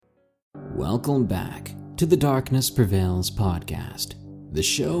Welcome back to the Darkness Prevails podcast, the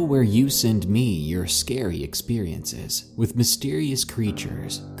show where you send me your scary experiences with mysterious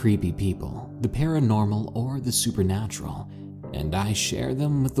creatures, creepy people, the paranormal, or the supernatural, and I share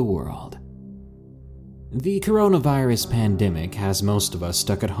them with the world. The coronavirus pandemic has most of us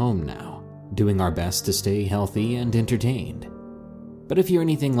stuck at home now, doing our best to stay healthy and entertained. But if you're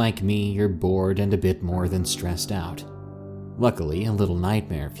anything like me, you're bored and a bit more than stressed out. Luckily, a little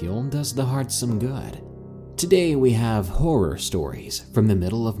nightmare fuel does the heart some good. Today we have horror stories from the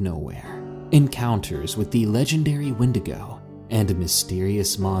middle of nowhere, encounters with the legendary Wendigo, and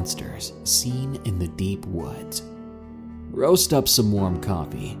mysterious monsters seen in the deep woods. Roast up some warm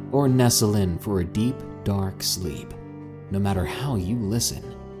coffee or nestle in for a deep, dark sleep. No matter how you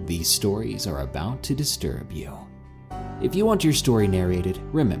listen, these stories are about to disturb you. If you want your story narrated,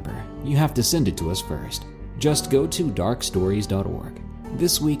 remember, you have to send it to us first. Just go to darkstories.org.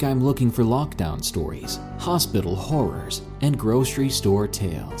 This week I'm looking for lockdown stories, hospital horrors, and grocery store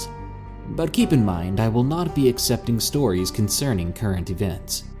tales. But keep in mind, I will not be accepting stories concerning current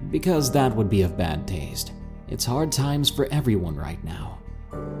events, because that would be of bad taste. It's hard times for everyone right now.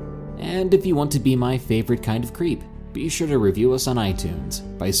 And if you want to be my favorite kind of creep, be sure to review us on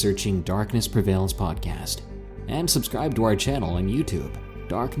iTunes by searching Darkness Prevails Podcast, and subscribe to our channel on YouTube,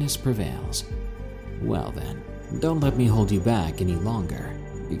 Darkness Prevails. Well then, don't let me hold you back any longer,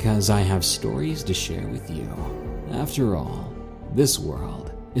 because I have stories to share with you. After all, this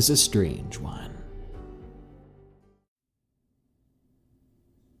world is a strange one.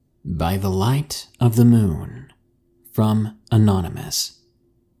 By the Light of the Moon, from Anonymous.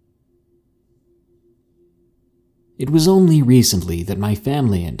 It was only recently that my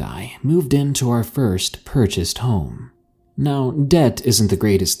family and I moved into our first purchased home. Now, debt isn't the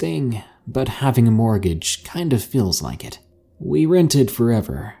greatest thing, but having a mortgage kind of feels like it. We rented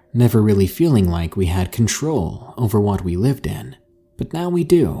forever, never really feeling like we had control over what we lived in. But now we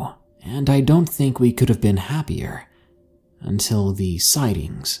do, and I don't think we could have been happier until the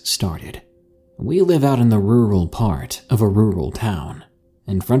sightings started. We live out in the rural part of a rural town.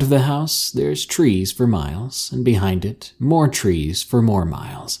 In front of the house, there's trees for miles, and behind it, more trees for more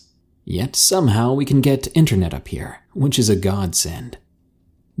miles. Yet somehow we can get internet up here, which is a godsend.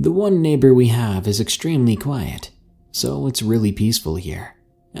 The one neighbor we have is extremely quiet, so it's really peaceful here.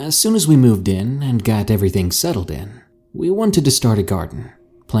 As soon as we moved in and got everything settled in, we wanted to start a garden,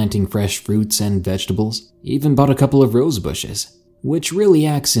 planting fresh fruits and vegetables, even bought a couple of rose bushes, which really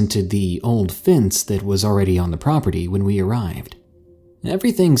accented the old fence that was already on the property when we arrived.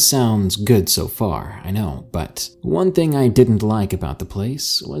 Everything sounds good so far, I know, but one thing I didn't like about the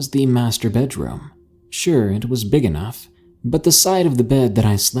place was the master bedroom. Sure, it was big enough, but the side of the bed that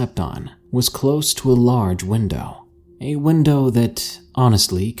I slept on was close to a large window. A window that,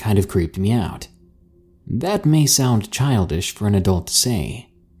 honestly, kind of creeped me out. That may sound childish for an adult to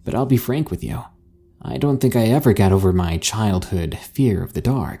say, but I'll be frank with you. I don't think I ever got over my childhood fear of the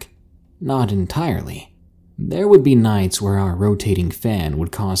dark. Not entirely. There would be nights where our rotating fan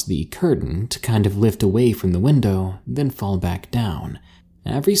would cause the curtain to kind of lift away from the window, then fall back down,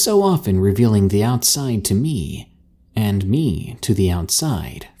 every so often revealing the outside to me, and me to the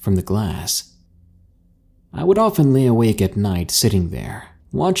outside from the glass. I would often lay awake at night sitting there,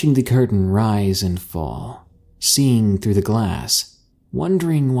 watching the curtain rise and fall, seeing through the glass,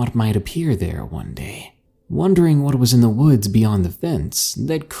 wondering what might appear there one day, wondering what was in the woods beyond the fence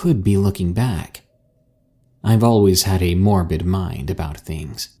that could be looking back. I've always had a morbid mind about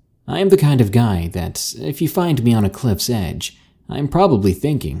things. I am the kind of guy that, if you find me on a cliff's edge, I'm probably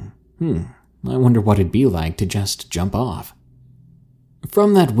thinking, I wonder what it'd be like to just jump off.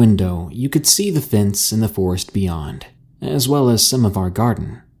 From that window, you could see the fence and the forest beyond, as well as some of our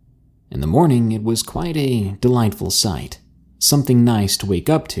garden. In the morning, it was quite a delightful sight, something nice to wake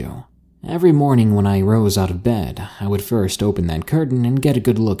up to. Every morning when I rose out of bed, I would first open that curtain and get a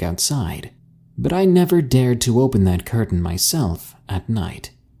good look outside. But I never dared to open that curtain myself at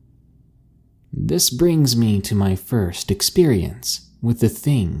night. This brings me to my first experience with the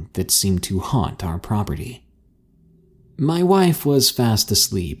thing that seemed to haunt our property. My wife was fast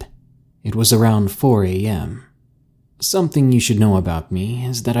asleep. It was around 4 a.m. Something you should know about me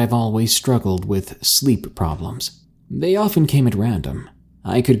is that I've always struggled with sleep problems. They often came at random.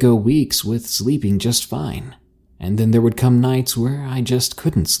 I could go weeks with sleeping just fine, and then there would come nights where I just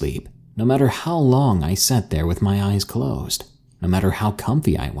couldn't sleep, no matter how long I sat there with my eyes closed, no matter how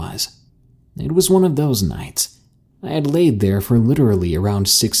comfy I was. It was one of those nights. I had laid there for literally around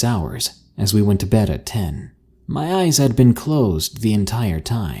 6 hours as we went to bed at 10. My eyes had been closed the entire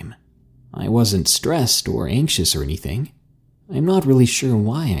time. I wasn't stressed or anxious or anything. I'm not really sure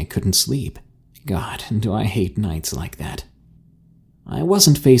why I couldn't sleep. God, do I hate nights like that. I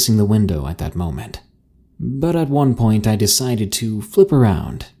wasn't facing the window at that moment, but at one point I decided to flip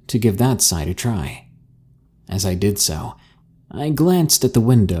around to give that side a try. As I did so, I glanced at the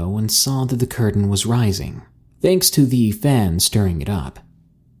window and saw that the curtain was rising, thanks to the fan stirring it up.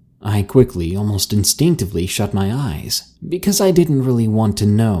 I quickly, almost instinctively, shut my eyes because I didn't really want to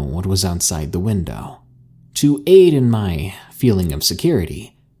know what was outside the window. To aid in my feeling of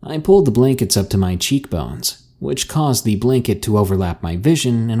security, I pulled the blankets up to my cheekbones, which caused the blanket to overlap my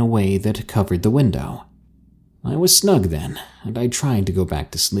vision in a way that covered the window. I was snug then, and I tried to go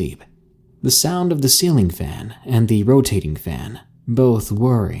back to sleep. The sound of the ceiling fan and the rotating fan, both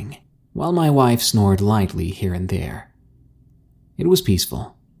whirring, while my wife snored lightly here and there. It was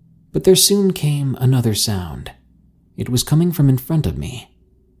peaceful, but there soon came another sound. It was coming from in front of me,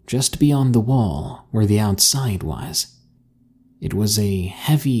 just beyond the wall where the outside was. It was a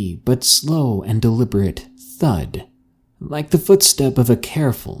heavy but slow and deliberate thud, like the footstep of a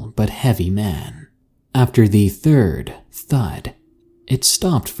careful but heavy man. After the third thud, it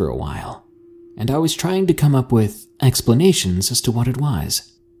stopped for a while, and I was trying to come up with explanations as to what it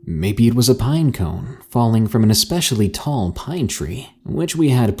was. Maybe it was a pine cone falling from an especially tall pine tree, which we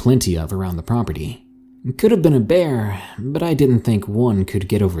had plenty of around the property. It could have been a bear, but I didn't think one could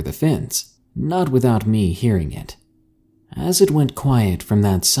get over the fence, not without me hearing it. As it went quiet from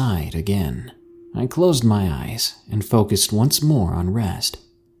that side again, I closed my eyes and focused once more on rest.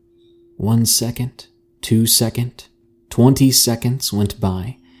 1 second, 2 seconds, 20 seconds went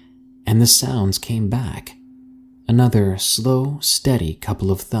by, and the sounds came back. Another slow, steady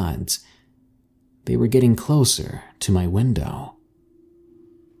couple of thuds. They were getting closer to my window.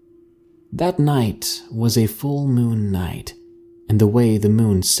 That night was a full moon night, and the way the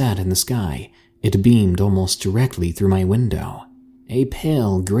moon sat in the sky, it beamed almost directly through my window, a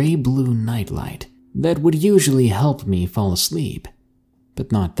pale gray-blue nightlight that would usually help me fall asleep,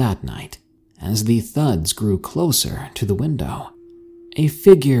 but not that night. As the thuds grew closer to the window, a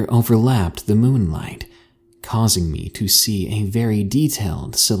figure overlapped the moonlight, causing me to see a very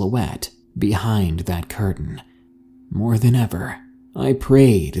detailed silhouette behind that curtain. More than ever, I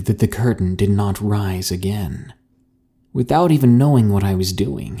prayed that the curtain did not rise again. Without even knowing what I was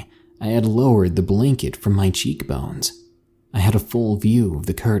doing, I had lowered the blanket from my cheekbones. I had a full view of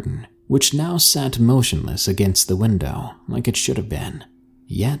the curtain, which now sat motionless against the window like it should have been.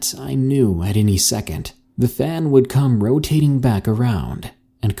 Yet I knew at any second the fan would come rotating back around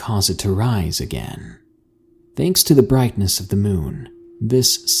and cause it to rise again. Thanks to the brightness of the moon,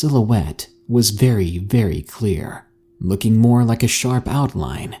 this silhouette was very, very clear, looking more like a sharp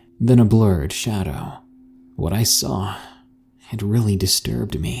outline than a blurred shadow. What I saw, it really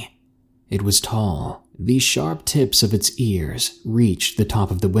disturbed me. It was tall. The sharp tips of its ears reached the top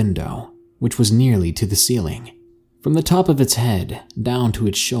of the window, which was nearly to the ceiling. From the top of its head down to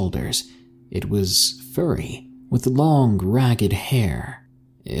its shoulders, it was furry, with long, ragged hair.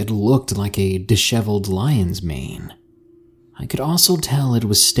 It looked like a disheveled lion's mane. I could also tell it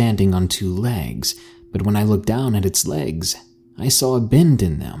was standing on 2 legs, but when I looked down at its legs, I saw a bend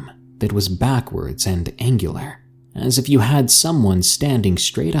in them that was backwards and angular, as if you had someone standing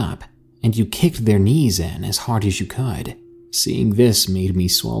straight up and you kicked their knees in as hard as you could. Seeing this made me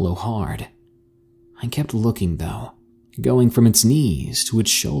swallow hard. I kept looking though, going from its knees to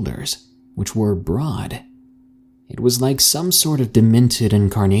its shoulders, which were broad. It was like some sort of demented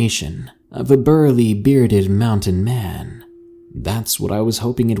incarnation of a burly, bearded mountain man. That's what I was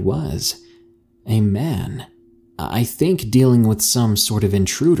hoping it was. A man. I think dealing with some sort of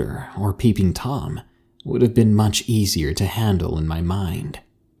intruder or peeping Tom would have been much easier to handle in my mind.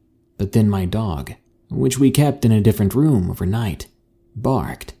 But then my dog, which we kept in a different room overnight,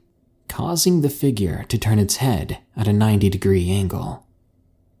 barked, causing the figure to turn its head at a 90-degree angle.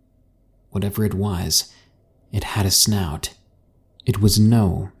 Whatever it was, it had a snout. It was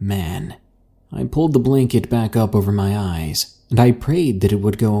no man. I pulled the blanket back up over my eyes, and I prayed that it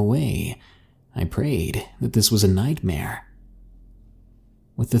would go away. I prayed that this was a nightmare.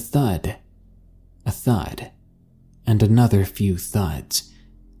 With a thud, and another few thuds,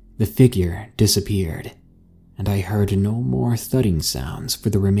 the figure disappeared, and I heard no more thudding sounds for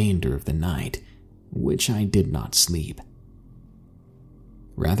the remainder of the night, which I did not sleep.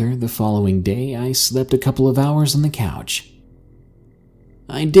 Rather, the following day I slept a couple of hours on the couch.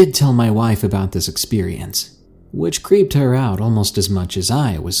 I did tell my wife about this experience, which creeped her out almost as much as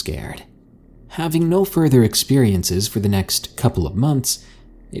I was scared. Having no further experiences for the next couple of months,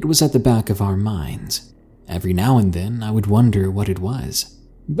 it was at the back of our minds. Every now and then I would wonder what it was,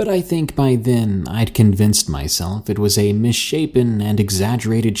 But I think by then I'd convinced myself it was a misshapen and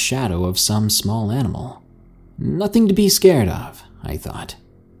exaggerated shadow of some small animal. Nothing to be scared of, I thought.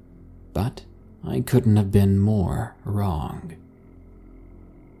 But I couldn't have been more wrong.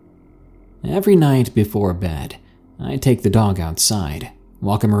 Every night before bed, I take the dog outside,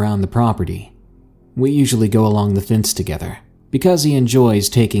 walk him around the property. We usually go along the fence together, because he enjoys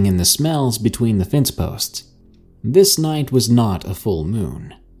taking in the smells between the fence posts. This night was not a full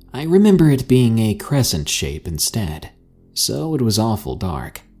moon. I remember it being a crescent shape instead, so it was awful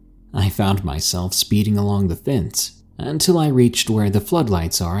dark. I found myself speeding along the fence until I reached where the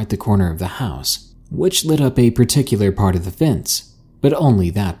floodlights are at the corner of the house, which lit up a particular part of the fence, but only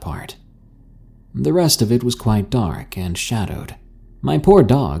that part. The rest of it was quite dark and shadowed. My poor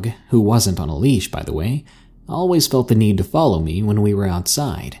dog, who wasn't on a leash by the way, always felt the need to follow me when we were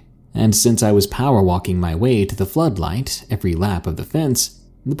outside, and since I was power walking my way to the floodlight every lap of the fence,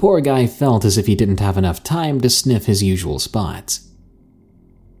 the poor guy felt as if he didn't have enough time to sniff his usual spots.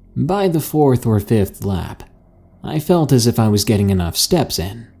 By the 4th or 5th lap, I felt as if I was getting enough steps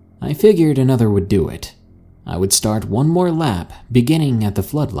in. I figured another would do it. I would start one more lap beginning at the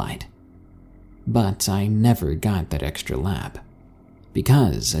floodlight. But I never got that extra lap,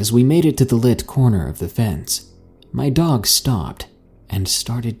 because as we made it to the lit corner of the fence, my dog stopped and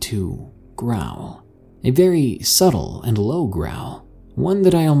started to growl. A very subtle and low growl, one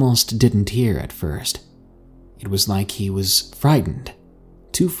that I almost didn't hear at first. It was like he was frightened,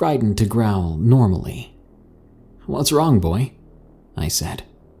 too frightened to growl normally. "What's wrong, boy?" I said.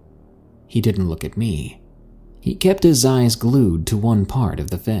 He didn't look at me. He kept his eyes glued to one part of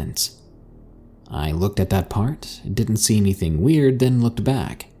the fence. I looked at that part, didn't see anything weird, then looked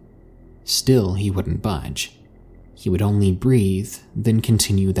back. Still, he wouldn't budge. He would only breathe, then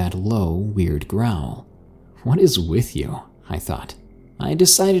continue that low, weird growl. What is with you? I thought. I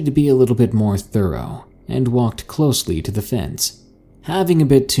decided to be a little bit more thorough and walked closely to the fence, having a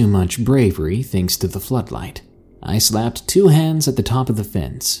bit too much bravery thanks to the floodlight. I slapped 2 hands at the top of the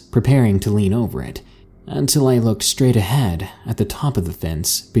fence, preparing to lean over it, until I looked straight ahead at the top of the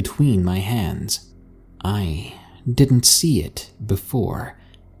fence between my hands. I didn't see it before.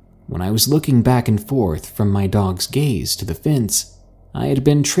 When I was looking back and forth from my dog's gaze to the fence, I had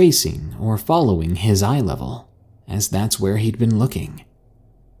been tracing or following his eye level, as that's where he'd been looking.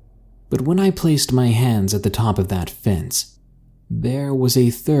 But when I placed my hands at the top of that fence, there was a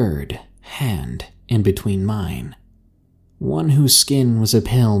 3rd hand in between mine. One whose skin was a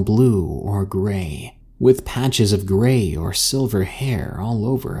pale blue or gray, with patches of gray or silver hair all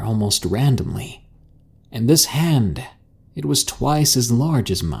over almost randomly. And this hand, it was twice as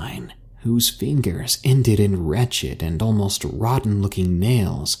large as mine, whose fingers ended in wretched and almost rotten-looking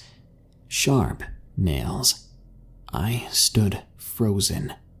nails. Sharp nails. I stood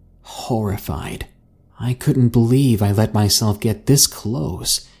frozen, horrified. I couldn't believe I let myself get this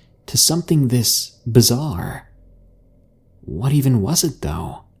close to something this bizarre. What even was it,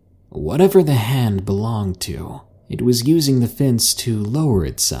 though? Whatever the hand belonged to, it was using the fence to lower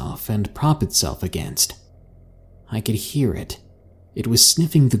itself and prop itself against. I could hear it. It was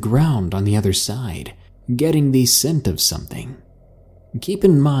sniffing the ground on the other side, getting the scent of something. Keep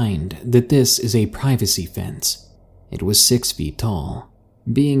in mind that this is a privacy fence. It was 6 feet tall.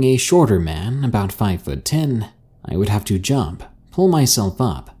 Being a shorter man, about 5'10", I would have to jump, pull myself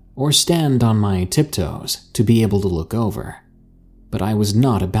up, or stand on my tiptoes to be able to look over. But I was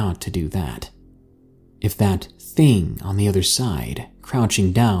not about to do that. If that thing on the other side,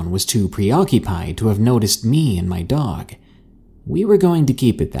 crouching down, was too preoccupied to have noticed me and my dog, we were going to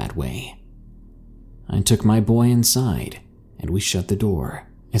keep it that way. I took my boy inside, and we shut the door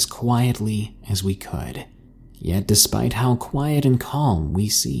as quietly as we could. Yet despite how quiet and calm we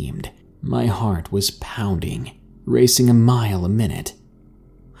seemed, my heart was pounding, racing a mile a minute.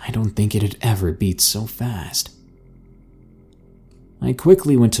 I don't think it had ever beat so fast. I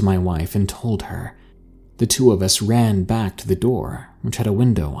quickly went to my wife and told her. The 2 of us ran back to the door, which had a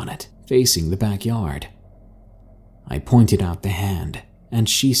window on it, facing the backyard. I pointed out the hand, and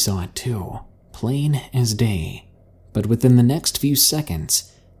she saw it too, plain as day. But within the next few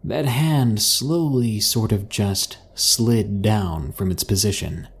seconds, that hand slowly sort of just slid down from its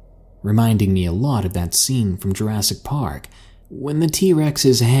position, reminding me a lot of that scene from Jurassic Park when the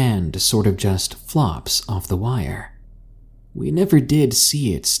T-Rex's hand sort of just flops off the wire. We never did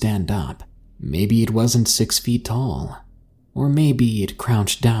see it stand up. Maybe it wasn't 6 feet tall, or maybe it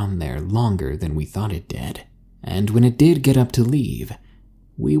crouched down there longer than we thought it did, and when it did get up to leave,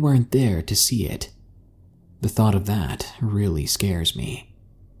 we weren't there to see it. The thought of that really scares me.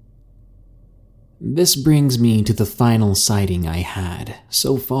 This brings me to the final sighting I had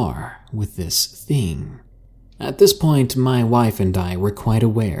so far with this thing. At this point, my wife and I were quite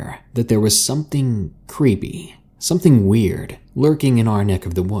aware that there was something creepy, something weird, lurking in our neck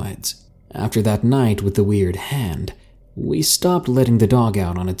of the woods. After that night with the weird hand, we stopped letting the dog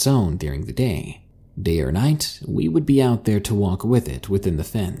out on its own during the day. Day or night, we would be out there to walk with it within the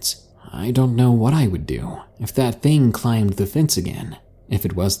fence. I don't know what I would do if that thing climbed the fence again, if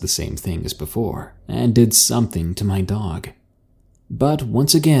it was the same thing as before, and did something to my dog. But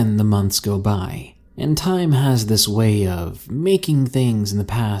once again, the months go by, and time has this way of making things in the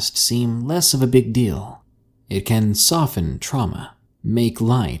past seem less of a big deal. It can soften trauma, make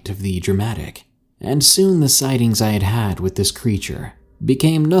light of the dramatic, and soon the sightings I had had with this creature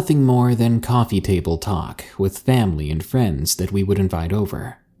became nothing more than coffee table talk with family and friends that we would invite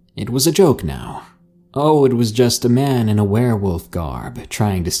over. It was a joke now. Oh, it was just a man in a werewolf garb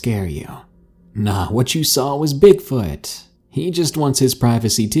trying to scare you. Nah, what you saw was Bigfoot. He just wants his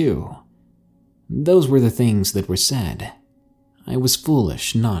privacy too. Those were the things that were said. I was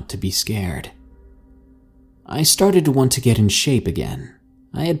foolish not to be scared. I started to want to get in shape again.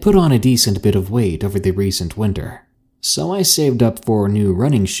 I had put on a decent bit of weight over the recent winter, so I saved up for new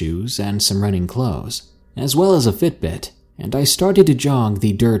running shoes and some running clothes, as well as a Fitbit, and I started to jog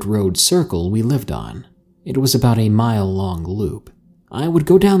the dirt road circle we lived on. It was about a mile-long loop. I would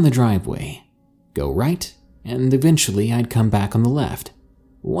go down the driveway, go right, and eventually I'd come back on the left.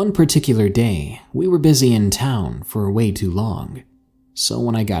 One particular day, we were busy in town for way too long, so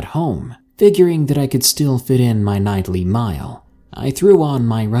when I got home, figuring that I could still fit in my nightly mile, I threw on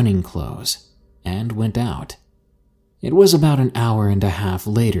my running clothes and went out. It was about an hour and a half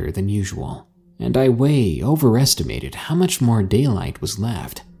later than usual, and I way overestimated how much more daylight was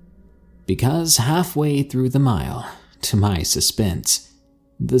left. Because halfway through the mile, to my suspense,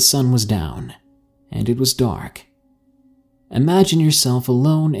 the sun was down, and it was dark. Imagine yourself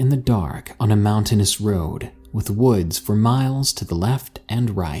alone in the dark on a mountainous road with woods for miles to the left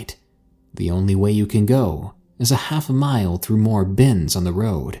and right. The only way you can go is a half a mile through more bends on the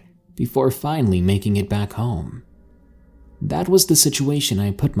road before finally making it back home. That was the situation I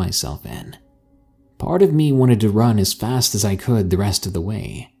put myself in. Part of me wanted to run as fast as I could the rest of the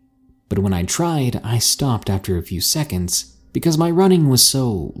way, but when I tried, I stopped after a few seconds because my running was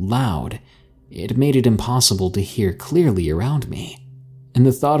so loud, it made it impossible to hear clearly around me, and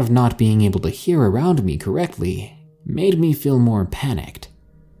the thought of not being able to hear around me correctly made me feel more panicked.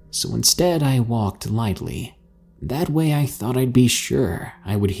 So instead, I walked lightly. That way I thought I'd be sure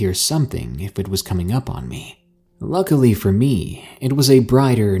I would hear something if it was coming up on me. Luckily for me, it was a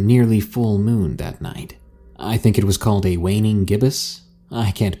brighter, nearly full moon that night. I think it was called a waning gibbous.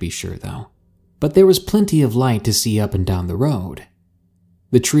 I can't be sure though. But there was plenty of light to see up and down the road.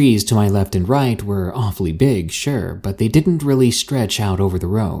 The trees to my left and right were awfully big, sure, but they didn't really stretch out over the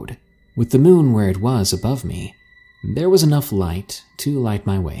road. With the moon where it was above me, there was enough light to light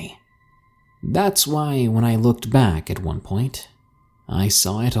my way. That's why when I looked back at one point, I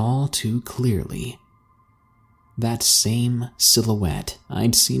saw it all too clearly. That same silhouette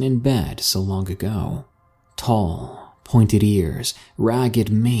I'd seen in bed so long ago. Tall, pointed ears,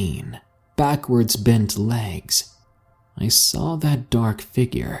 ragged mane, backwards bent legs. I saw that dark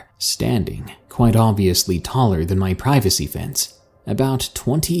figure standing, quite obviously taller than my privacy fence, about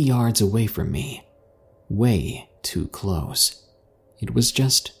 20 yards away from me. Way too close. It was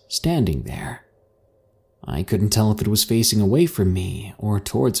just standing there. I couldn't tell if it was facing away from me or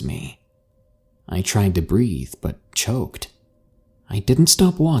towards me. I tried to breathe, but choked. I didn't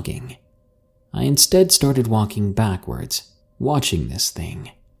stop walking. I instead started walking backwards, watching this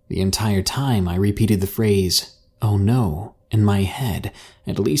thing. The entire time I repeated the phrase, "Oh no," in my head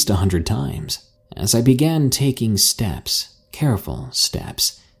at least 100 times. As I began taking steps, careful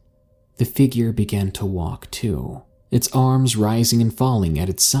steps, the figure began to walk too, its arms rising and falling at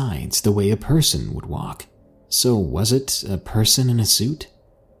its sides the way a person would walk. So was it a person in a suit?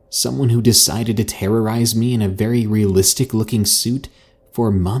 Someone who decided to terrorize me in a very realistic-looking suit for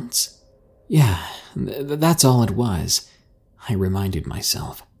months? Yeah, that's all it was, I reminded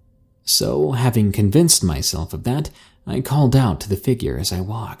myself. So, having convinced myself of that, I called out to the figure as I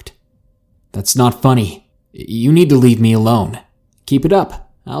walked. "That's not funny. You need to leave me alone. Keep it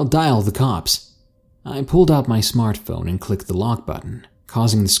up. I'll dial the cops." I pulled out my smartphone and clicked the lock button,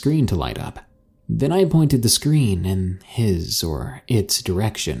 causing the screen to light up. Then I pointed the screen in his or its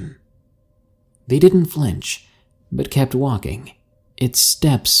direction. They didn't flinch, but kept walking, its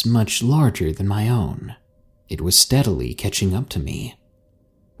steps much larger than my own. It was steadily catching up to me.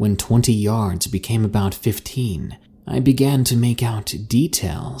 When 20 yards became about 15, I began to make out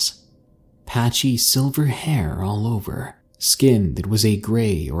details. patchy silver hair all over, skin that was a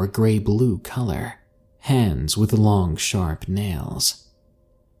gray or gray-blue color, hands with long, sharp nails.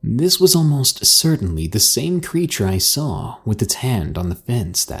 This was almost certainly the same creature I saw with its hand on the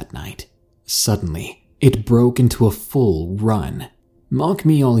fence that night. Suddenly, it broke into a full run. Mock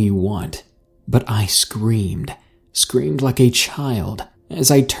me all you want, but I screamed like a child as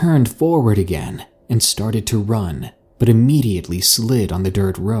I turned forward again and started to run, but immediately slid on the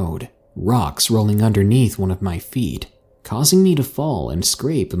dirt road, rocks rolling underneath one of my feet, causing me to fall and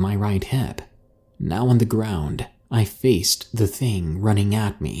scrape my right hip. Now on the ground, I faced the thing running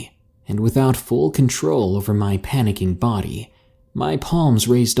at me, and without full control over my panicking body, my palms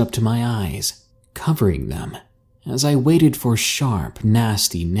raised up to my eyes, covering them, as I waited for sharp,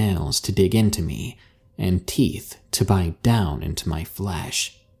 nasty nails to dig into me and teeth to bite down into my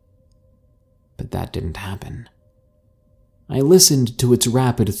flesh. But that didn't happen. I listened to its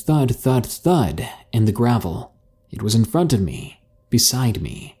rapid thud, thud, thud in the gravel. It was in front of me, beside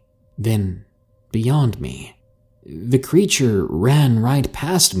me, then beyond me. The creature ran right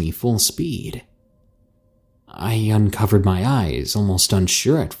past me full speed. I uncovered my eyes, almost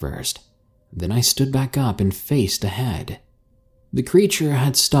unsure at first. Then I stood back up and faced ahead. The creature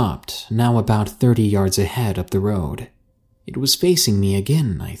had stopped, now about 30 yards ahead up the road. It was facing me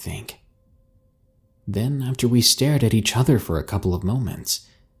again, I think. Then, after we stared at each other for a couple of moments,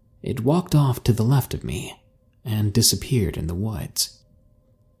 it walked off to the left of me and disappeared in the woods.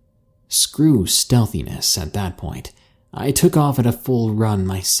 Screw stealthiness at that point. I took off at a full run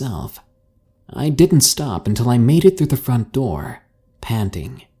myself. I didn't stop until I made it through the front door,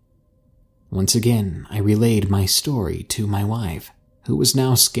 panting. Once again, I relayed my story to my wife, who was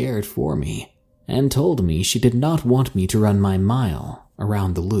now scared for me, and told me she did not want me to run my mile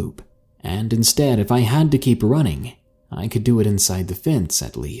around the loop, and instead, if I had to keep running, I could do it inside the fence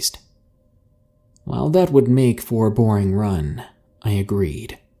at least. While that would make for a boring run, I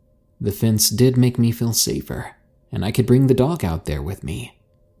agreed. The fence did make me feel safer, and I could bring the dog out there with me.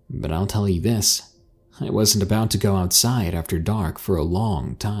 But I'll tell you this, I wasn't about to go outside after dark for a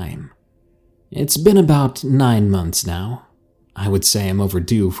long time. It's been about 9 months now. I would say I'm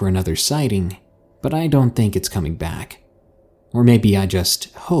overdue for another sighting, but I don't think it's coming back. Or maybe I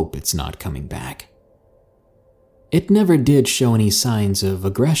just hope it's not coming back. It never did show any signs of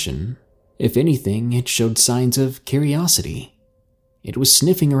aggression. If anything, it showed signs of curiosity. It was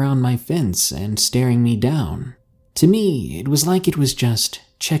sniffing around my fence and staring me down. To me, it was like it was just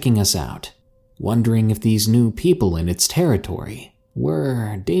checking us out, wondering if these new people in its territory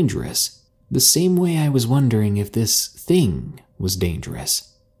were dangerous, the same way I was wondering if this thing was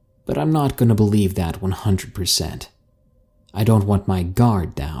dangerous. But I'm not going to believe that 100%. I don't want my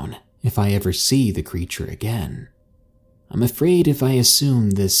guard down if I ever see the creature again. I'm afraid if I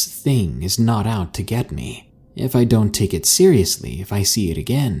assume this thing is not out to get me, if I don't take it seriously if I see it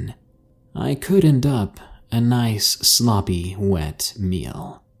again, I could end up a nice, sloppy, wet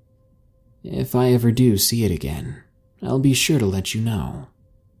meal. If I ever do see it again, I'll be sure to let you know.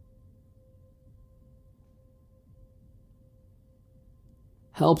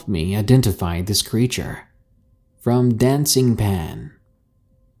 Help me identify this creature. From Dancing Pan.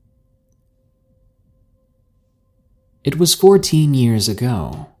 It was 14 years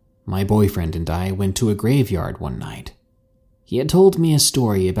ago. My boyfriend and I went to a graveyard one night. He had told me a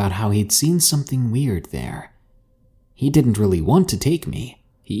story about how he'd seen something weird there. He didn't really want to take me.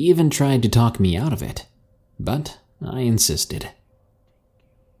 He even tried to talk me out of it, but I insisted.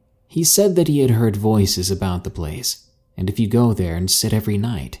 He said that he had heard voices about the place, and if you go there and sit every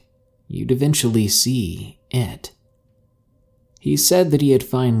night, you'd eventually see it. He said that he had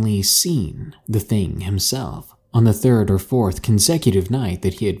finally seen the thing himself on the 3rd or 4th consecutive night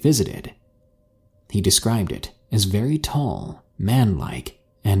that he had visited. He described it as very tall, man-like,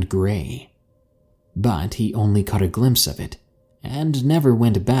 and gray. But he only caught a glimpse of it, and never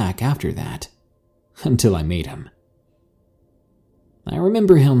went back after that, until I made him. I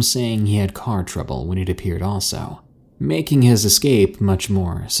remember him saying he had car trouble when it appeared also, making his escape much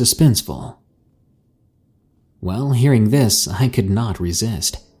more suspenseful. Well, hearing this, I could not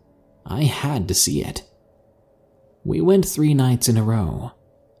resist. I had to see it. We went 3 nights in a row.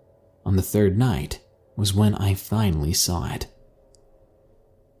 On the 3rd night was when I finally saw it.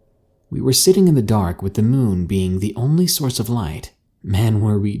 We were sitting in the dark with the moon being the only source of light. Man,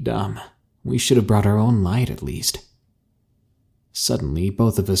 were we dumb. We should have brought our own light at least. Suddenly,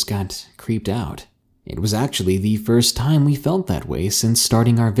 both of us got creeped out. It was actually the first time we felt that way since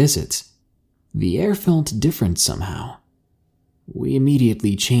starting our visits. The air felt different somehow. We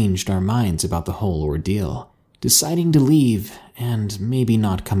immediately changed our minds about the whole ordeal, deciding to leave and maybe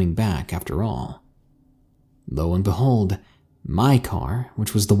not coming back after all. Lo and behold, my car,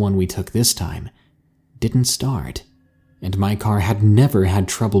 which was the one we took this time, didn't start. And my car had never had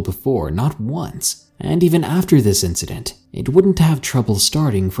trouble before, not once. And even after this incident, it wouldn't have trouble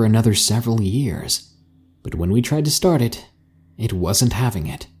starting for another several years. But when we tried to start it, it wasn't having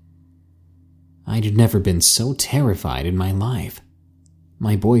it. I'd never been so terrified in my life.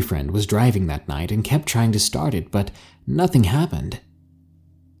 My boyfriend was driving that night and kept trying to start it, but nothing happened.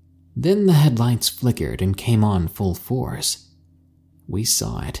 Then the headlights flickered and came on full force. We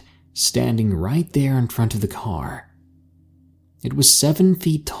saw it, standing right there in front of the car. It was 7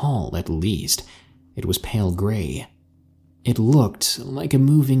 feet tall at least. It was pale gray. It looked like a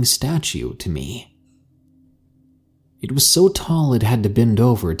moving statue to me. It was so tall it had to bend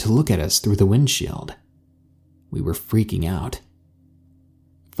over to look at us through the windshield. We were freaking out.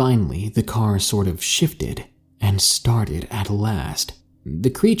 Finally, the car sort of shifted and started at last. The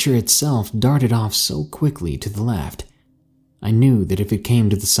creature itself darted off so quickly to the left. I knew that if it came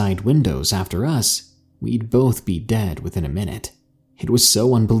to the side windows after us, we'd both be dead within a minute. It was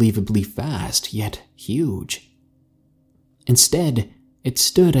so unbelievably fast, yet huge. Instead, it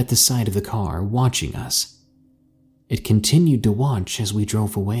stood at the side of the car, watching us. It continued to watch as we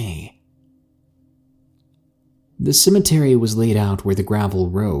drove away. The cemetery was laid out where the gravel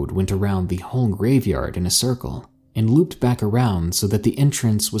road went around the whole graveyard in a circle and looped back around so that the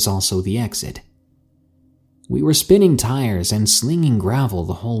entrance was also the exit. We were spinning tires and slinging gravel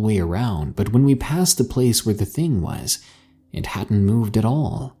the whole way around, but when we passed the place where the thing was, it hadn't moved at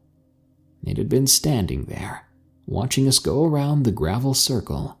all. It had been standing there, watching us go around the gravel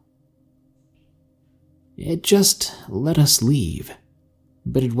circle. It just let us leave,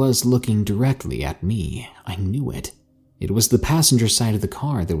 but it was looking directly at me. I knew it. It was the passenger side of the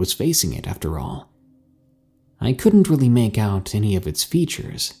car that was facing it, after all. I couldn't really make out any of its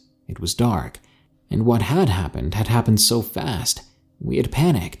features. It was dark, and what had happened so fast, we had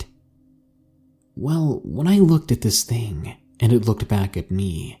panicked. Well, when I looked at this thing, and it looked back at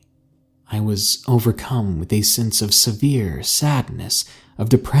me, I was overcome with a sense of severe sadness, of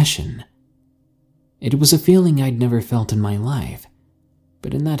depression. It was a feeling I'd never felt in my life,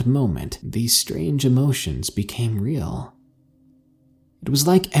 but in that moment, these strange emotions became real. It was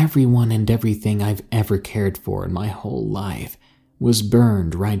like everyone and everything I've ever cared for in my whole life was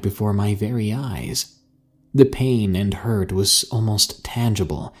burned right before my very eyes. The pain and hurt was almost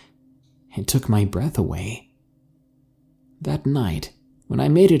tangible. It took my breath away. That night, when I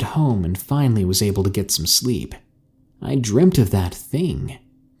made it home and finally was able to get some sleep, I dreamt of that thing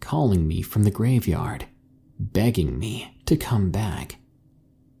calling me from the graveyard, begging me to come back.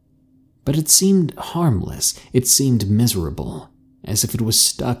 But it seemed harmless. It seemed miserable, as if it was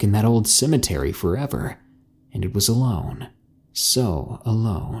stuck in that old cemetery forever, and it was alone. So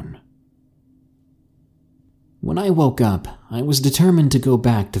alone. When I woke up, I was determined to go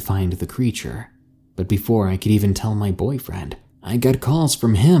back to find the creature, but before I could even tell my boyfriend, I got calls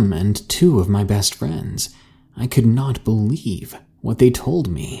from him and 2 of my best friends. I could not believe what they told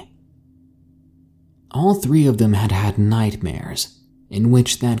me. All 3 of them had had nightmares in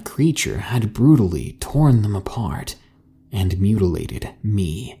which that creature had brutally torn them apart and mutilated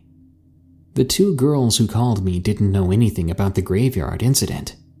me. The 2 girls who called me didn't know anything about the graveyard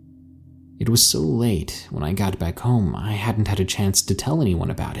incident. It was so late when I got back home, I hadn't had a chance to tell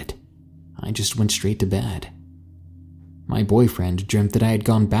anyone about it. I just went straight to bed. My boyfriend dreamt that I had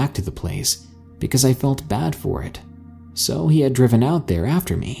gone back to the place because I felt bad for it, so he had driven out there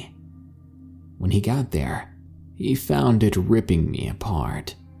after me. When he got there, he found it ripping me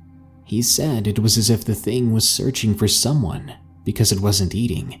apart. He said it was as if the thing was searching for someone because it wasn't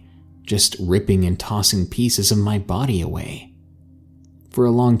eating, just ripping and tossing pieces of my body away. For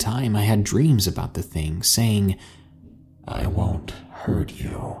a long time, I had dreams about the thing, saying, "I won't hurt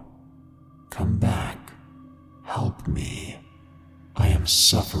you. Come back. Help me. I am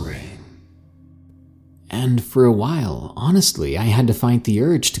suffering." And for a while, honestly, I had to fight the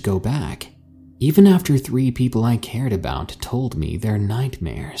urge to go back, even after 3 people I cared about told me their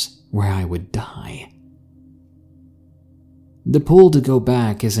nightmares where I would die. The pull to go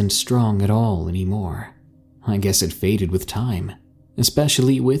back isn't strong at all anymore. I guess it faded with time,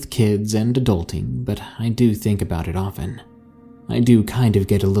 especially with kids and adulting, but I do think about it often. I do kind of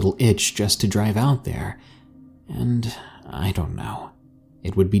get a little itch just to drive out there, and I don't know.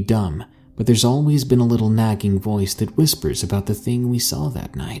 It would be dumb, but there's always been a little nagging voice that whispers about the thing we saw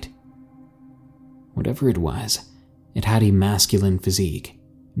that night. Whatever it was, it had a masculine physique,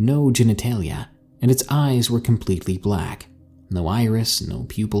 no genitalia, and its eyes were completely black. No iris, no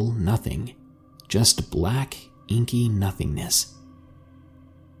pupil, nothing. Just black inky nothingness.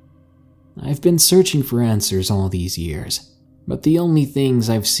 I've been searching for answers all these years, but the only things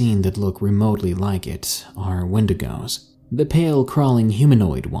I've seen that look remotely like it are Wendigos, the pale crawling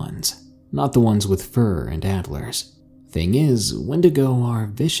humanoid ones, not the ones with fur and antlers. Thing is, Wendigo are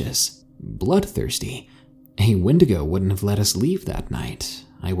vicious, bloodthirsty. A Wendigo wouldn't have let us leave that night,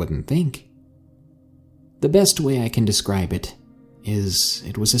 I wouldn't think. The best way I can describe it is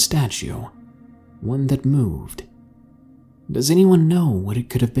it was a statue, one that moved. Does anyone know what it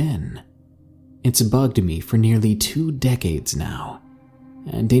could have been? It's bugged me for nearly 2 decades now,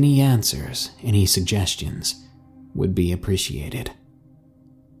 and any answers, any suggestions, would be appreciated.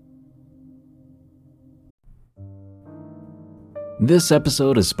 This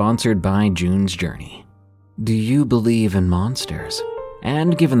episode is sponsored by June's Journey. Do you believe in monsters?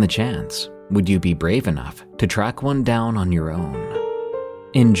 And given the chance, would you be brave enough to track one down on your own?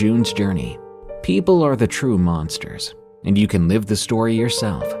 In June's Journey, people are the true monsters, and you can live the story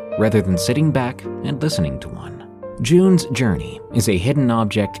yourself rather than sitting back and listening to one. June's Journey is a hidden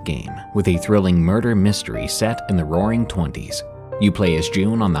object game with a thrilling murder mystery set in the roaring 20s. You play as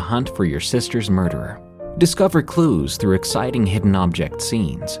June on the hunt for your sister's murderer. Discover clues through exciting hidden object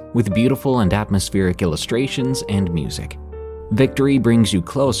scenes with beautiful and atmospheric illustrations and music. Victory brings you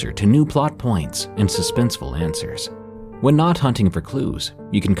closer to new plot points and suspenseful answers. When not hunting for clues,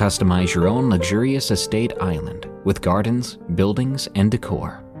 you can customize your own luxurious estate island with gardens, buildings, and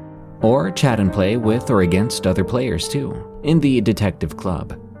decor. Or chat and play with or against other players too, in the Detective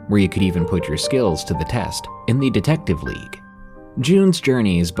Club, where you could even put your skills to the test in the Detective League. June's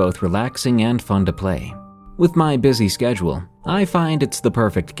Journey is both relaxing and fun to play. With my busy schedule, I find it's the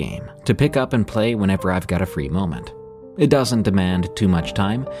perfect game to pick up and play whenever I've got a free moment. It doesn't demand too much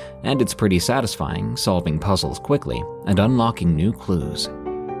time, and it's pretty satisfying solving puzzles quickly and unlocking new clues.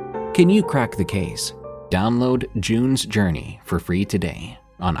 Can you crack the case? Download June's Journey for free today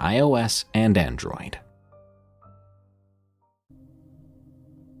on iOS and Android.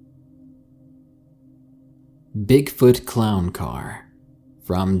 Bigfoot Clown Car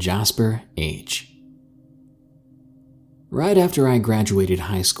from Jasper H. Right after I graduated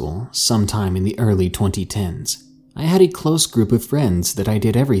high school, sometime in the early 2010s, I had a close group of friends that I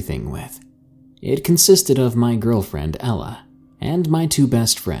did everything with. It consisted of my girlfriend, Ella, and my 2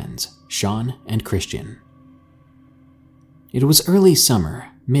 best friends, Sean and Christian. It was early summer,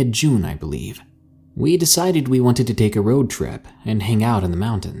 mid-June I believe. We decided we wanted to take a road trip and hang out in the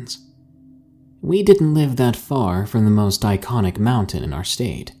mountains. We didn't live that far from the most iconic mountain in our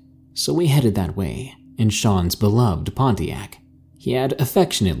state, so we headed that way in Sean's beloved Pontiac. He had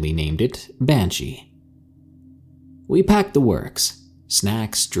affectionately named it Banshee. We packed the works,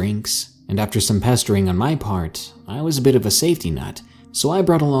 snacks, drinks, and after some pestering on my part, I was a bit of a safety nut, so I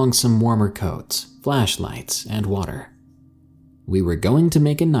brought along some warmer coats, flashlights, and water. We were going to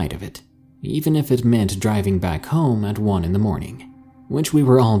make a night of it, even if it meant driving back home at 1 in the morning, which we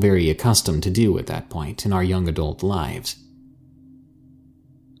were all very accustomed to do at that point in our young adult lives.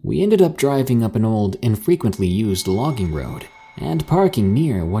 We ended up driving up an old, infrequently used logging road and parking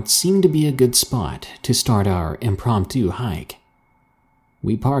near what seemed to be a good spot to start our impromptu hike.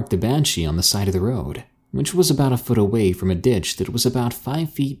 We parked the Banshee on the side of the road, which was about a foot away from a ditch that was about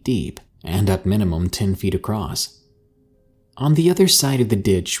 5 feet deep and at minimum 10 feet across. On the other side of the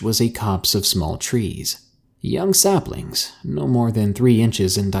ditch was a copse of small trees, young saplings, no more than 3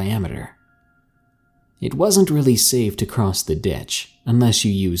 inches in diameter. It wasn't really safe to cross the ditch unless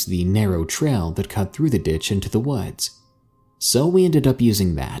you used the narrow trail that cut through the ditch into the woods. So we ended up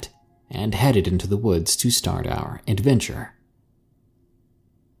using that and headed into the woods to start our adventure.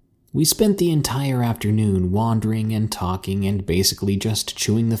 We spent the entire afternoon wandering and talking and basically just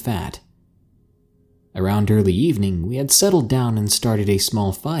chewing the fat. Around early evening, we had settled down and started a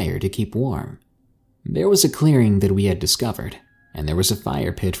small fire to keep warm. There was a clearing that we had discovered, and there was a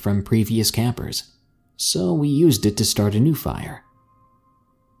fire pit from previous campers, so we used it to start a new fire.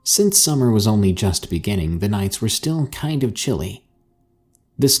 Since summer was only just beginning, the nights were still kind of chilly.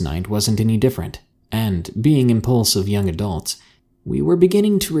 This night wasn't any different, and being impulsive young adults, we were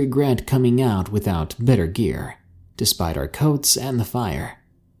beginning to regret coming out without better gear, despite our coats and the fire.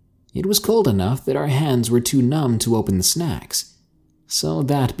 It was cold enough that our hands were too numb to open the snacks, so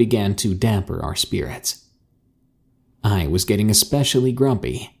that began to damper our spirits. I was getting especially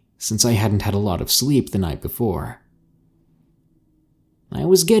grumpy, since I hadn't had a lot of sleep the night before. I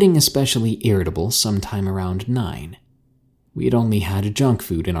was getting especially irritable sometime around 9. We had only had junk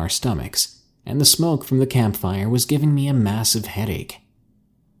food in our stomachs, and the smoke from the campfire was giving me a massive headache.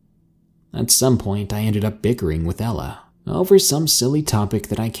 At some point, I ended up bickering with Ella over some silly topic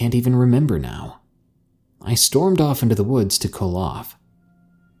that I can't even remember now. I stormed off into the woods to cool off.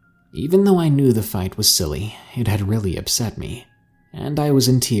 Even though I knew the fight was silly, it had really upset me, and I was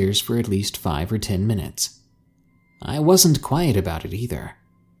in tears for at least 5 or 10 minutes. I wasn't quiet about it either.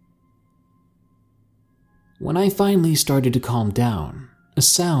 When I finally started to calm down, a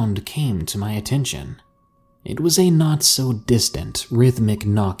sound came to my attention. It was a not-so-distant, rhythmic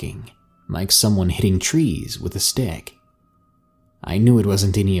knocking, like someone hitting trees with a stick. I knew it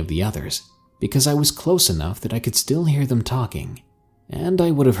wasn't any of the others, because I was close enough that I could still hear them talking, and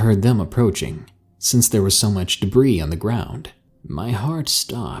I would have heard them approaching, since there was so much debris on the ground. My heart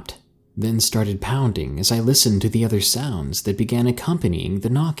stopped, then started pounding as I listened to the other sounds that began accompanying the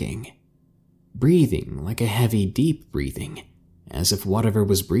knocking. Breathing like a heavy, deep breathing, as if whatever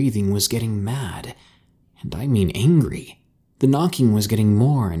was breathing was getting mad, and I mean angry. The knocking was getting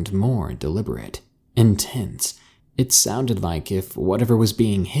more and more deliberate, intense. It sounded like if whatever was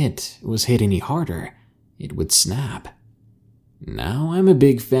being hit was hit any harder, it would snap. Now, I'm a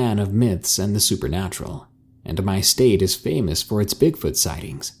big fan of myths and the supernatural, and my state is famous for its Bigfoot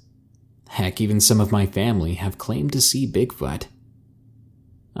sightings. Heck, even some of my family have claimed to see Bigfoot.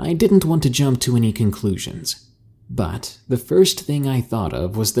 I didn't want to jump to any conclusions, but the first thing I thought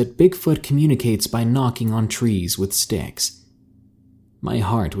of was that Bigfoot communicates by knocking on trees with sticks. My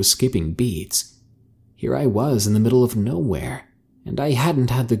heart was skipping beats. Here I was in the middle of nowhere, and I hadn't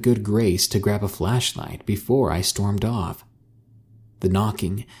had the good grace to grab a flashlight before I stormed off. The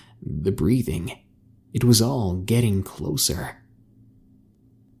knocking, the breathing, it was all getting closer.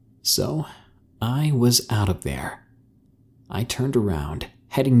 So, I was out of there. I turned around,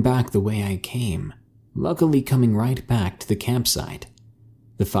 heading back the way I came, luckily coming right back to the campsite.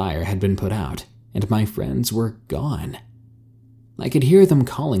 The fire had been put out, and my friends were gone. I could hear them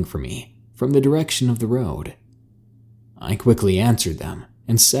calling for me from the direction of the road. I quickly answered them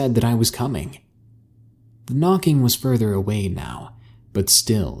and said that I was coming. The knocking was further away now, but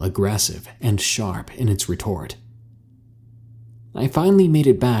still aggressive and sharp in its retort. I finally made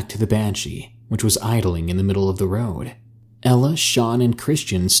it back to the Banshee, which was idling in the middle of the road. Ella, Sean, and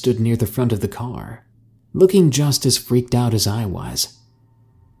Christian stood near the front of the car, looking just as freaked out as I was.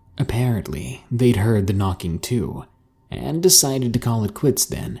 Apparently, they'd heard the knocking too, and decided to call it quits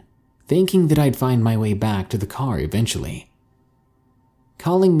then, thinking that I'd find my way back to the car eventually.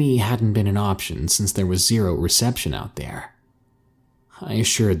 Calling me hadn't been an option since there was zero reception out there. I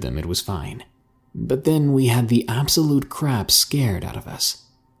assured them it was fine, but then we had the absolute crap scared out of us.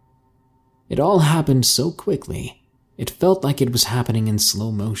 It all happened so quickly, it felt like it was happening in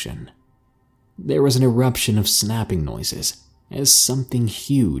slow motion. There was an eruption of snapping noises, as something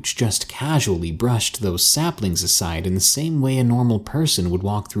huge just casually brushed those saplings aside in the same way a normal person would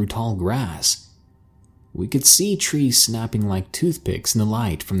walk through tall grass. We could see trees snapping like toothpicks in the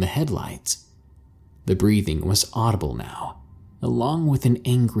light from the headlights. The breathing was audible now, along with an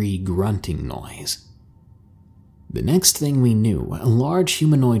angry grunting noise. The next thing we knew, a large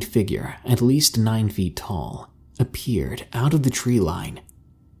humanoid figure, at least 9 feet tall, appeared out of the tree line.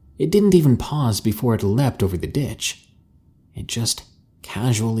 It didn't even pause before it leapt over the ditch. It just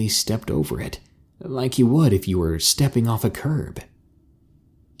casually stepped over it, like you would if you were stepping off a curb.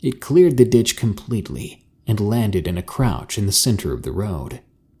 It cleared the ditch completely and landed in a crouch in the center of the road,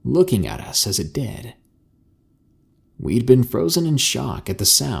 looking at us as it did. We'd been frozen in shock at the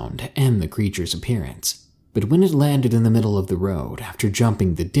sound and the creature's appearance, but when it landed in the middle of the road after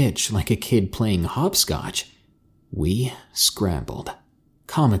jumping the ditch like a kid playing hopscotch, we scrambled,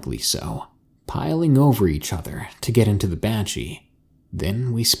 comically so, piling over each other to get into the Banshee.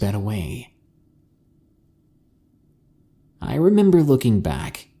 Then we sped away. I remember looking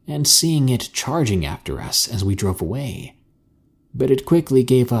back and seeing it charging after us as we drove away, but it quickly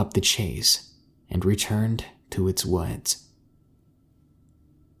gave up the chase and returned to its woods.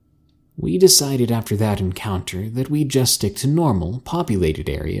 We decided after that encounter that we'd just stick to normal, populated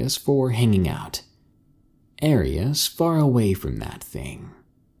areas for hanging out. Areas far away from that thing.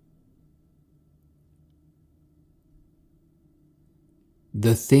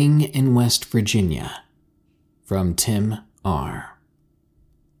 The Thing in West Virginia, from Tim R.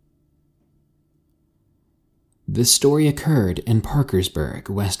 This story occurred in Parkersburg,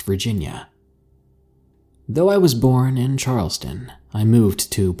 West Virginia. Though I was born in Charleston, I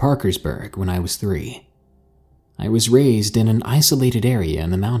moved to Parkersburg when I was 3. I was raised in an isolated area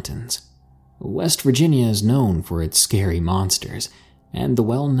in the mountains. West Virginia is known for its scary monsters and the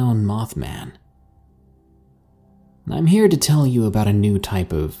well-known Mothman. I'm here to tell you about a new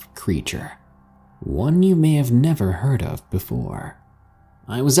type of creature, one you may have never heard of before.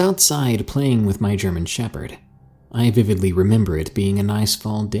 I was outside playing with my German Shepherd. I vividly remember it being a nice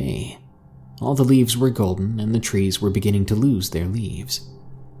fall day. All the leaves were golden and the trees were beginning to lose their leaves.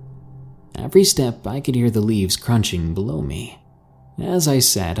 Every step I could hear the leaves crunching below me. As I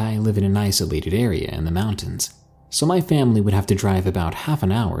said, I live in an isolated area in the mountains, so my family would have to drive about half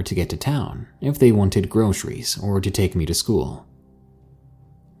an hour to get to town if they wanted groceries or to take me to school.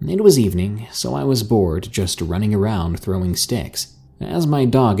 It was evening, so I was bored just running around throwing sticks as my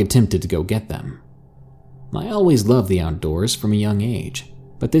dog attempted to go get them. I always loved the outdoors from a young age,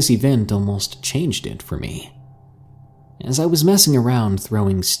 but this event almost changed it for me. As I was messing around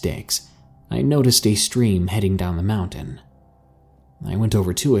throwing sticks, I noticed a stream heading down the mountain. I went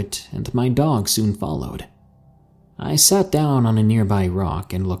over to it, and my dog soon followed. I sat down on a nearby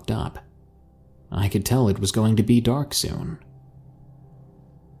rock and looked up. I could tell it was going to be dark soon.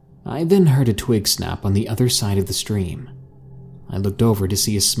 I then heard a twig snap on the other side of the stream. I looked over to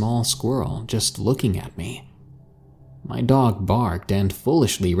see a small squirrel just looking at me. My dog barked and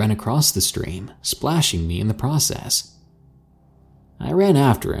foolishly ran across the stream, splashing me in the process. I ran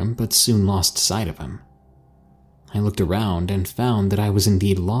after him, but soon lost sight of him. I looked around and found that I was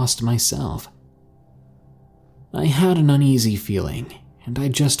indeed lost myself. I had an uneasy feeling, and I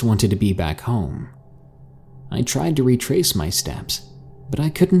just wanted to be back home. I tried to retrace my steps, but I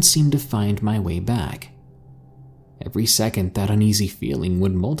couldn't seem to find my way back. Every second, that uneasy feeling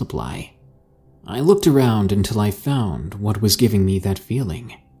would multiply. I looked around until I found what was giving me that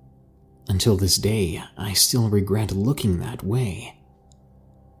feeling. Until this day, I still regret looking that way.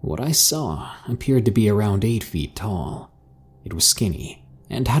 What I saw appeared to be around 8 feet tall. It was skinny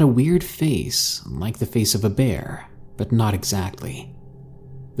and had a weird face, like the face of a bear, but not exactly.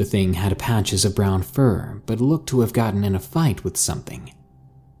 The thing had patches of brown fur, but looked to have gotten in a fight with something.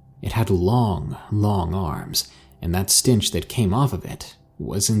 It had long, long arms, and that stench that came off of it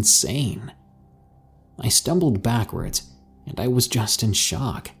was insane. I stumbled backwards, and I was just in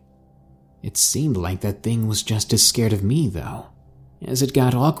shock. It seemed like that thing was just as scared of me, though, as it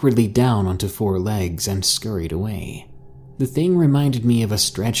got awkwardly down onto 4 legs and scurried away. The thing reminded me of a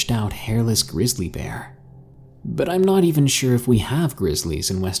stretched-out, hairless grizzly bear. But I'm not even sure if we have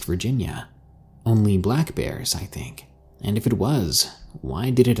grizzlies in West Virginia. Only black bears, I think. And if it was, why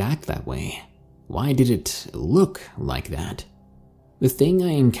did it act that way? Why did it look like that? The thing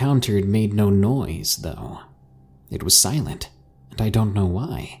I encountered made no noise, though. It was silent, and I don't know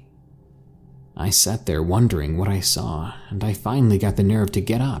why. I sat there wondering what I saw, and I finally got the nerve to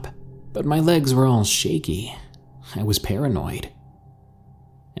get up, but my legs were all shaky. I was paranoid.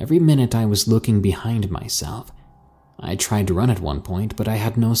 Every minute I was looking behind myself. I tried to run at one point, but I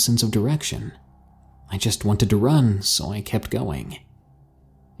had no sense of direction. I just wanted to run, so I kept going.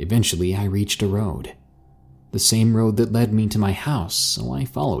 Eventually, I reached a road. The same road that led me to my house, so I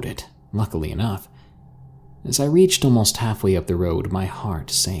followed it, luckily enough. As I reached almost halfway up the road, my heart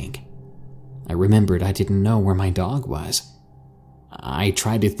sank. I remembered I didn't know where my dog was. I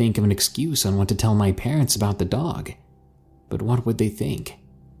tried to think of an excuse on what to tell my parents about the dog, but what would they think?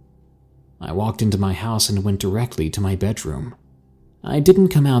 I walked into my house and went directly to my bedroom. I didn't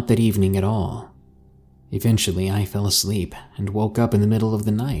come out that evening at all. Eventually, I fell asleep and woke up in the middle of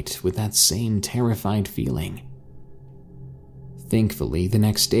the night with that same terrified feeling. Thankfully, the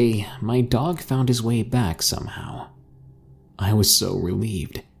next day, my dog found his way back somehow. I was so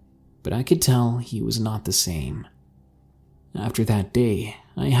relieved, but I could tell he was not the same. After that day,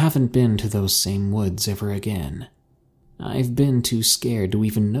 I haven't been to those same woods ever again. I've been too scared to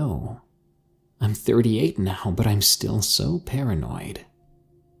even know. I'm 38 now, but I'm still so paranoid.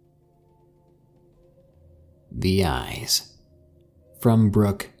 The Eyes, from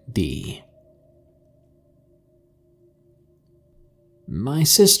Brooke D. My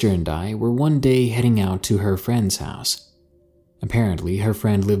sister and I were one day heading out to her friend's house. Apparently, her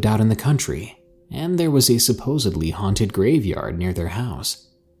friend lived out in the country, and there was a supposedly haunted graveyard near their house.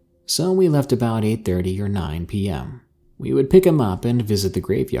 So we left about 8:30 or 9 p.m. We would pick him up and visit the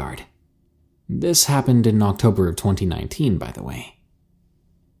graveyard. This happened in October of 2019, by the way.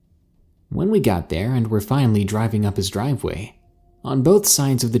 When we got there and were finally driving up his driveway, on both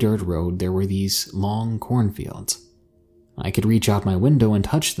sides of the dirt road there were these long cornfields. I could reach out my window and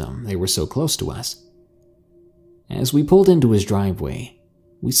touch them, they were so close to us. As we pulled into his driveway,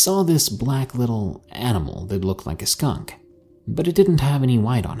 we saw this black little animal that looked like a skunk, but it didn't have any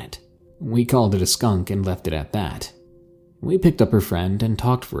white on it. We called it a skunk and left it at that. We picked up her friend and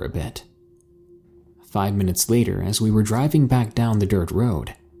talked for a bit. 5 minutes later, as we were driving back down the dirt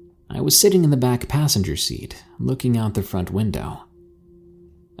road, I was sitting in the back passenger seat, looking out the front window.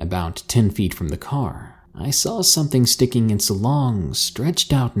 About 10 feet from the car, I saw something sticking its long,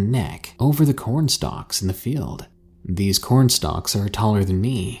 stretched-out neck over the corn stalks in the field. These corn stalks are taller than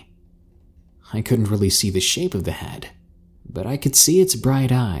me. I couldn't really see the shape of the head, but I could see its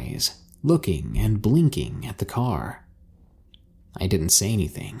bright eyes, looking and blinking at the car. I didn't say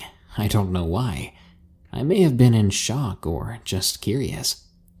anything. I don't know why. I may have been in shock or just curious.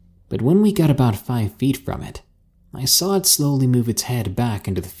 But when we got about 5 feet from it, I saw it slowly move its head back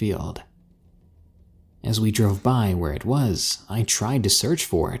into the field. As we drove by where it was, I tried to search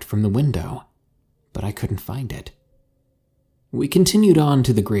for it from the window, but I couldn't find it. We continued on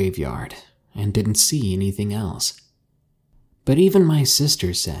to the graveyard and didn't see anything else. But even my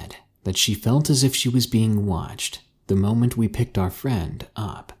sister said that she felt as if she was being watched the moment we picked our friend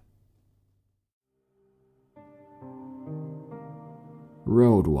up.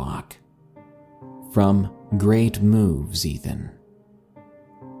 Road Walk. From Great Moves, Ethan.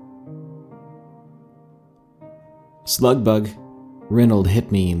 Slugbug. Reynold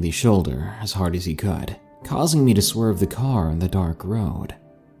hit me in the shoulder as hard as he could, causing me to swerve the car on the dark road.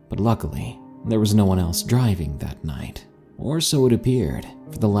 But luckily, there was no one else driving that night, or so it appeared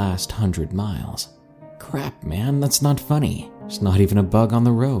for the last 100 miles. Crap, man, that's not funny. There's not even a bug on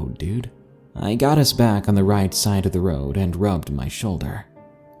the road, dude. I got us back on the right side of the road and rubbed my shoulder.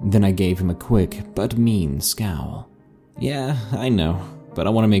 Then I gave him a quick but mean scowl. Yeah, I know, but I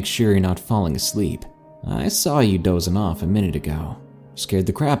want to make sure you're not falling asleep. I saw you dozing off a minute ago. Scared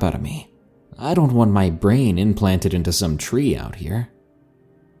the crap out of me. I don't want my brain implanted into some tree out here.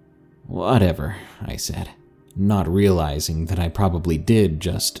 Whatever, I said, not realizing that I probably did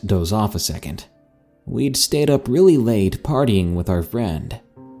just doze off a second. We'd stayed up really late partying with our friend.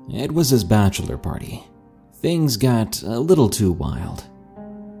 It was his bachelor party. Things got a little too wild.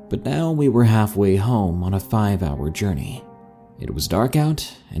 But now we were halfway home on a 5-hour journey. It was dark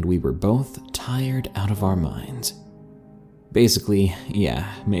out, and we were both tired out of our minds. Basically,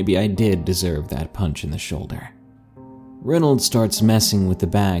 yeah, maybe I did deserve that punch in the shoulder. Reynolds starts messing with the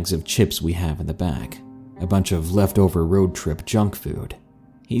bags of chips we have in the back, a bunch of leftover road trip junk food.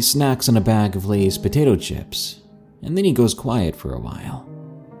 He snacks on a bag of Lay's potato chips, and then he goes quiet for a while.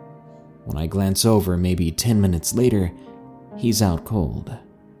 When I glance over maybe 10 minutes later, he's out cold.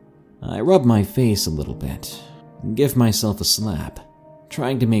 I rub my face a little bit, give myself a slap,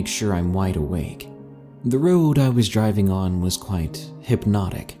 trying to make sure I'm wide awake. The road I was driving on was quite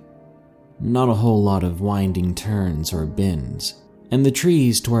hypnotic. Not a whole lot of winding turns or bends, and the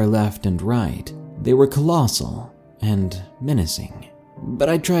trees to our left and right, they were colossal and menacing. But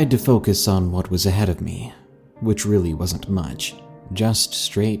I tried to focus on what was ahead of me, which really wasn't much. Just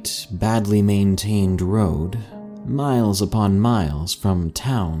straight, badly maintained road, miles upon miles from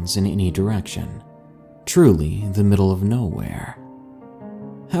towns in any direction. Truly the middle of nowhere.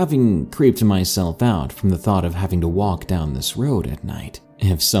 Having creeped myself out from the thought of having to walk down this road at night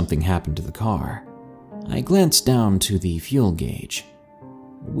if something happened to the car, I glanced down to the fuel gauge.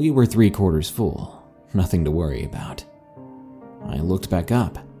 We were 3/4 full, nothing to worry about. I looked back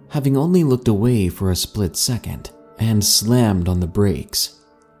up, having only looked away for a split second, and slammed on the brakes,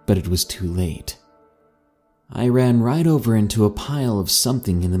 but it was too late. I ran right over into a pile of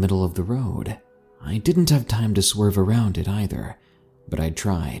something in the middle of the road. I didn't have time to swerve around it either, but I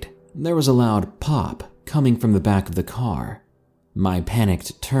tried. There was a loud pop coming from the back of the car. My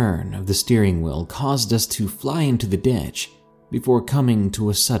panicked turn of the steering wheel caused us to fly into the ditch before coming to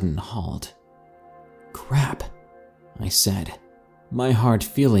a sudden halt. Crap, I said, my heart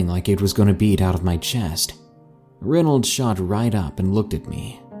feeling like it was going to beat out of my chest. Reynolds shot right up and looked at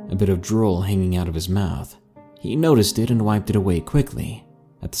me, a bit of drool hanging out of his mouth. He noticed it and wiped it away quickly,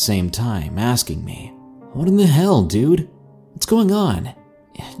 at the same time asking me, "What in the hell, dude? What's going on?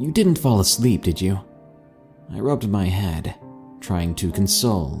 You didn't fall asleep, did you?" I rubbed my head, trying to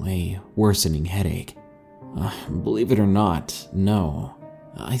console a worsening headache. Believe it or not, no.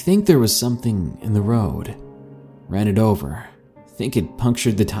 I think there was something in the road. Ran it over. Think it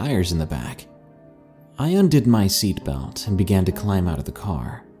punctured the tires in the back. I undid my seatbelt and began to climb out of the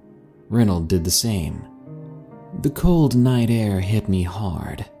car. Reynolds did the same. The cold night air hit me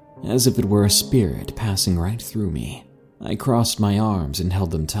hard, as if it were a spirit passing right through me. I crossed my arms and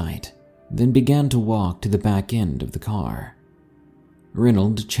held them tight, then began to walk to the back end of the car.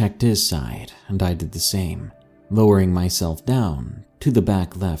 Reynolds checked his side, and I did the same, lowering myself down to the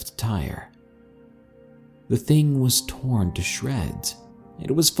back left tire. The thing was torn to shreds.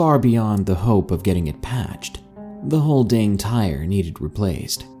 It was far beyond the hope of getting it patched. The whole dang tire needed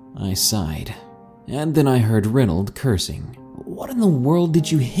replaced. I sighed, and then I heard Reynolds cursing. "What in the world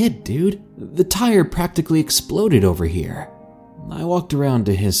did you hit, dude? The tire practically exploded over here." I walked around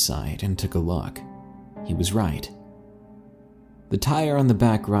to his side and took a look. He was right. The tire on the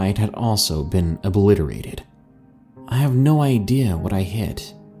back right had also been obliterated. I have no idea what I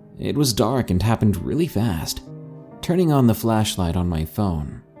hit. It was dark and happened really fast. Turning on the flashlight on my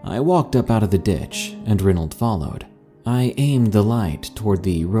phone, I walked up out of the ditch and Reynolds followed. I aimed the light toward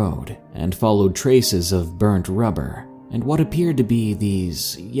the road and followed traces of burnt rubber and what appeared to be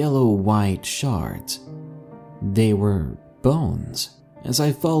these yellow-white shards. They were bones. As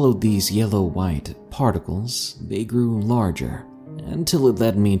I followed these yellow-white particles, they grew larger, until it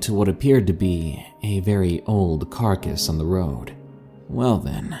led me to what appeared to be a very old carcass on the road. "Well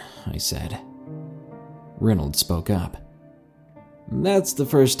then," I said. Reynolds spoke up. "That's the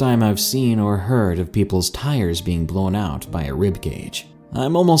first time I've seen or heard of people's tires being blown out by a ribcage.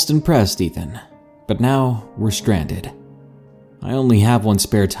 I'm almost impressed, Ethan. But now we're stranded. I only have one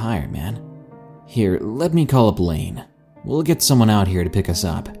spare tire, man. Here, let me call up Lane. We'll get someone out here to pick us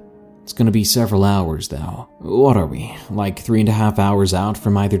up. It's gonna be several hours, though. What are we, like 3.5 hours out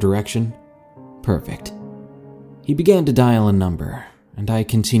from either direction? Perfect." He began to dial a number, and I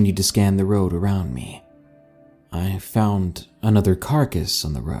continued to scan the road around me. I found another carcass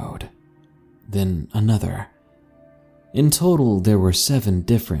on the road, then another. In total, there were 7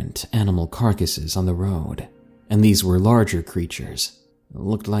 different animal carcasses on the road, and these were larger creatures.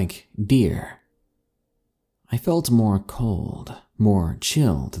 Looked like deer. I felt more cold, more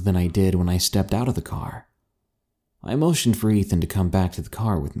chilled than I did when I stepped out of the car. I motioned for Ethan to come back to the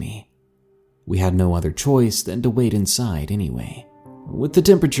car with me. We had no other choice than to wait inside anyway. With the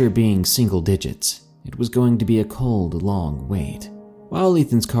temperature being single digits, it was going to be a cold, long wait. While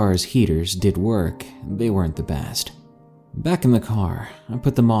Ethan's car's heaters did work, they weren't the best. Back in the car, I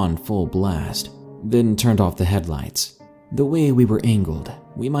put them on full blast, then turned off the headlights. The way we were angled,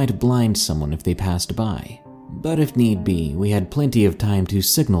 we might blind someone if they passed by. But if need be, we had plenty of time to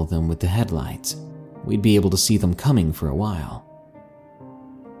signal them with the headlights. We'd be able to see them coming for a while.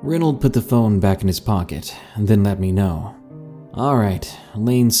 Reynolds put the phone back in his pocket and then let me know. "All right,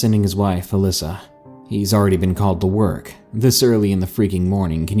 Lane's sending his wife, Alyssa. He's already been called to work, this early in the freaking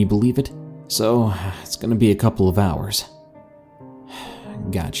morning, can you believe it? So, it's gonna be a couple of hours."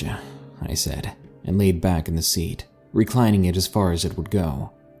 "Gotcha," I said, and laid back in the seat, reclining it as far as it would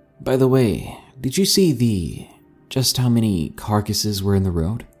go. "By the way, did you see just how many carcasses were in the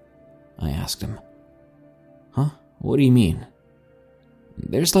road?" I asked him. "Huh? What do you mean?"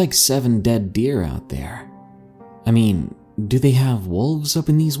 "There's like 7 dead deer out there. I mean, do they have wolves up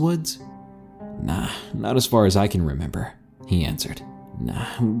in these woods?" "Nah, not as far as I can remember," he answered.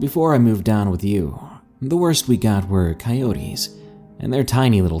 "Nah, before I moved down with you, the worst we got were coyotes, and they're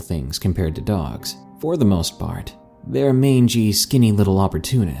tiny little things compared to dogs. For the most part, they're mangy, skinny little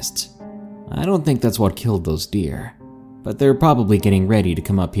opportunists. I don't think that's what killed those deer, but they're probably getting ready to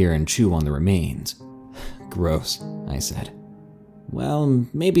come up here and chew on the remains." "Gross," I said. "Well,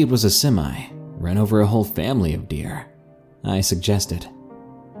 maybe it was a semi, ran over a whole family of deer," I suggested.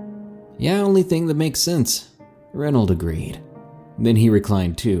 "Yeah, only thing that makes sense," Reynolds agreed. Then he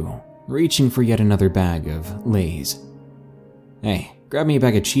reclined too, reaching for yet another bag of Lay's. "Hey, grab me a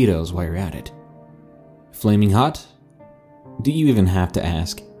bag of Cheetos while you're at it." "Flaming hot?" "Do you even have to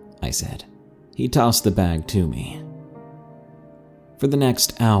ask?" I said. He tossed the bag to me. For the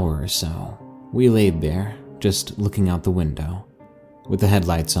next hour or so, we laid there, just looking out the window. With the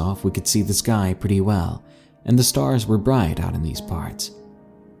headlights off, we could see the sky pretty well, and the stars were bright out in these parts.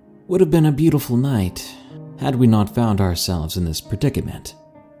 Would have been a beautiful night had we not found ourselves in this predicament.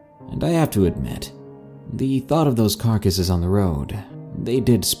 And I have to admit, the thought of those carcasses on the road, they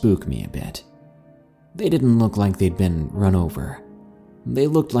did spook me a bit. They didn't look like they'd been run over. They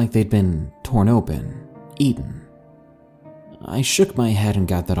looked like they'd been torn open, eaten. I shook my head and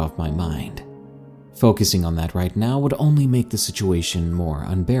got that off my mind. Focusing on that right now would only make the situation more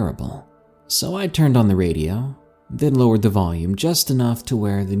unbearable. So I turned on the radio, then lowered the volume just enough to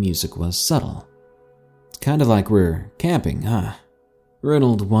where the music was subtle. "It's kind of like we're camping, huh?"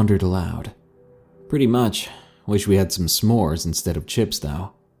 Reynolds wondered aloud. "Pretty much. Wish we had some s'mores instead of chips, though.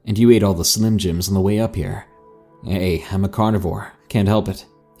 And you ate all the Slim Jims on the way up here." "Hey, I'm a carnivore. Can't help it,"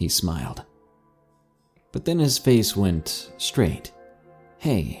 he smiled. But then his face went straight.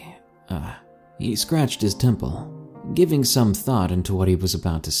 He scratched his temple, giving some thought into what he was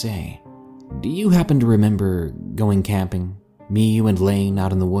about to say. "Do you happen to remember going camping? Me, you, and Lane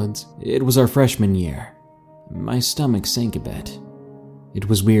out in the woods? It was our freshman year." My stomach sank a bit. It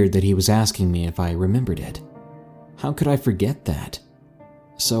was weird that he was asking me if I remembered it. How could I forget that?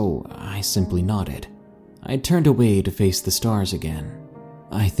 So I simply nodded. I turned away to face the stars again.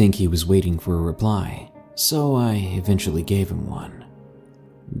 I think he was waiting for a reply, so I eventually gave him one.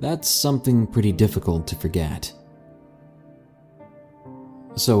 That's something pretty difficult to forget.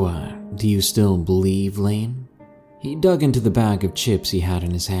 "So, do you still believe, Lane?" He dug into the bag of chips he had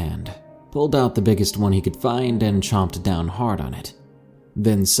in his hand, pulled out the biggest one he could find and chomped down hard on it,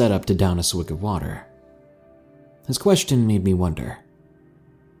 then set up to down a swig of water. His question made me wonder.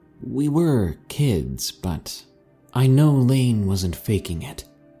 We were kids, but I know Lane wasn't faking it.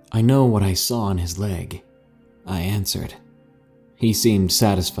 I know what I saw on his leg. I answered. He seemed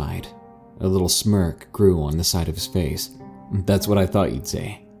satisfied. A little smirk grew on the side of his face. That's what I thought you'd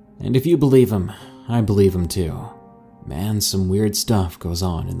say. And if you believe him, I believe him too. Man, some weird stuff goes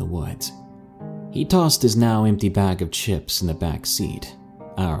on in the woods. He tossed his now empty bag of chips in the back seat,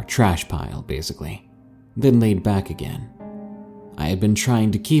 our trash pile basically, then laid back again. I had been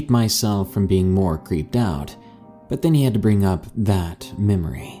trying to keep myself from being more creeped out, but then he had to bring up that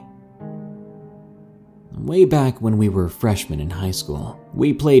memory. Way back when we were freshmen in high school,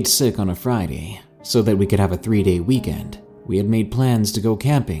 we played sick on a Friday so that we could have a 3-day weekend. We had made plans to go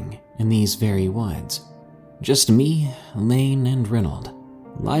camping in these very woods. Just me, Lane, and Reynold.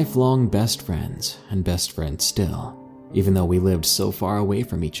 Lifelong best friends, and best friends still, even though we lived so far away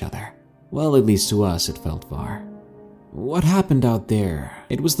from each other. Well, at least to us it felt far. What happened out there,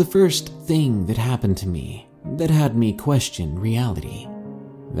 it was the first thing that happened to me that had me question reality.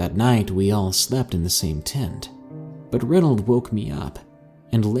 That night we all slept in the same tent, but Reynold woke me up,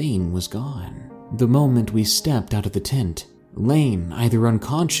 and Lane was gone. The moment we stepped out of the tent, Lane, either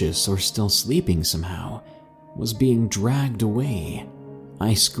unconscious or still sleeping somehow, was being dragged away.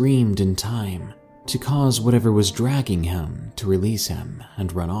 I screamed in time to cause whatever was dragging him to release him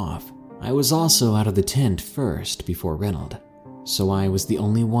and run off. I was also out of the tent first before Reynold, so I was the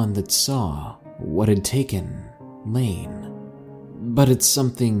only one that saw what had taken Lane. But it's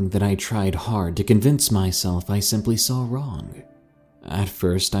something that I tried hard to convince myself I simply saw wrong. At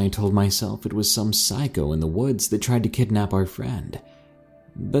first I told myself it was some psycho in the woods that tried to kidnap our friend,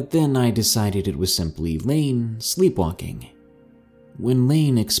 but then I decided it was simply Lane sleepwalking. When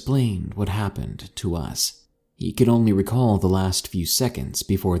Lane explained what happened to us, he could only recall the last few seconds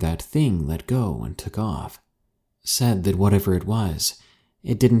before that thing let go and took off. Said that whatever it was,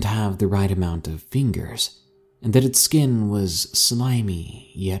 it didn't have the right amount of fingers, and that its skin was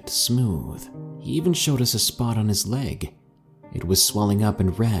slimy yet smooth. He even showed us a spot on his leg. It was swelling up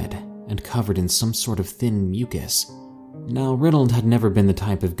and red and covered in some sort of thin mucus. Now, Reynold had never been the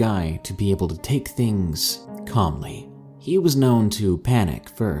type of guy to be able to take things calmly. He was known to panic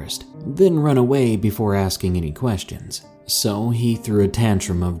first, then run away before asking any questions. So he threw a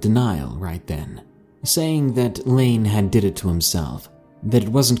tantrum of denial right then, saying that Lane had did it to himself, that it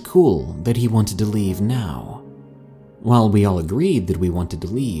wasn't cool, that he wanted to leave now. While we all agreed that we wanted to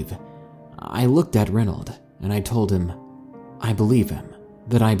leave, I looked at Reynold and I told him, I believe him,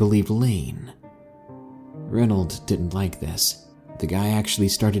 that I believed Lane. Reynold didn't like this. The guy actually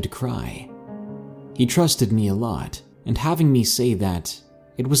started to cry. He trusted me a lot, and having me say that,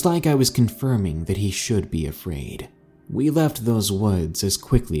 it was like I was confirming that he should be afraid. We left those woods as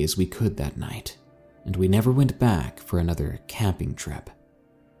quickly as we could that night, and we never went back for another camping trip.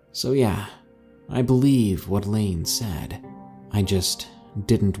 So yeah, I believe what Lane said. I just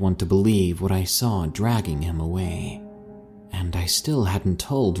didn't want to believe what I saw dragging him away. And I still hadn't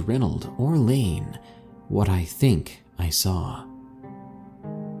told Reynold or Lane what I think I saw.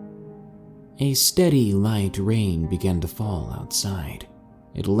 A steady, light rain began to fall outside.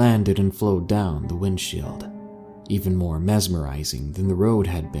 It landed and flowed down the windshield, even more mesmerizing than the road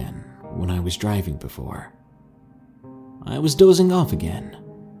had been when I was driving before. I was dozing off again,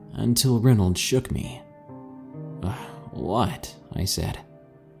 until Reynold shook me. What? I said.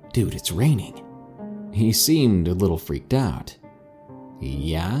 Dude, it's raining. He seemed a little freaked out.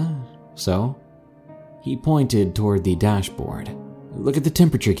 Yeah? So? He pointed toward the dashboard. Look at the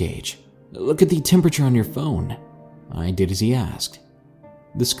temperature gauge. Look at the temperature on your phone. I did as he asked.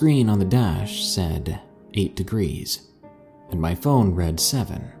 The screen on the dash said 8 degrees, and my phone read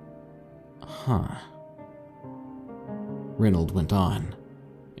 7. Huh. Reynold went on.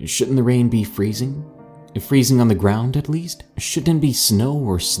 Shouldn't the rain be freezing? Freezing on the ground, at least? Shouldn't it be snow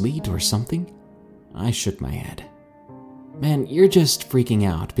or sleet or something? I shook my head. Man, you're just freaking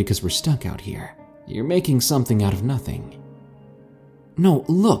out because we're stuck out here. You're making something out of nothing. No,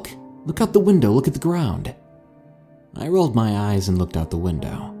 look! Look out the window, look at the ground. I rolled my eyes and looked out the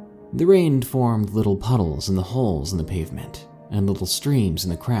window. The rain formed little puddles in the holes in the pavement, and little streams in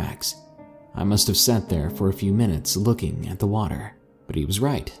the cracks. I must have sat there for a few minutes looking at the water, but he was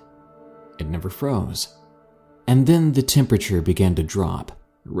right. It never froze. And then the temperature began to drop,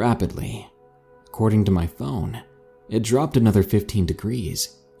 rapidly. According to my phone, it dropped another 15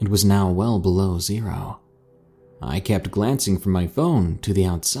 degrees and was now well below 0. I kept glancing from my phone to the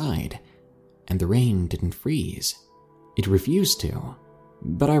outside, and the rain didn't freeze. It refused to,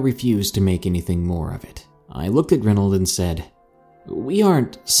 but I refused to make anything more of it. I looked at Reynold and said, "We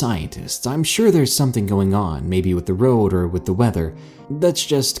aren't scientists. I'm sure there's something going on, maybe with the road or with the weather, that's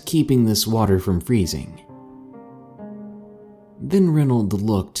just keeping this water from freezing." Then Reynold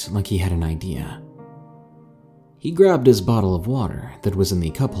looked like he had an idea. He grabbed his bottle of water that was in the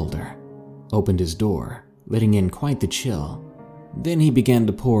cup holder, opened his door, letting in quite the chill. Then he began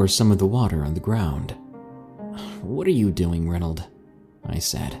to pour some of the water on the ground. "What are you doing, Reynold?" I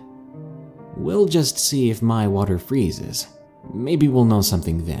said. "We'll just see if my water freezes. Maybe we'll know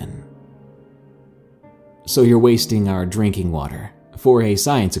something then." "So you're wasting our drinking water for a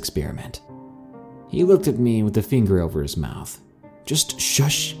science experiment?" He looked at me with a finger over his mouth. "Just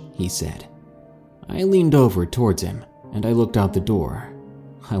shush," he said. I leaned over towards him, and I looked out the door.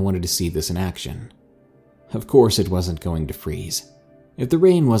 I wanted to see this in action. Of course it wasn't going to freeze. If the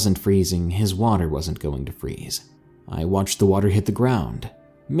rain wasn't freezing, his water wasn't going to freeze. I watched the water hit the ground,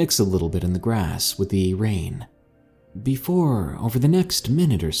 mix a little bit in the grass with the rain. Before, over the next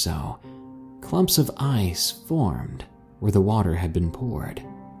minute or so, clumps of ice formed where the water had been poured,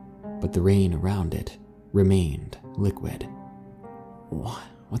 but the rain around it remained liquid.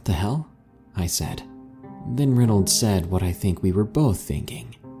 "What the hell?" I said. Then Reynolds said what I think we were both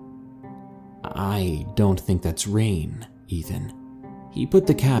thinking. "I don't think that's rain, Ethan." He put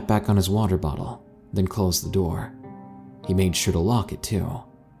the cap back on his water bottle, then closed the door. He made sure to lock it too.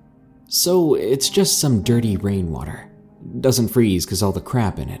 "So it's just some dirty rainwater. Doesn't freeze because all the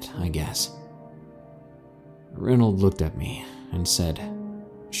crap in it, I guess." Reynolds looked at me and said,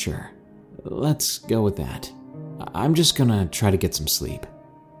 "Sure, let's go with that. I'm just gonna try to get some sleep."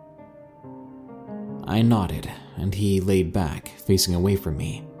 I nodded, and he laid back, facing away from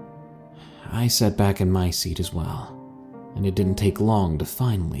me. I sat back in my seat as well, and it didn't take long to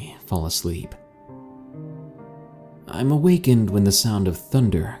finally fall asleep. I'm awakened when the sound of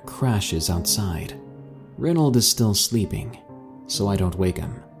thunder crashes outside. Reynolds is still sleeping, so I don't wake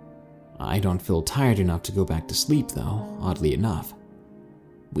him. I don't feel tired enough to go back to sleep though, oddly enough.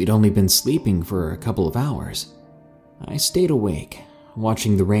 We'd only been sleeping for a couple of hours. I stayed awake,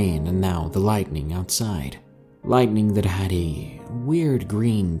 watching the rain and now the lightning outside. Lightning that had a weird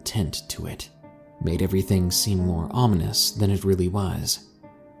green tint to it, made everything seem more ominous than it really was.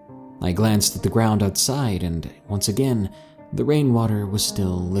 I glanced at the ground outside and, once again, the rainwater was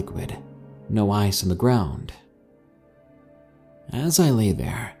still liquid. No ice on the ground. As I lay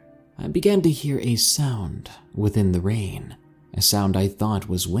there, I began to hear a sound within the rain, a sound I thought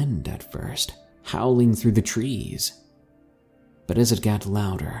was wind at first, howling through the trees. But as it got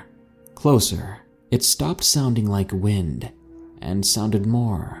louder, closer, it stopped sounding like wind and sounded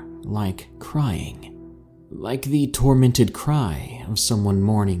more like crying. Like the tormented cry of someone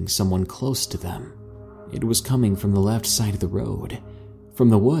mourning someone close to them. It was coming from the left side of the road, from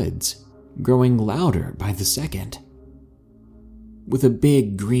the woods, growing louder by the second. With a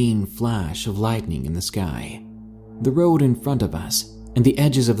big green flash of lightning in the sky, the road in front of us and the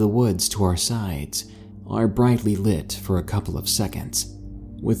edges of the woods to our sides are brightly lit for a couple of seconds.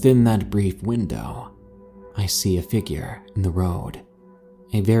 Within that brief window, I see a figure in the road.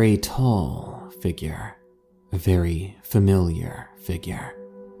 A very tall figure. A very familiar figure.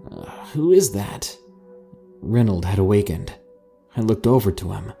 Who is that? Reynolds had awakened. I looked over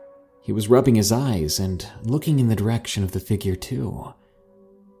to him. He was rubbing his eyes and looking in the direction of the figure too.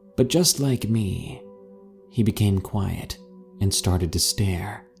 But just like me, he became quiet and started to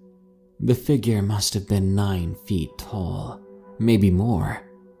stare. The figure must have been 9 feet tall, maybe more.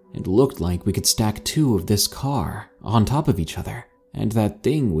 It looked like we could stack 2 of this car on top of each other, and that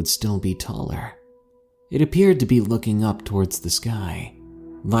thing would still be taller. It appeared to be looking up towards the sky.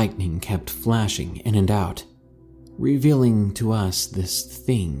 Lightning kept flashing in and out, revealing to us this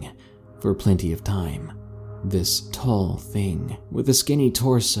thing for plenty of time. This tall thing with a skinny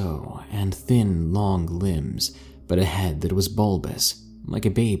torso and thin, long limbs, but a head that was bulbous, like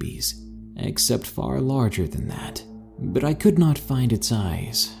a baby's, except far larger than that. But I could not find its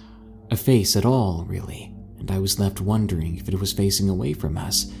eyes, a face at all, really, and I was left wondering if it was facing away from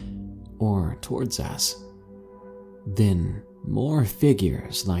us or towards us. Then, more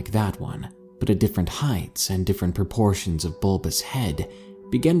figures like that one, but at different heights and different proportions of bulbous head,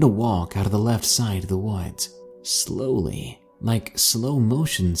 began to walk out of the left side of the woods, slowly, like slow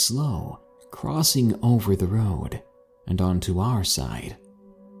motion slow, crossing over the road and onto our side.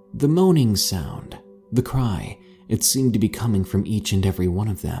 The moaning sound, the cry, it seemed to be coming from each and every one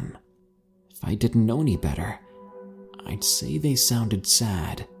of them. If I didn't know any better, I'd say they sounded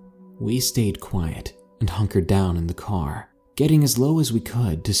sad. We stayed quiet and hunkered down in the car, getting as low as we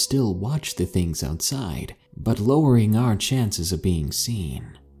could to still watch the things outside, but lowering our chances of being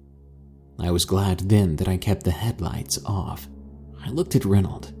seen. I was glad then that I kept the headlights off. I looked at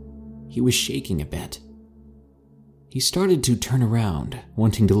Reynold. He was shaking a bit. He started to turn around,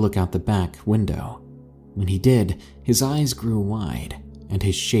 wanting to look out the back window. When he did, his eyes grew wide and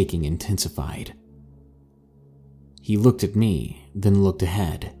his shaking intensified. He looked at me, then looked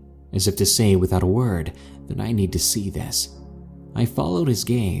ahead, as if to say without a word that I need to see this. I followed his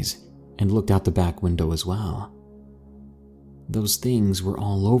gaze and looked out the back window as well. Those things were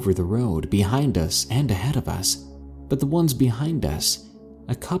all over the road, behind us and ahead of us, but the ones behind us,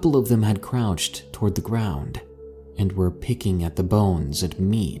 a couple of them had crouched toward the ground and were picking at the bones and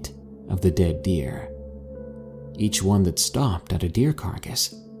meat of the dead deer. Each one that stopped at a deer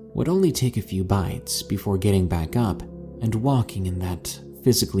carcass would only take a few bites before getting back up and walking in that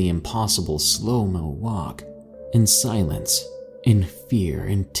physically impossible slow-mo walk. In silence, in fear,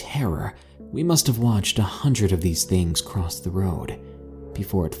 in terror, we must have watched 100 of these things cross the road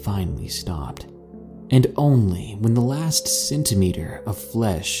before it finally stopped. And only when the last centimeter of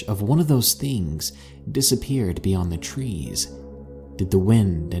flesh of one of those things disappeared beyond the trees did the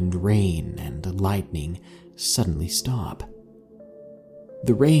wind and rain and lightning suddenly stop.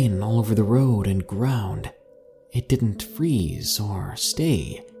 The rain all over the road and ground, it didn't freeze or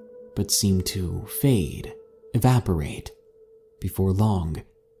stay, but seemed to fade, evaporate. Before long,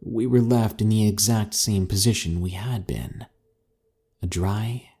 we were left in the exact same position we had been. A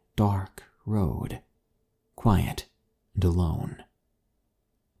dry, dark road, quiet and alone.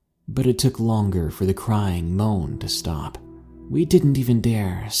 But it took longer for the crying moan to stop. We didn't even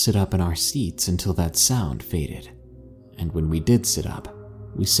dare sit up in our seats until that sound faded. And when we did sit up,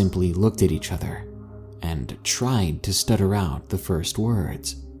 we simply looked at each other and tried to stutter out the first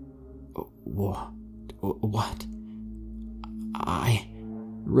words. What?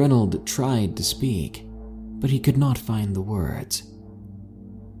 Reynold tried to speak, but he could not find the words.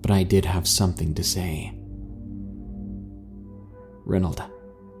 But I did have something to say. Reynold,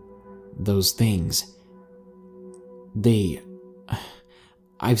 those things,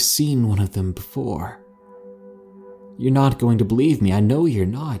 I've seen one of them before. You're not going to believe me, I know you're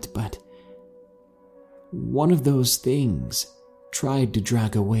not, but one of those things tried to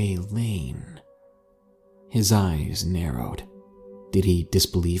drag away Lane. His eyes narrowed. Did he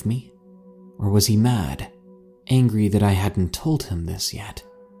disbelieve me? Or was he mad, angry that I hadn't told him this yet?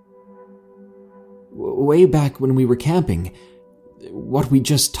 Way back when we were camping, what we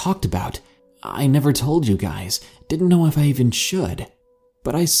just talked about, I never told you guys, didn't know if I even should,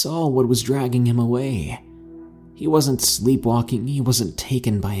 but I saw what was dragging him away. He wasn't sleepwalking, he wasn't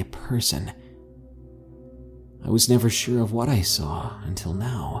taken by a person. I was never sure of what I saw until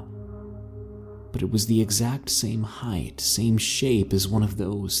now. But it was the exact same height, same shape as one of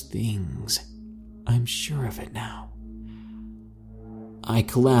those things. I'm sure of it now. I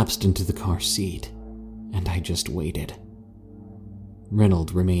collapsed into the car seat, and I just waited.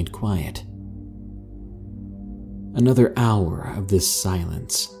 Reynold remained quiet. Another hour of this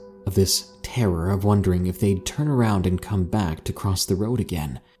silence, of this terror of wondering if they'd turn around and come back to cross the road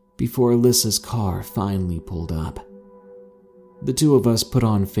again, before Alyssa's car finally pulled up. The two of us put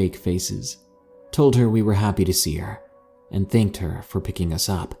on fake faces, told her we were happy to see her, and thanked her for picking us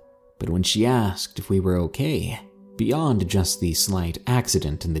up. But when she asked if we were okay, beyond just the slight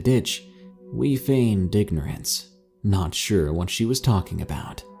accident in the ditch, we feigned ignorance, not sure what she was talking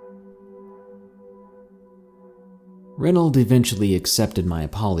about. Reynold eventually accepted my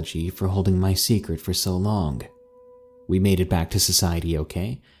apology for holding my secret for so long. We made it back to society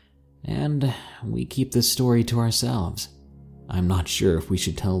okay, and we keep this story to ourselves. I'm not sure if we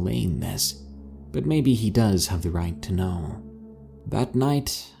should tell Lane this, but maybe he does have the right to know. That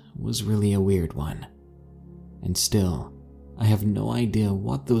night was really a weird one. And still, I have no idea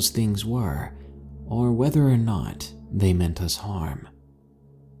what those things were, or whether or not they meant us harm.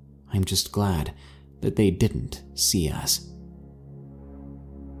 I'm just glad that they didn't see us.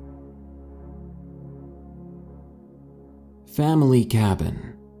 Family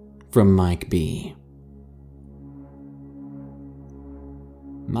Cabin from Mike B.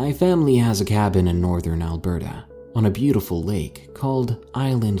 My family has a cabin in northern Alberta on a beautiful lake called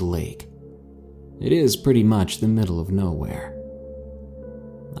Island Lake. It is pretty much the middle of nowhere.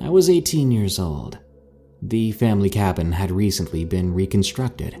 I was 18 years old. The family cabin had recently been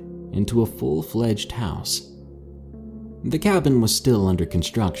reconstructed into a full-fledged house. The cabin was still under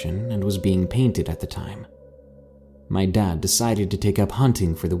construction and was being painted at the time. My dad decided to take up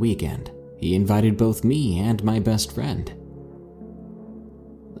hunting for the weekend. He invited both me and my best friend.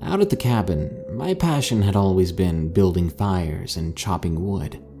 Out at the cabin, My passion had always been building fires and chopping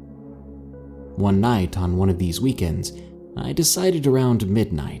wood. One night on one of these weekends, I decided around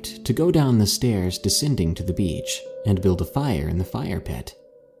midnight to go down the stairs descending to the beach and build a fire in the fire pit.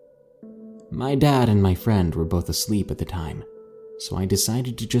 My dad and my friend were both asleep at the time, so I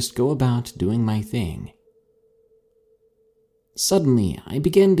decided to just go about doing my thing. Suddenly, I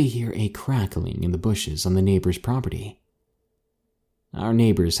began to hear a crackling in the bushes on the neighbor's property. Our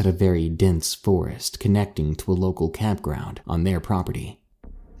neighbors had a very dense forest connecting to a local campground on their property.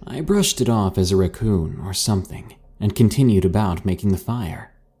 I brushed it off as a raccoon or something and continued about making the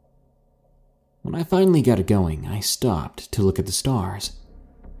fire. When I finally got it going, I stopped to look at the stars,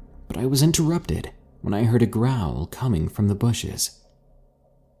 but I was interrupted when I heard a growl coming from the bushes.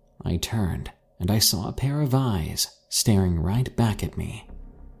 I turned and I saw a pair of eyes staring right back at me.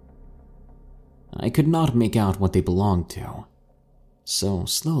 I could not make out what they belonged to, so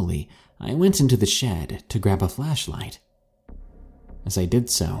slowly I went into the shed to grab a flashlight. As I did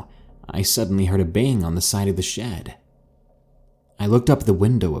so, I suddenly heard a bang on the side of the shed. I looked up the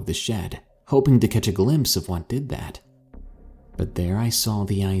window of the shed, hoping to catch a glimpse of what did that. But there I saw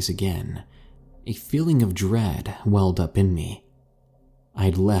the eyes again. A feeling of dread welled up in me.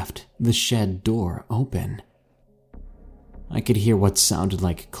 I'd left the shed door open. I could hear what sounded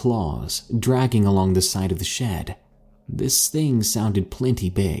like claws dragging along the side of the shed. This thing sounded plenty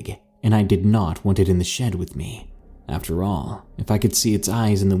big, and I did not want it in the shed with me. After all, if I could see its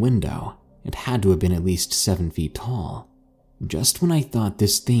eyes in the window, it had to have been at least 7 feet tall. Just when I thought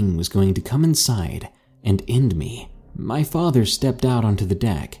this thing was going to come inside and end me, my father stepped out onto the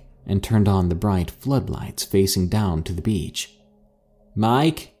deck and turned on the bright floodlights facing down to the beach.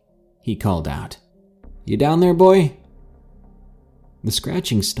 "Mike," he called out. "You down there, boy?" The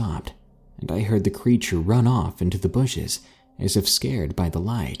scratching stopped, and I heard the creature run off into the bushes as if scared by the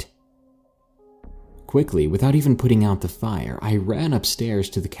light. Quickly, without even putting out the fire, I ran upstairs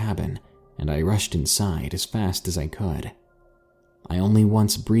to the cabin and I rushed inside as fast as I could. I only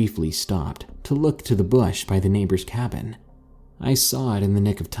once briefly stopped to look to the bush by the neighbor's cabin. I saw it in the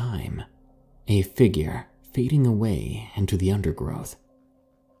nick of time, a figure fading away into the undergrowth.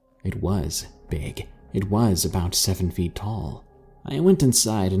 It was big. It was about 7 feet tall. I went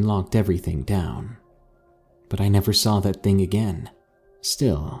inside and locked everything down, but I never saw that thing again.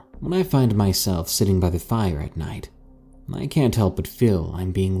 Still, when I find myself sitting by the fire at night, I can't help but feel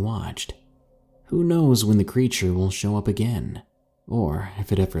I'm being watched. Who knows when the creature will show up again, or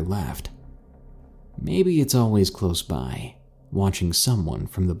if it ever left. Maybe it's always close by, watching someone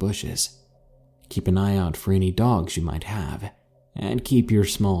from the bushes. Keep an eye out for any dogs you might have, and keep your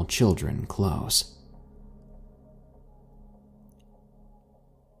small children close.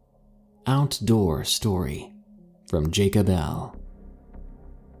 Outdoor Story from Jacob L.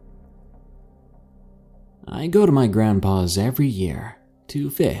 I go to my grandpa's every year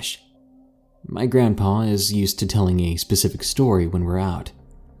to fish. My grandpa is used to telling a specific story when we're out.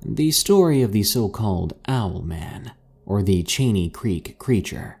 The story of the so-called Owl Man, or the Cheney Creek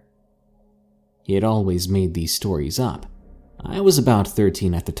creature. He had always made these stories up. I was about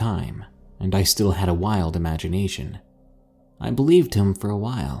 13 at the time, and I still had a wild imagination. I believed him for a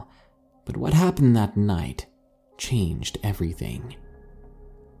while, but what happened that night changed everything.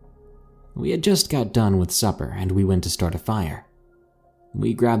 We had just got done with supper and we went to start a fire.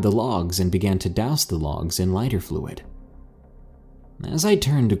 We grabbed the logs and began to douse the logs in lighter fluid. As I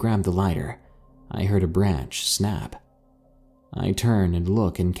turned to grab the lighter, I heard a branch snap. I turn and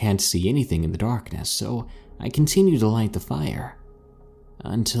look and can't see anything in the darkness, so I continue to light the fire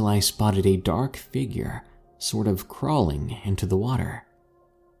until I spotted a dark figure sort of crawling into the water.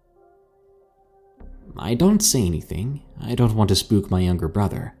 I don't say anything. I don't want to spook my younger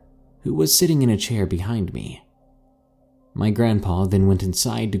brother, who was sitting in a chair behind me. My grandpa then went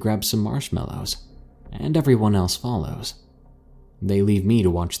inside to grab some marshmallows, and everyone else follows. They leave me to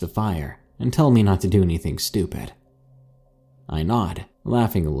watch the fire and tell me not to do anything stupid. I nod,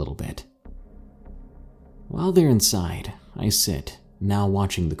 laughing a little bit. While they're inside, I sit, now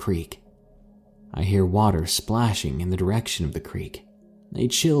watching the creek. I hear water splashing in the direction of the creek. A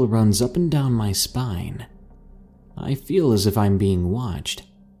chill runs up and down my spine. I feel as if I'm being watched.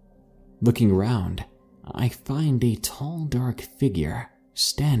 Looking around, I find a tall, dark figure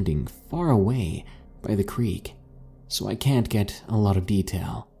standing far away by the creek, so I can't get a lot of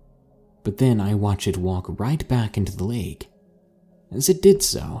detail. But then I watch it walk right back into the lake. As it did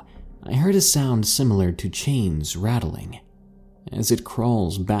so, I heard a sound similar to chains rattling. As it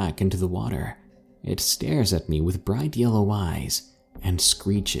crawls back into the water, it stares at me with bright yellow eyes and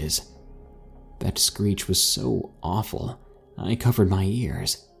screeches. That screech was so awful, I covered my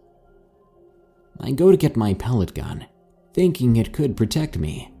ears. I go to get my pellet gun, thinking it could protect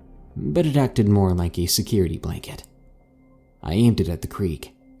me, but it acted more like a security blanket. I aimed it at the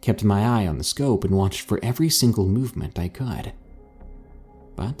creek, kept my eye on the scope, and watched for every single movement I could.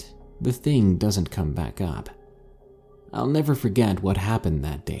 But the thing doesn't come back up. I'll never forget what happened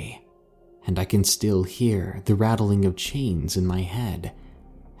that day, and I can still hear the rattling of chains in my head.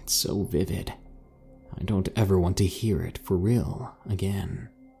 It's so vivid. I don't ever want to hear it for real again.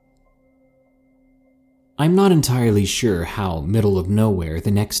 I'm not entirely sure how middle of nowhere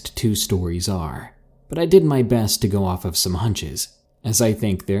the next two stories are, but I did my best to go off of some hunches, as I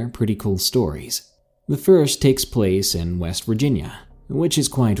think they're pretty cool stories. The first takes place in West Virginia, which is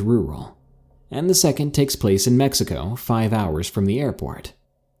quite rural, and the second takes place in Mexico, 5 hours from the airport.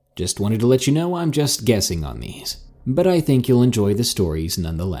 Just wanted to let you know I'm just guessing on these, but I think you'll enjoy the stories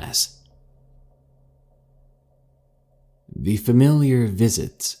nonetheless. The Familiar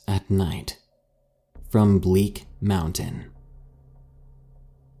Visits at Night, from Bleak Mountain.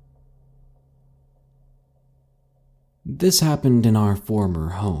 This happened in our former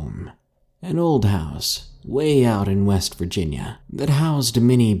home, an old house way out in West Virginia that housed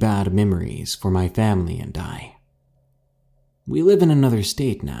many bad memories for my family and I. We live in another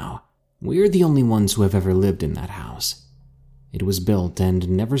state now. We're the only ones who have ever lived in that house. It was built and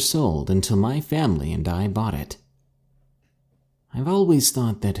never sold until my family and I bought it. I've always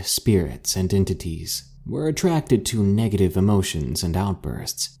thought that spirits and entities were attracted to negative emotions and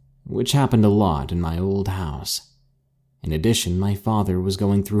outbursts, which happened a lot in my old house. In addition, my father was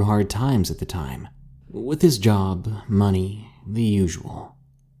going through hard times at the time, with his job, money, the usual.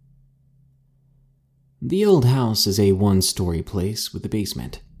 The old house is a one-story place with a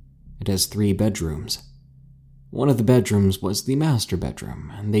basement. It has 3 bedrooms. One of the bedrooms was the master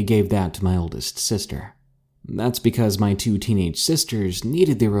bedroom, and they gave that to my oldest sister. That's because my 2 teenage sisters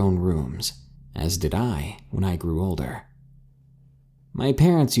needed their own rooms, as did I when I grew older. My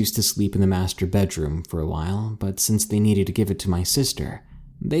parents used to sleep in the master bedroom for a while, but since they needed to give it to my sister,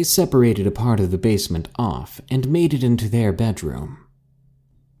 they separated a part of the basement off and made it into their bedroom.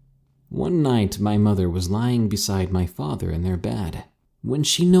 One night, my mother was lying beside my father in their bed when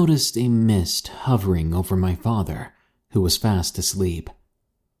she noticed a mist hovering over my father, who was fast asleep.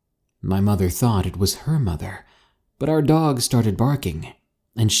 My mother thought it was her mother, but our dog started barking,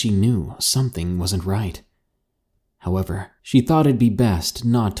 and she knew something wasn't right. However, she thought it'd be best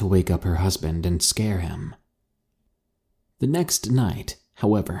not to wake up her husband and scare him. The next night,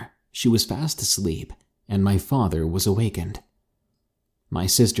 however, she was fast asleep, and my father was awakened. My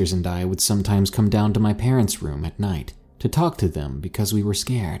sisters and I would sometimes come down to my parents' room at night to talk to them because we were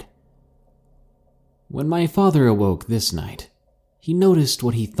scared. When my father awoke this night, he noticed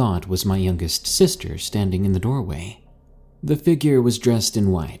what he thought was my youngest sister standing in the doorway. The figure was dressed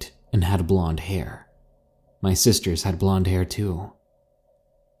in white and had blonde hair. My sisters had blonde hair too.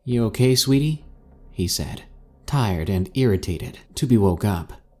 "You okay, sweetie?" he said, tired and irritated to be woke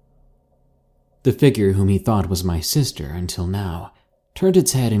up. The figure, whom he thought was my sister until now, turned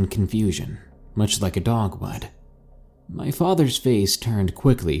its head in confusion, much like a dog would. My father's face turned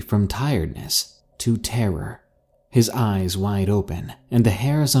quickly from tiredness to terror, his eyes wide open and the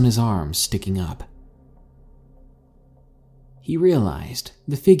hairs on his arms sticking up. He realized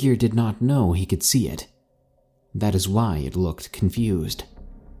the figure did not know he could see it. That is why it looked confused.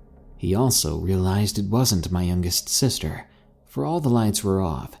 He also realized it wasn't my youngest sister, for all the lights were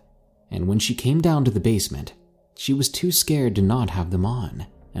off, and when she came down to the basement, she was too scared to not have them on,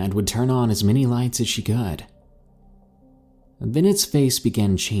 and would turn on as many lights as she could. Then its face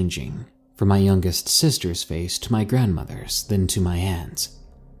began changing, from my youngest sister's face to my grandmother's, then to my aunt's.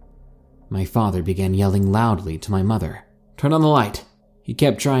 My father began yelling loudly to my mother, "Turn on the light!" He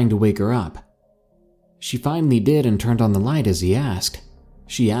kept trying to wake her up. She finally did and turned on the light as he asked.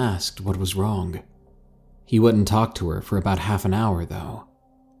 She asked what was wrong. He wouldn't talk to her for about half an hour, though.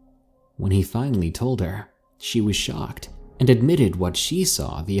 When he finally told her, she was shocked and admitted what she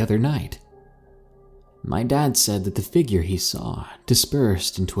saw the other night. My dad said that the figure he saw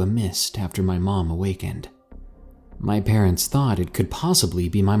dispersed into a mist after my mom awakened. My parents thought it could possibly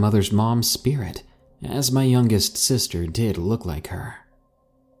be my mother's mom's spirit, as my youngest sister did look like her.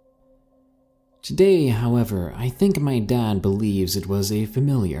 Today, however, I think my dad believes it was a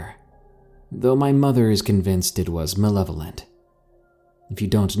familiar, though my mother is convinced it was malevolent. If you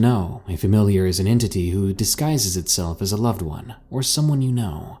don't know, a familiar is an entity who disguises itself as a loved one or someone you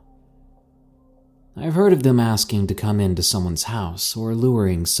know. I've heard of them asking to come into someone's house or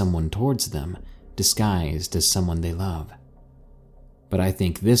luring someone towards them, disguised as someone they love. But I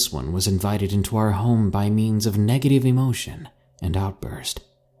think this one was invited into our home by means of negative emotion and outburst.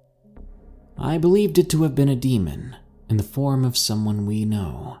 I believed it to have been a demon in the form of someone we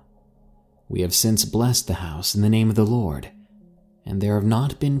know. We have since blessed the house in the name of the Lord, and there have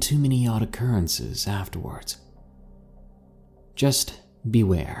not been too many odd occurrences afterwards. Just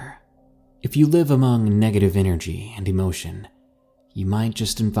beware. If you live among negative energy and emotion, you might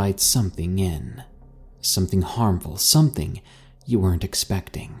just invite something in. Something harmful, something you weren't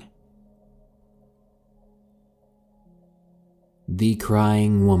expecting. The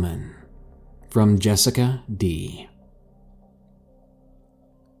Crying Woman, from Jessica D.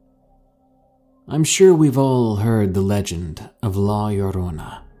 I'm sure we've all heard the legend of La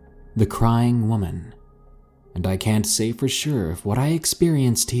Llorona, the Crying Woman, and I can't say for sure if what I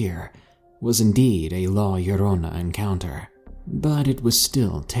experienced here was indeed a La Llorona encounter, but it was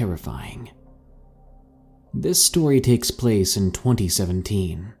still terrifying. This story takes place in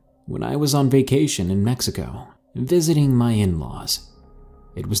 2017, when I was on vacation in Mexico, visiting my in-laws.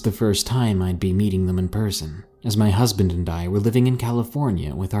 It was the first time I'd be meeting them in person, as my husband and I were living in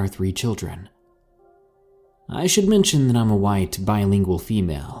California with our 3 children. I should mention that I'm a white, bilingual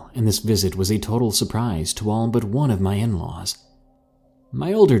female, and this visit was a total surprise to all but one of my in-laws.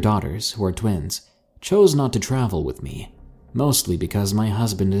 My older daughters, who are twins, chose not to travel with me, mostly because my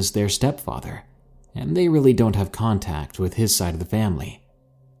husband is their stepfather, and they really don't have contact with his side of the family.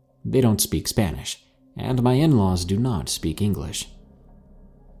 They don't speak Spanish, and my in-laws do not speak English.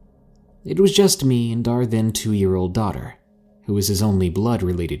 It was just me and our then 2-year-old daughter, who is his only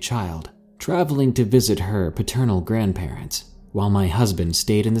blood-related child, traveling to visit her paternal grandparents, while my husband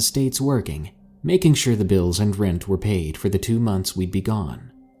stayed in the States working, making sure the bills and rent were paid for the 2 months we'd be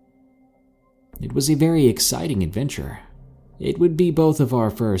gone. It was a very exciting adventure. It would be both of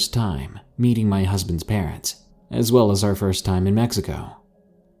our first time meeting my husband's parents, as well as our first time in Mexico.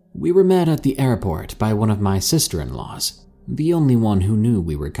 We were met at the airport by one of my sister-in-laws, the only one who knew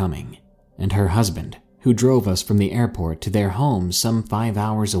we were coming, and her husband, who drove us from the airport to their home some 5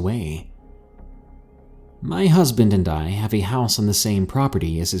 hours away. My husband and I have a house on the same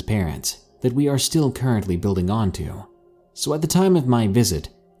property as his parents that we are still currently building onto, so at the time of my visit,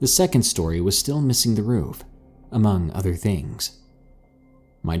 the second story was still missing the roof, among other things.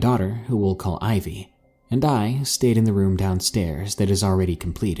 My daughter, who we'll call Ivy, and I stayed in the room downstairs that is already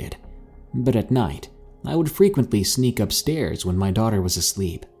completed, but at night, I would frequently sneak upstairs when my daughter was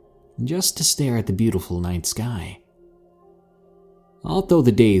asleep, just to stare at the beautiful night sky. Although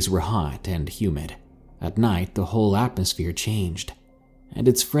the days were hot and humid, at night the whole atmosphere changed, and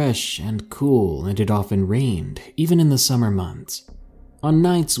it's fresh and cool, and it often rained, even in the summer months. On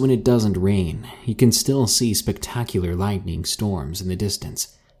nights when it doesn't rain, you can still see spectacular lightning storms in the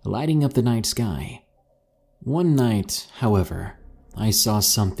distance, lighting up the night sky. One night, however, I saw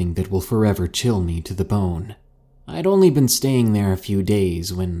something that will forever chill me to the bone. I'd only been staying there a few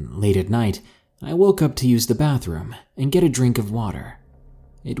days when, late at night, I woke up to use the bathroom and get a drink of water.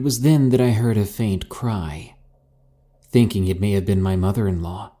 It was then that I heard a faint cry. Thinking it may have been my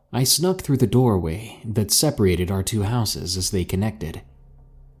mother-in-law, I snuck through the doorway that separated our 2 houses as they connected.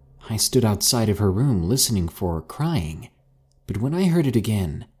 I stood outside of her room listening for crying, but when I heard it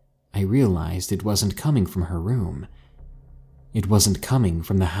again, I realized it wasn't coming from her room. It wasn't coming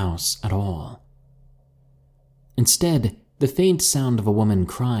from the house at all. Instead, the faint sound of a woman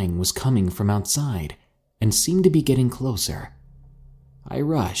crying was coming from outside and seemed to be getting closer. I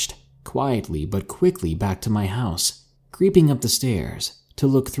rushed, quietly but quickly, back to my house, creeping up the stairs to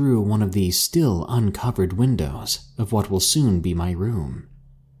look through one of the still uncovered windows of what will soon be my room.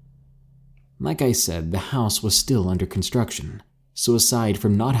 Like I said, the house was still under construction, so aside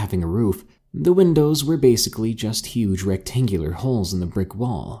from not having a roof, the windows were basically just huge rectangular holes in the brick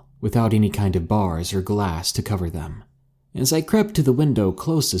wall, without any kind of bars or glass to cover them. As I crept to the window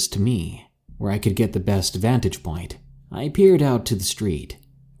closest to me, where I could get the best vantage point, I peered out to the street,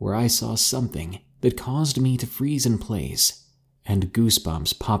 where I saw something that caused me to freeze in place, and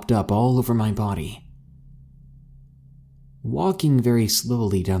goosebumps popped up all over my body. Walking very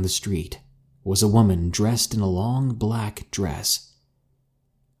slowly down the street was a woman dressed in a long black dress.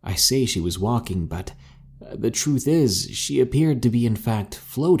 I say she was walking, but the truth is she appeared to be in fact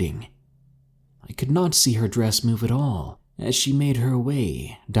floating. I could not see her dress move at all as she made her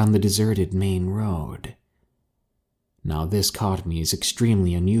way down the deserted main road. Now this caught me as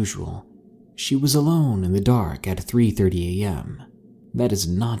extremely unusual. She was alone in the dark at 3:30 a.m. That is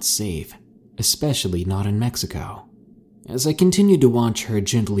not safe, especially not in Mexico. As I continued to watch her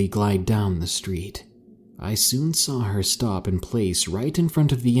gently glide down the street, I soon saw her stop in place right in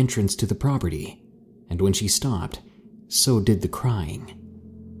front of the entrance to the property, and when she stopped, so did the crying.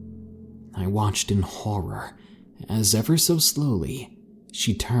 I watched in horror as ever so slowly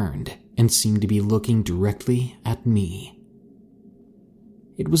she turned and seemed to be looking directly at me.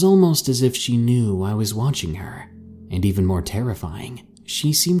 It was almost as if she knew I was watching her, and even more terrifying,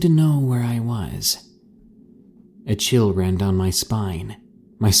 she seemed to know where I was. A chill ran down my spine,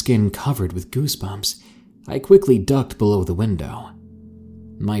 my skin covered with goosebumps. I quickly ducked below the window.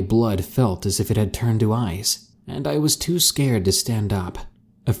 My blood felt as if it had turned to ice, and I was too scared to stand up,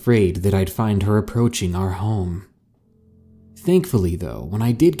 afraid that I'd find her approaching our home. Thankfully, though, when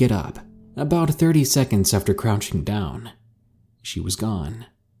I did get up, about 30 seconds after crouching down, she was gone.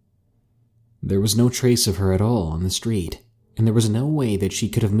 There was no trace of her at all on the street, and there was no way that she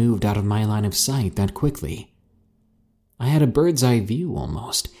could have moved out of my line of sight that quickly. I had a bird's eye view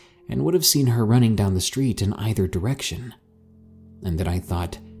almost, and would have seen her running down the street in either direction. And then I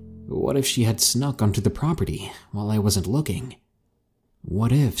thought, what if she had snuck onto the property while I wasn't looking?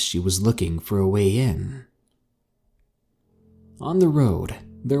 What if she was looking for a way in? On the road,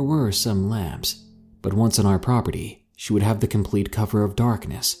 there were some lamps, but once on our property, she would have the complete cover of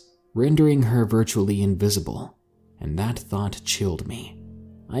darkness, rendering her virtually invisible, and that thought chilled me.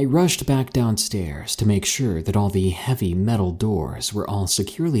 I rushed back downstairs to make sure that all the heavy metal doors were all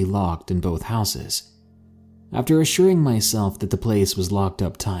securely locked in both houses. After assuring myself that the place was locked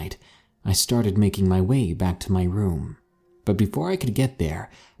up tight, I started making my way back to my room. But before I could get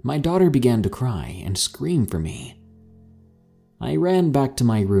there, my daughter began to cry and scream for me. I ran back to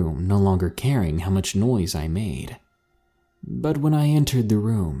my room, no longer caring how much noise I made. But when I entered the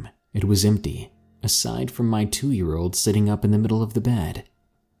room, it was empty, aside from my 2-year-old sitting up in the middle of the bed.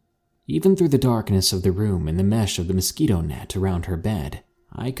 Even through the darkness of the room and the mesh of the mosquito net around her bed,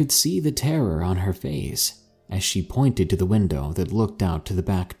 I could see the terror on her face as she pointed to the window that looked out to the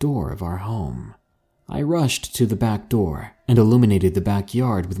back door of our home. I rushed to the back door and illuminated the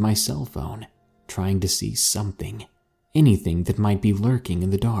backyard with my cell phone, trying to see something, anything that might be lurking in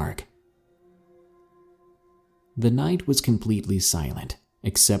the dark. The night was completely silent,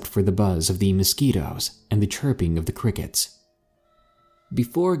 except for the buzz of the mosquitoes and the chirping of the crickets.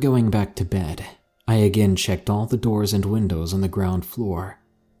 Before going back to bed, I again checked all the doors and windows on the ground floor,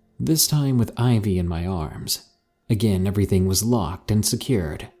 this time with Ivy in my arms. Again, everything was locked and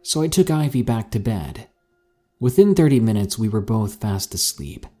secured, so I took Ivy back to bed. Within 30 minutes, we were both fast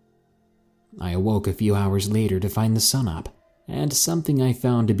asleep. I awoke a few hours later to find the sun up, and something I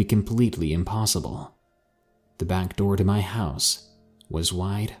found to be completely impossible. The back door to my house was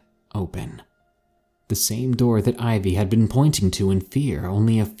wide open. The same door that Ivy had been pointing to in fear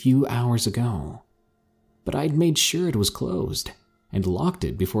only a few hours ago. But I'd made sure it was closed and locked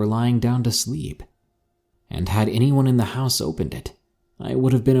it before lying down to sleep. And had anyone in the house opened it, I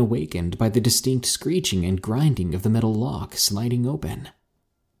would have been awakened by the distinct screeching and grinding of the metal lock sliding open.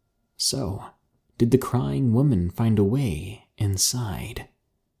 So, did the crying woman find a way inside?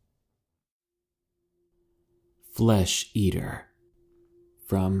 Flesh Eater,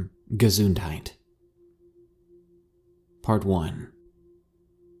 from Gesundheit. Part 1.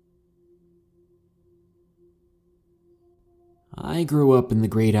 I grew up in the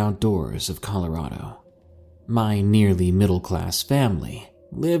great outdoors of Colorado. My nearly middle-class family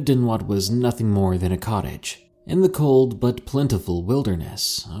lived in what was nothing more than a cottage in the cold but plentiful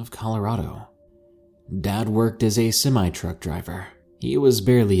wilderness of Colorado. Dad worked as a semi-truck driver. He was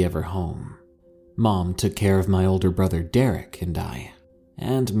barely ever home. Mom took care of my older brother Derek and I,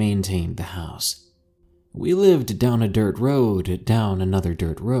 and maintained the house. We lived down a dirt road, down another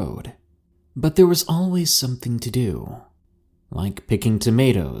dirt road. But there was always something to do, like picking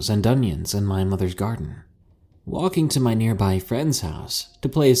tomatoes and onions in my mother's garden, walking to my nearby friend's house to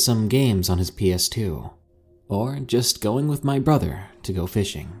play some games on his PS2, or just going with my brother to go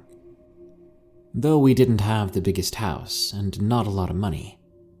fishing. Though we didn't have the biggest house and not a lot of money,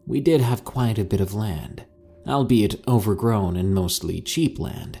 we did have quite a bit of land, albeit overgrown and mostly cheap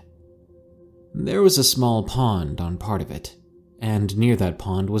land. There was a small pond on part of it, and near that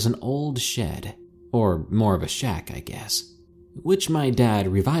pond was an old shed, or more of a shack, I guess, which my dad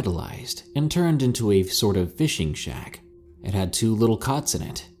revitalized and turned into a sort of fishing shack. It had 2 little cots in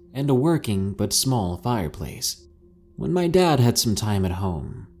it, and a working but small fireplace. When my dad had some time at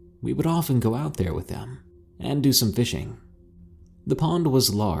home, we would often go out there with them and do some fishing. The pond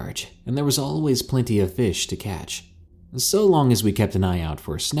was large, and there was always plenty of fish to catch, so long as we kept an eye out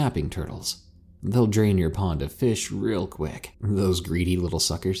for snapping turtles. They'll drain your pond of fish real quick, those greedy little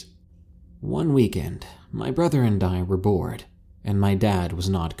suckers. One weekend, my brother and I were bored, and my dad was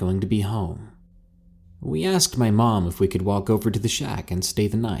not going to be home. We asked my mom if we could walk over to the shack and stay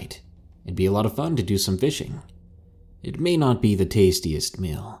the night. It'd be a lot of fun to do some fishing. It may not be the tastiest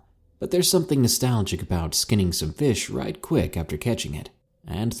meal, but there's something nostalgic about skinning some fish right quick after catching it.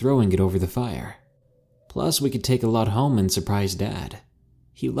 and throwing it over the fire. Plus, we could take a lot home and surprise Dad.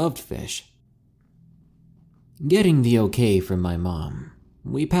 He loved fish. Getting the okay from my mom,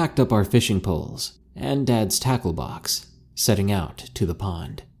 we packed up our fishing poles and Dad's tackle box, setting out to the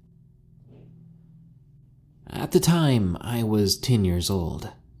pond. At the time, I was 10 years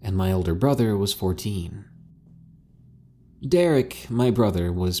old, and my older brother was 14. Derek, my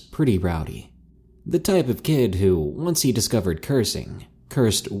brother, was pretty rowdy. The type of kid who, once he discovered cursing,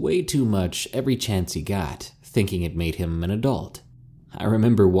 cursed way too much every chance he got, thinking it made him an adult. I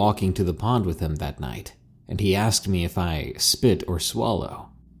remember walking to the pond with him that night, and he asked me if I spit or swallow.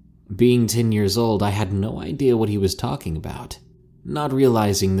 Being 10 years old, I had no idea what he was talking about, not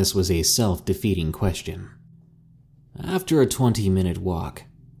realizing this was a self-defeating question. After a 20-minute walk,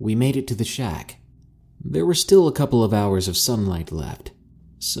 we made it to the shack. There were still a couple of hours of sunlight left,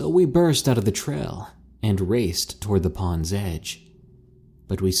 so we burst out of the trail and raced toward the pond's edge.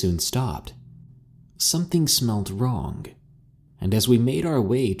 But we soon stopped. Something smelled wrong, and as we made our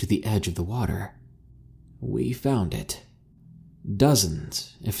way to the edge of the water, we found it.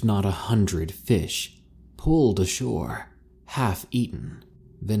 Dozens, if not 100 fish, pulled ashore, half eaten,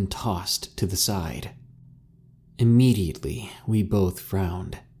 then tossed to the side. Immediately, we both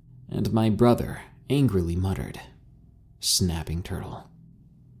frowned, and my brother angrily muttered, "Snapping turtle."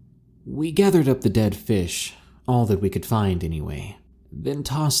 We gathered up the dead fish, all that we could find anyway, then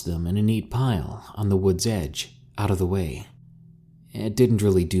tossed them in a neat pile on the wood's edge, out of the way. It didn't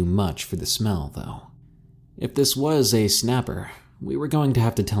really do much for the smell, though. If this was a snapper, we were going to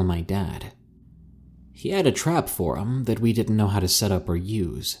have to tell my dad. He had a trap for him that we didn't know how to set up or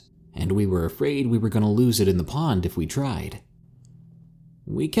use, and we were afraid we were going to lose it in the pond if we tried.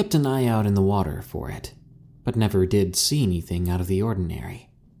 We kept an eye out in the water for it, but never did see anything out of the ordinary.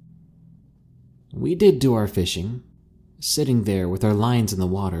 We did do our fishing, sitting there with our lines in the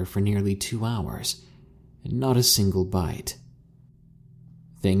water for nearly 2 hours, and not a single bite.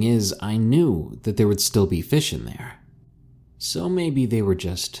 Thing is, I knew that there would still be fish in there, so maybe they were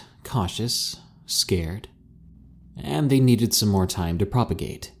just cautious, scared, and they needed some more time to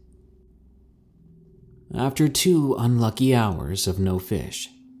propagate. After 2 unlucky hours of no fish,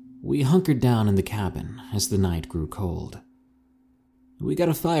 we hunkered down in the cabin as the night grew cold. We got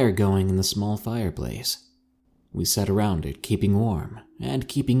a fire going in the small fireplace. We sat around it, keeping warm and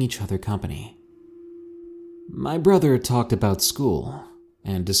keeping each other company. My brother talked about school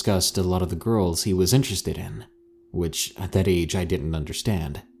and discussed a lot of the girls he was interested in, which at that age I didn't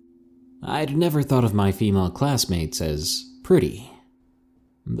understand. I'd never thought of my female classmates as pretty,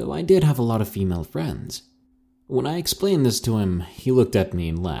 though I did have a lot of female friends. When I explained this to him, he looked at me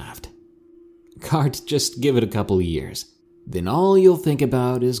and laughed. "Cart, just give it a couple of years. Then all you'll think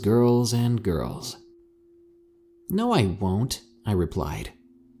about is girls and girls." "No, I won't," I replied,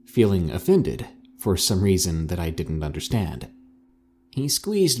 feeling offended for some reason that I didn't understand. He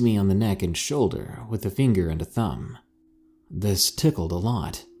squeezed me on the neck and shoulder with a finger and a thumb. This tickled a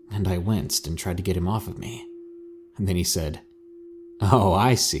lot, and I winced and tried to get him off of me. And then he said, "Oh,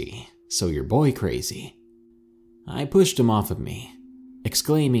 I see. So you're boy crazy." I pushed him off of me,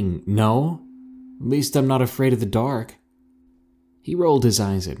 exclaiming, "No, at least I'm not afraid of the dark." He rolled his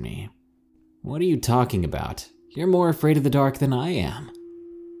eyes at me. "What are you talking about? You're more afraid of the dark than I am."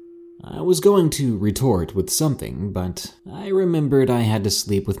 I was going to retort with something, but I remembered I had to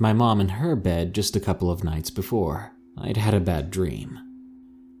sleep with my mom in her bed just a couple of nights before. I'd had a bad dream.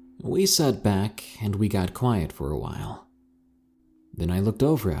 We sat back and we got quiet for a while. Then I looked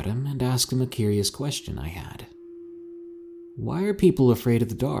over at him and asked him a curious question I had. "Why are people afraid of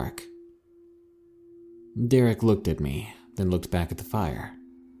the dark?" Derek looked at me, then looked back at the fire.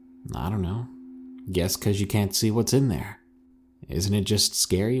 "I don't know. Guess 'cause you can't see what's in there. Isn't it just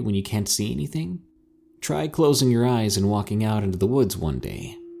scary when you can't see anything? Try closing your eyes and walking out into the woods one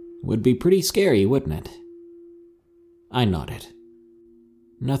day. Would be pretty scary, wouldn't it?" I nodded.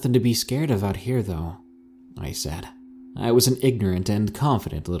 "Nothing to be scared of out here, though," I said. I was an ignorant and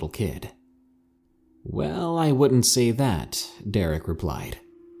confident little kid. "Well, I wouldn't say that," Derek replied.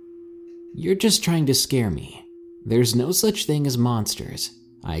 "You're just trying to scare me. There's no such thing as monsters,"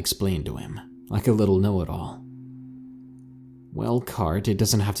 I explained to him, like a little know-it-all. "Well, Cart, it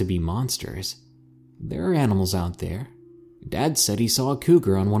doesn't have to be monsters. There are animals out there. Dad said he saw a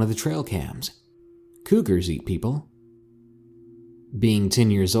cougar on one of the trail cams. Cougars eat people." Being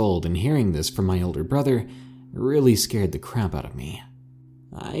 10 years old and hearing this from my older brother really scared the crap out of me.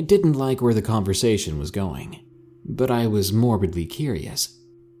 I didn't like where the conversation was going, but I was morbidly curious.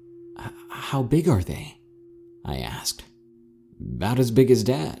 "How big are they?" I asked. "About as big as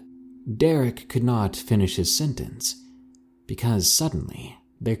Dad." Derek could not finish his sentence because suddenly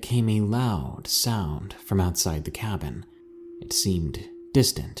there came a loud sound from outside the cabin. It seemed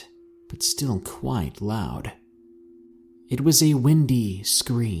distant, but still quite loud. It was a windy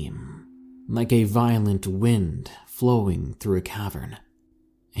scream, like a violent wind flowing through a cavern.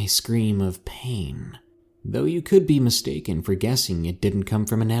 A scream of pain, though you could be mistaken for guessing it didn't come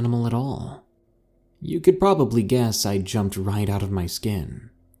from an animal at all. You could probably guess I jumped right out of my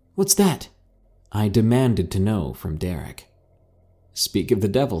skin. "What's that?" I demanded to know from Derek. "Speak of the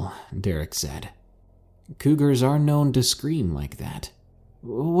devil," Derek said. "Cougars are known to scream like that."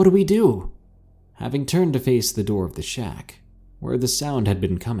 "What do we do?" Having turned to face the door of the shack, where the sound had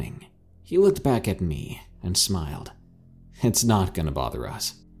been coming, he looked back at me and smiled. "It's not gonna bother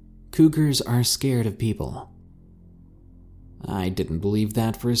us. Cougars are scared of people." I didn't believe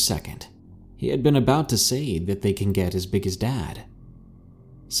that for a second. He had been about to say that they can get as big as Dad.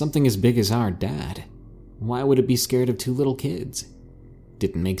 Something as big as our dad. Why would it be scared of two little kids?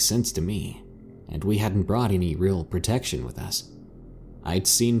 Didn't make sense to me, and we hadn't brought any real protection with us. I'd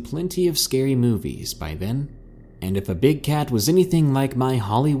seen plenty of scary movies by then, and if a big cat was anything like my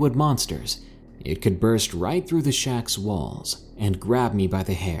Hollywood monsters, it could burst right through the shack's walls and grab me by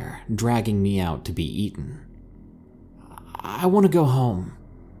the hair, dragging me out to be eaten. "I want to go home,"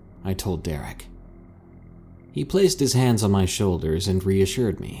 I told Derek. He placed his hands on my shoulders and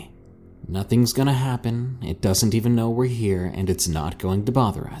reassured me. "Nothing's gonna happen, it doesn't even know we're here, and it's not going to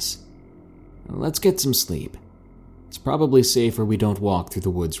bother us. Let's get some sleep. It's probably safer we don't walk through the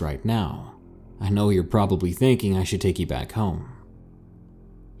woods right now. I know you're probably thinking I should take you back home."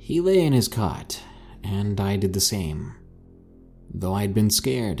 He lay in his cot, and I did the same. Though I'd been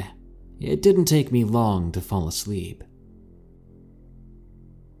scared, it didn't take me long to fall asleep.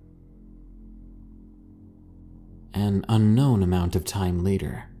 An unknown amount of time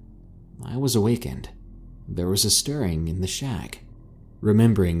later, I was awakened. There was a stirring in the shack.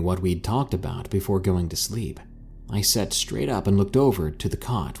 Remembering what we'd talked about before going to sleep, I sat straight up and looked over to the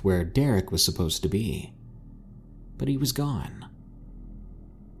cot where Derek was supposed to be. But he was gone.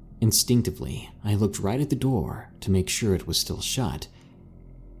 Instinctively, I looked right at the door to make sure it was still shut.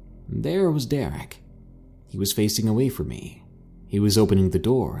 There was Derek. He was facing away from me. He was opening the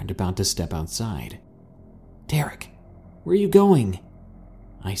door and about to step outside. "Derek, where are you going?"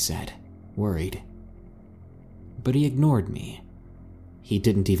 I said, worried. But he ignored me. He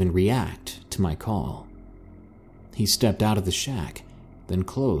didn't even react to my call. He stepped out of the shack, then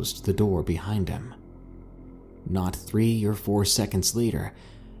closed the door behind him. Not 3 or 4 seconds later,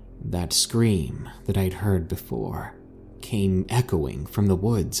 that scream that I'd heard before came echoing from the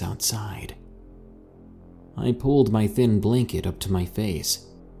woods outside. I pulled my thin blanket up to my face.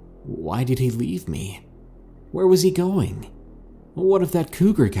 Why did he leave me? Where was he going? What if that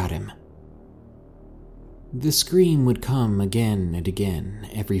cougar got him? The scream would come again and again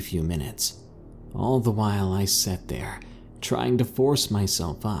every few minutes. All the while I sat there, trying to force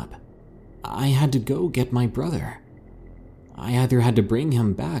myself up. I had to go get my brother. I either had to bring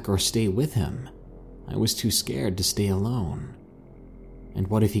him back or stay with him. I was too scared to stay alone. And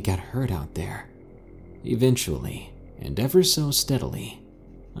what if he got hurt out there? Eventually, and ever so steadily,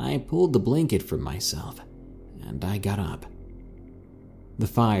 I pulled the blanket from myself, and I got up. The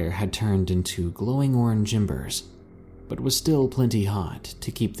fire had turned into glowing orange embers, but was still plenty hot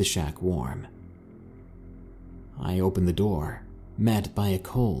to keep the shack warm. I opened the door, met by a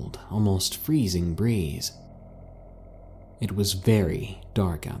cold, almost freezing breeze. It was very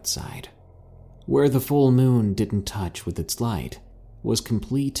dark outside. Where the full moon didn't touch with its light was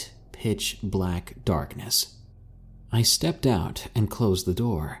complete pitch black darkness. I stepped out and closed the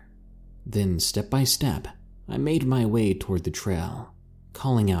door. Then, step by step, I made my way toward the trail,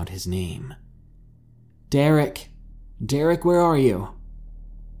 calling out his name. "Derek! Derek, where are you?"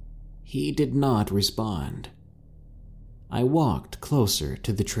 He did not respond. I walked closer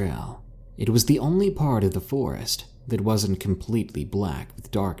to the trail. It was the only part of the forest that wasn't completely black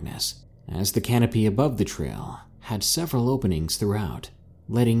with darkness, as the canopy above the trail had several openings throughout,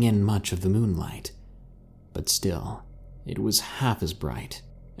 letting in much of the moonlight. But still, it was half as bright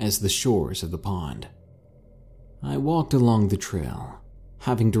as the shores of the pond. I walked along the trail,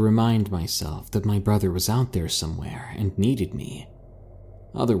 having to remind myself that my brother was out there somewhere and needed me.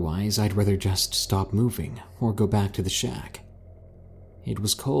 Otherwise, I'd rather just stop moving or go back to the shack. It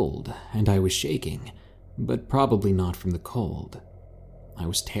was cold, and I was shaking, but probably not from the cold. I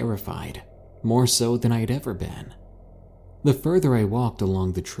was terrified, more so than I'd ever been. The further I walked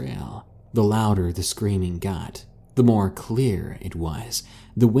along the trail, the louder the screaming got, the more clear it was.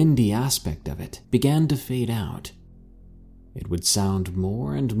 The windy aspect of it began to fade out. It would sound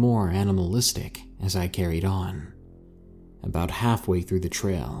more and more animalistic as I carried on. About halfway through the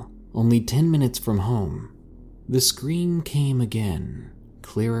trail, only 10 minutes from home, the scream came again,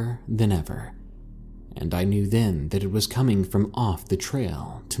 clearer than ever, and I knew then that it was coming from off the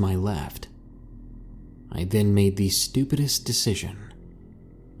trail to my left. I then made the stupidest decision.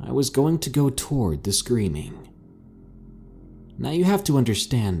 I was going to go toward the screaming. Now you have to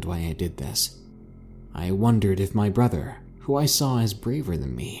understand why I did this. I wondered if my brother, who I saw as braver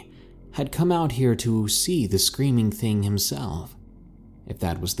than me, had come out here to see the screaming thing himself. If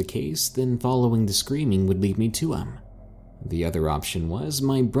that was the case, then following the screaming would lead me to him. The other option was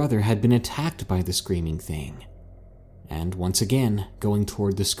my brother had been attacked by the screaming thing. And once again, going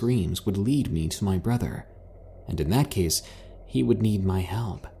toward the screams would lead me to my brother, and in that case, he would need my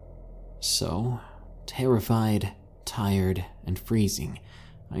help. So, terrified, tired, and freezing,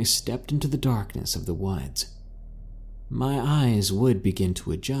 I stepped into the darkness of the woods. My eyes would begin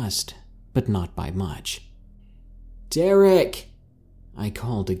to adjust, but not by much. "Derek!" I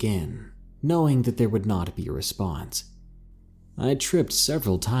called again, knowing that there would not be a response. I tripped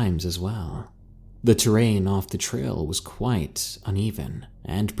several times as well. The terrain off the trail was quite uneven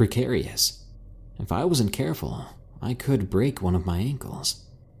and precarious. If I wasn't careful, I could break one of my ankles.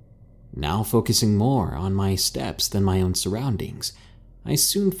 Now focusing more on my steps than my own surroundings, I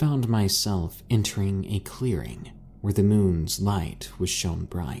soon found myself entering a clearing where the moon's light was shone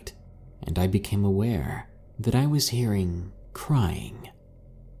bright, and I became aware that I was hearing crying.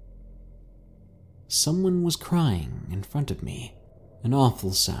 Someone was crying in front of me, an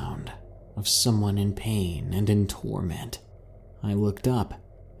awful sound of someone in pain and in torment. I looked up,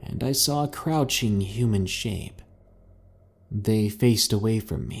 and I saw a crouching human shape. They faced away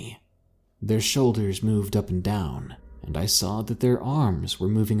from me. Their shoulders moved up and down, and I saw that their arms were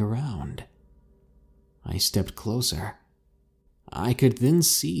moving around. I stepped closer. I could then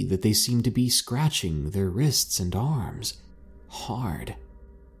see that they seemed to be scratching their wrists and arms, hard.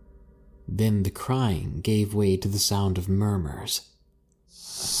 Then the crying gave way to the sound of murmurs. "I'm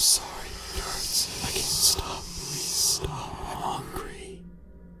sorry, it hurts. I can't stop. Please stop. I'm hungry."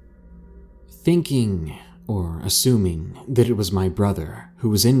 Thinking, or assuming, that it was my brother who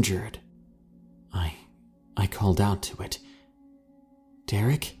was injured, I called out to it.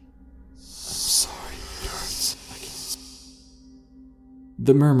 "Derek?" "I'm sorry, it hurts. I can't."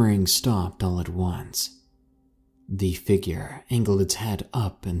 The murmuring stopped all at once. The figure angled its head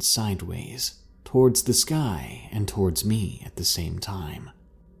up and sideways, towards the sky and towards me at the same time.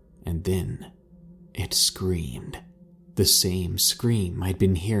 And then it screamed, the same scream I'd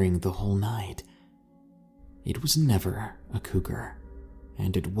been hearing the whole night. It was never a cougar,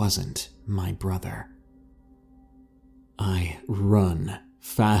 and it wasn't my brother. I run,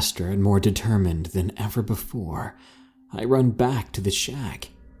 faster and more determined than ever before. I run back to the shack,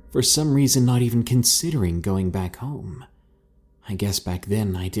 for some reason not even considering going back home. I guess back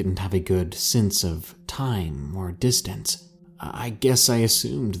then I didn't have a good sense of time or distance. I guess I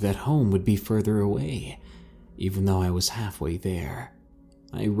assumed that home would be further away, even though I was halfway there.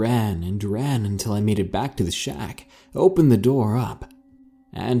 I ran and ran until I made it back to the shack, opened the door up,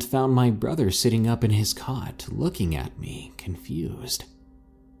 and found my brother sitting up in his cot, looking at me, confused.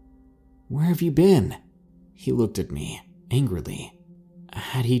 "Where have you been?" He looked at me, angrily.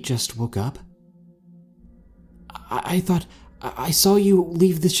 Had he just woke up? I thought I saw you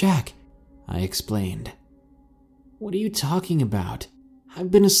leave the shack," I explained. "What are you talking about?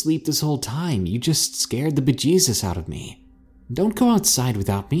 I've been asleep this whole time. You just scared the bejesus out of me. Don't go outside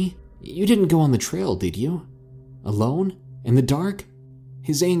without me. You didn't go on the trail, did you? Alone? In the dark?"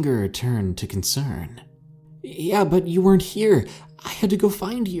 His anger turned to concern. "Yeah, but you weren't here. I had to go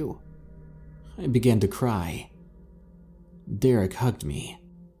find you." I began to cry. Derek hugged me.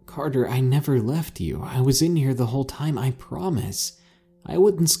 "Carter, I never left you. I was in here the whole time, I promise. I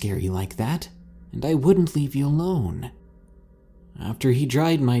wouldn't scare you like that, and I wouldn't leave you alone." After he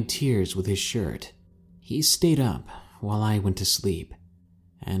dried my tears with his shirt, he stayed up while I went to sleep,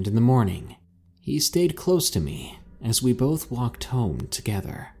 and in the morning, he stayed close to me as we both walked home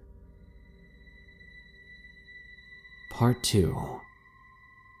together. Part 2.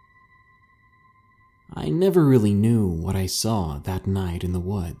 I never really knew what I saw that night in the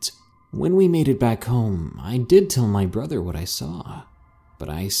woods. When we made it back home, I did tell my brother what I saw, but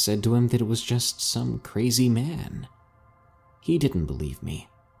I said to him that it was just some crazy man. He didn't believe me.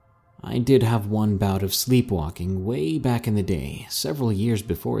 I did have one bout of sleepwalking way back in the day, several years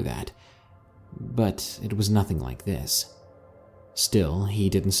before that, but it was nothing like this. Still, he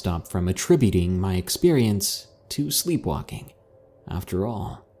didn't stop from attributing my experience to sleepwalking. After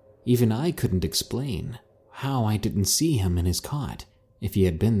all, even I couldn't explain how I didn't see him in his cot if he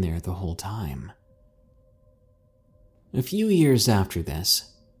had been there the whole time. A few years after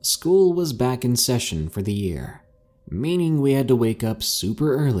this, school was back in session for the year, meaning we had to wake up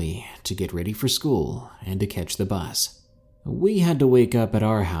super early to get ready for school and to catch the bus. We had to wake up at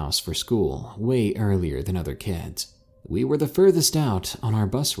our house for school way earlier than other kids. We were the furthest out on our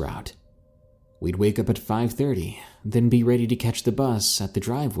bus route. We'd wake up at 5:30, then be ready to catch the bus at the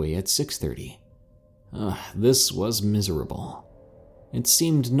driveway at 6:30. This was miserable. It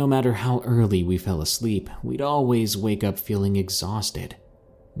seemed no matter how early we fell asleep, we'd always wake up feeling exhausted.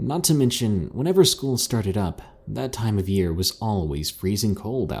 Not to mention, whenever school started up, that time of year was always freezing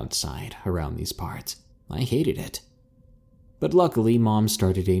cold outside around these parts. I hated it. But luckily, Mom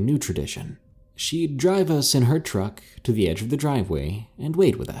started a new tradition. She'd drive us in her truck to the edge of the driveway and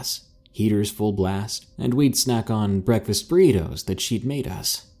wait with us, heaters full blast, and we'd snack on breakfast burritos that she'd made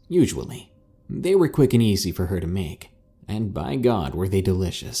us, usually. They were quick and easy for her to make, and by God were they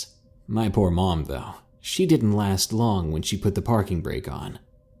delicious. My poor mom, though, she didn't last long when she put the parking brake on.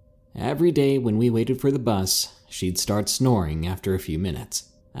 Every day when we waited for the bus, she'd start snoring after a few minutes,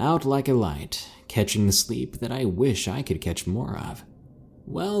 out like a light, catching the sleep that I wish I could catch more of.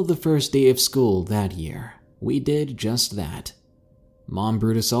 Well, the first day of school that year, we did just that. Mom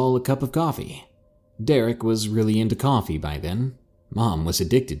brewed us all a cup of coffee. Derek was really into coffee by then. Mom was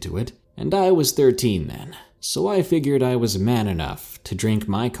addicted to it, and I was 13 then, so I figured I was man enough to drink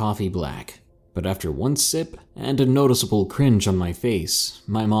my coffee black. But after one sip and a noticeable cringe on my face,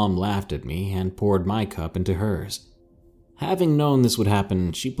 my mom laughed at me and poured my cup into hers. Having known this would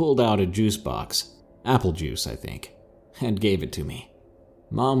happen, she pulled out a juice box, apple juice I think, and gave it to me.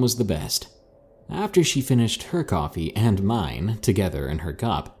 Mom was the best. After she finished her coffee and mine together in her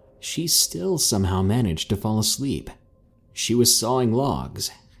cup, she still somehow managed to fall asleep. She was sawing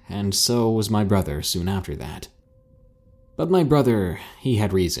logs, and so was my brother soon after that. But my brother, he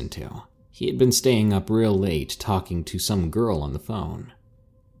had reason to. He had been staying up real late talking to some girl on the phone.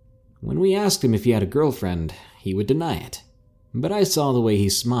 When we asked him if he had a girlfriend, he would deny it, but I saw the way he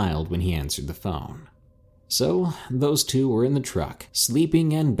smiled when he answered the phone. So, those two were in the truck,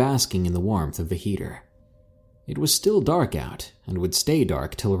 sleeping and basking in the warmth of the heater. It was still dark out, and would stay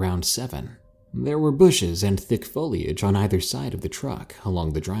dark till around 7. There were bushes and thick foliage on either side of the truck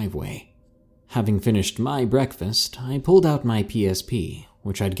along the driveway. Having finished my breakfast, I pulled out my PSP,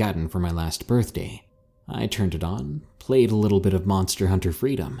 which I'd gotten for my last birthday. I turned it on, played a little bit of Monster Hunter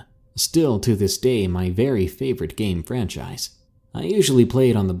Freedom, still to this day my very favorite game franchise. I usually play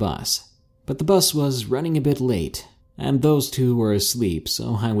it on the bus, but the bus was running a bit late, and those two were asleep,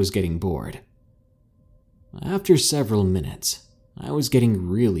 so I was getting bored. After several minutes, I was getting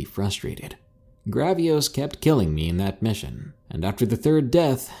really frustrated. Gravios kept killing me in that mission, and after the third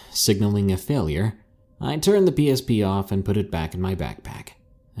death, signaling a failure, I turned the PSP off and put it back in my backpack,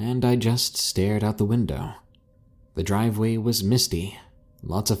 and I just stared out the window. The driveway was misty,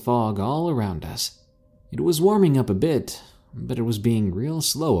 lots of fog all around us. It was warming up a bit, but it was being real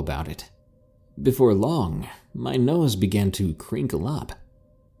slow about it. Before long, my nose began to crinkle up.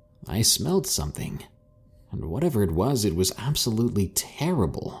 I smelled something, and whatever it was absolutely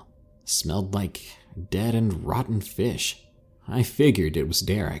terrible. Smelled like dead and rotten fish. I figured it was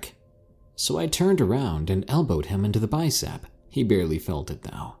Derek. So I turned around and elbowed him into the bicep. He barely felt it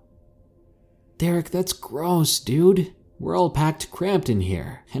though. Derek, that's gross, dude. We're all packed cramped in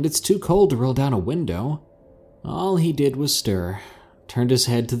here, and it's too cold to roll down a window. All he did was stir, turned his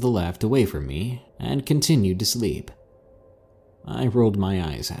head to the left away from me, and continued to sleep. I rolled my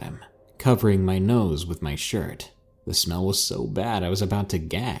eyes at him, covering my nose with my shirt. The smell was so bad I was about to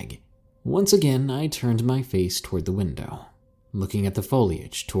gag. Once again, I turned my face toward the window, looking at the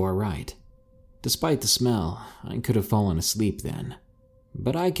foliage to our right. Despite the smell, I could have fallen asleep then,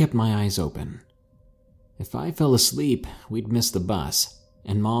 but I kept my eyes open. If I fell asleep, we'd miss the bus,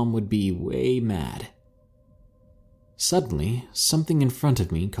 and Mom would be way mad. Suddenly, something in front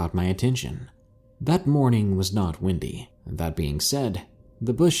of me caught my attention. That morning was not windy. That being said,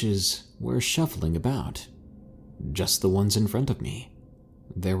 the bushes were shuffling about. Just the ones in front of me.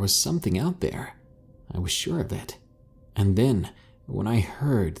 There was something out there. I was sure of it. And then, when I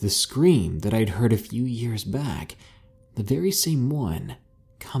heard the scream that I'd heard a few years back, the very same one,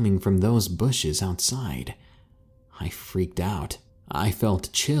 coming from those bushes outside, I freaked out. I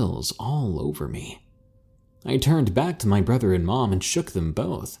felt chills all over me. I turned back to my brother and Mom and shook them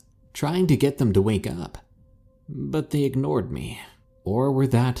both, trying to get them to wake up. But they ignored me, or were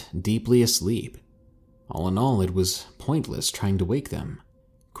that deeply asleep. All in all, it was pointless trying to wake them.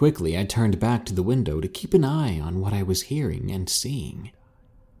 Quickly, I turned back to the window to keep an eye on what I was hearing and seeing.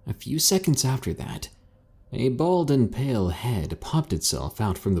 A few seconds after that, A bald and pale head popped itself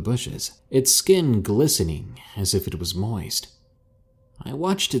out from the bushes, its skin glistening as if it was moist. I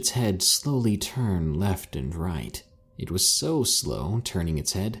watched its head slowly turn left and right. It was so slow turning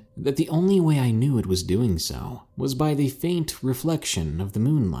its head that the only way I knew it was doing so was by the faint reflection of the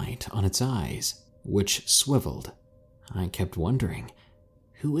moonlight on its eyes, which swiveled. I kept wondering,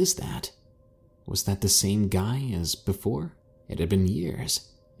 who is that? Was that the same guy as before? It had been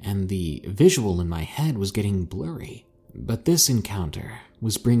years, and the visual in my head was getting blurry. But this encounter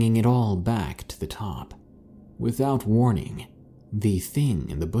was bringing it all back to the top. Without warning, the thing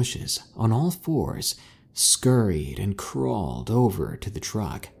in the bushes, on all fours, scurried and crawled over to the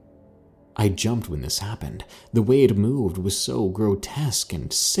truck. I jumped when this happened. The way it moved was so grotesque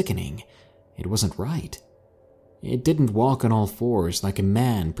and sickening. It wasn't right. It didn't walk on all fours like a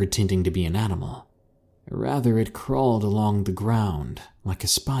man pretending to be an animal. Rather, it crawled along the ground like a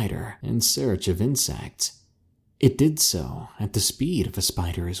spider in search of insects. It did so at the speed of a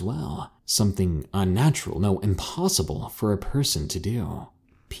spider as well, something unnatural, no, impossible for a person to do.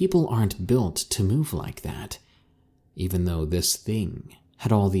 People aren't built to move like that, even though this thing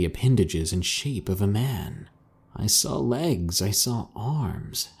had all the appendages and shape of a man. I saw legs, I saw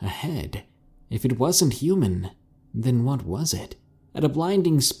arms, a head. If it wasn't human, then what was it? At a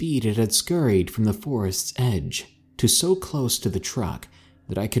blinding speed, it had scurried from the forest's edge to so close to the truck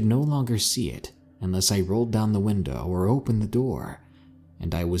that I could no longer see it unless I rolled down the window or opened the door,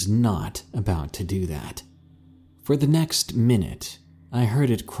 and I was not about to do that. For the next minute, I heard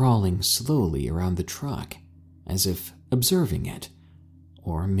it crawling slowly around the truck, as if observing it,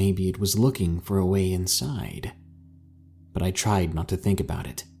 or maybe it was looking for a way inside. But I tried not to think about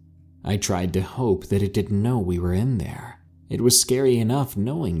it. I tried to hope that it didn't know we were in there. It was scary enough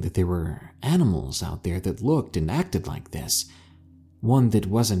knowing that there were animals out there that looked and acted like this. One that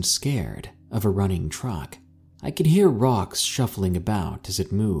wasn't scared of a running truck. I could hear rocks shuffling about as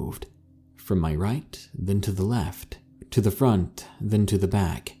it moved, from my right, then to the left, to the front, then to the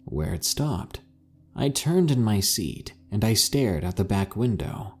back, where it stopped. I turned in my seat and I stared out the back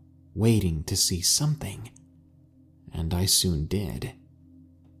window, waiting to see something. And I soon did.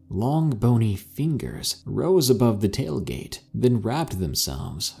 Long bony fingers rose above the tailgate, then wrapped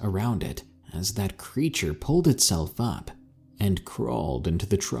themselves around it as that creature pulled itself up and crawled into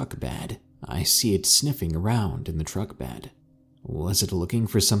the truck bed. I see it sniffing around in the truck bed. Was it looking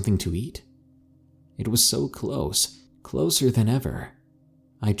for something to eat? It was so close, closer than ever.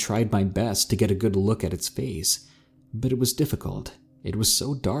 I tried my best to get a good look at its face, but it was difficult. It was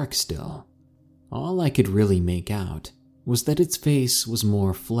so dark still. All I could really make out was that its face was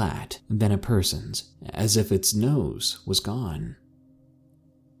more flat than a person's, as if its nose was gone.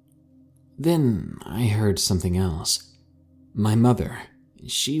 Then I heard something else. My mother.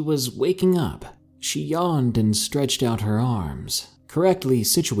 She was waking up. She yawned and stretched out her arms, correctly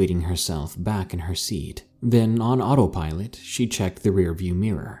situating herself back in her seat. Then, on autopilot, she checked the rearview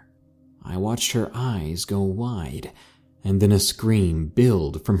mirror. I watched her eyes go wide, and then a scream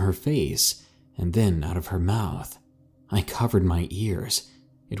build from her face, and then out of her mouth. I covered my ears.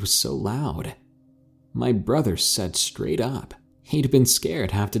 It was so loud. My brother sat straight up. He'd been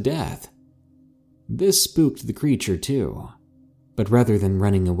scared half to death. This spooked the creature too. But rather than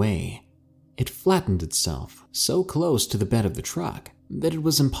running away, it flattened itself so close to the bed of the truck that it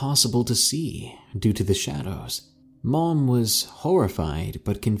was impossible to see due to the shadows. Mom was horrified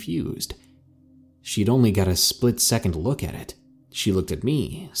but confused. She'd only got a split-second look at it. She looked at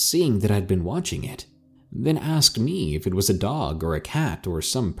me, seeing that I'd been watching it, then asked me if it was a dog or a cat or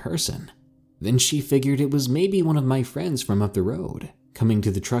some person. Then she figured it was maybe one of my friends from up the road, coming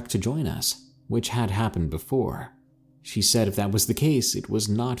to the truck to join us, which had happened before. She said if that was the case, it was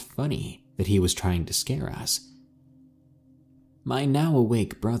not funny that he was trying to scare us. My now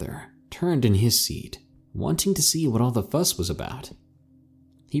awake brother turned in his seat, wanting to see what all the fuss was about.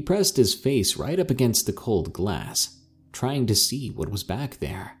 He pressed his face right up against the cold glass, trying to see what was back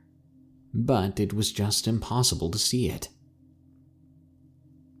there. But it was just impossible to see it.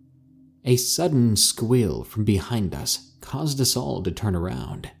 A sudden squeal from behind us caused us all to turn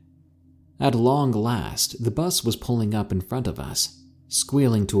around. At long last, the bus was pulling up in front of us,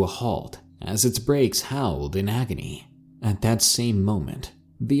 squealing to a halt as its brakes howled in agony. At that same moment,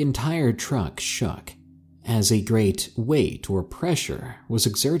 the entire truck shook as a great weight or pressure was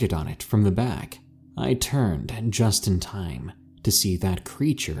exerted on it from the back. I turned just in time to see that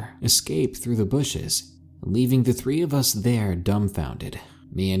creature escape through the bushes, leaving the three of us there dumbfounded,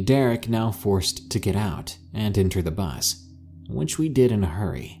 me and Derek now forced to get out and enter the bus, which we did in a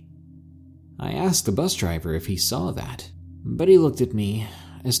hurry. I asked the bus driver if he saw that, but he looked at me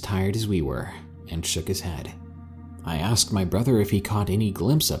as tired as we were and shook his head. I asked my brother if he caught any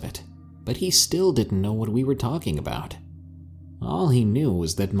glimpse of it, but he still didn't know what we were talking about. All he knew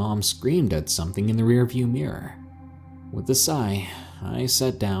was that Mom screamed at something in the rearview mirror. With a sigh, I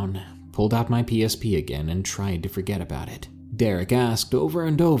sat down, pulled out my PSP again, and tried to forget about it. Derek asked over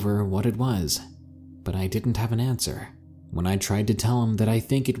and over what it was, but I didn't have an answer. When I tried to tell him that I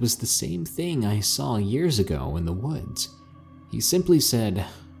think it was the same thing I saw years ago in the woods, he simply said,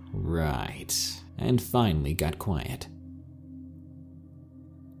 "Right," and finally got quiet.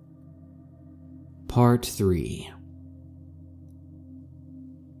 Part 3.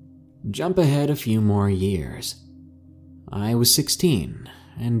 Jump ahead a few more years. I was 16,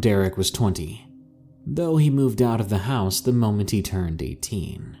 and Derek was 20, though he moved out of the house the moment he turned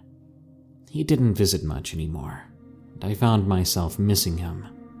 18. He didn't visit much anymore, and I found myself missing him.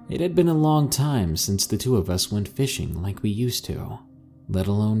 It had been a long time since the two of us went fishing like we used to, let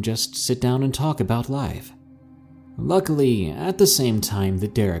alone just sit down and talk about life. Luckily, at the same time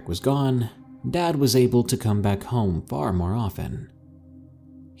that Derek was gone, Dad was able to come back home far more often.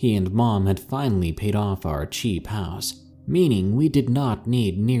 He and Mom had finally paid off our cheap house, meaning we did not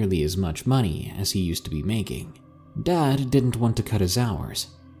need nearly as much money as he used to be making. Dad didn't want to cut his hours,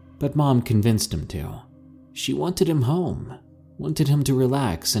 but Mom convinced him to. She wanted him home, wanted him to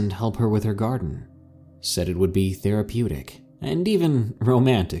relax and help her with her garden, said it would be therapeutic and even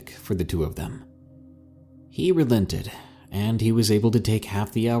romantic for the two of them. He relented, and he was able to take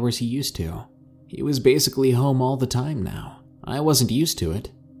half the hours he used to. He was basically home all the time now. I wasn't used to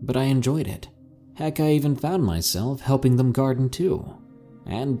it, but I enjoyed it. Heck, I even found myself helping them garden too.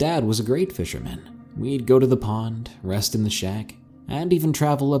 And Dad was a great fisherman. We'd go to the pond, rest in the shack, and even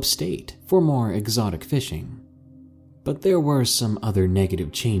travel upstate for more exotic fishing. But there were some other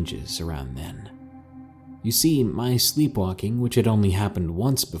negative changes around then. You see, my sleepwalking, which had only happened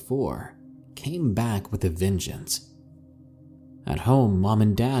once before, came back with a vengeance. At home, Mom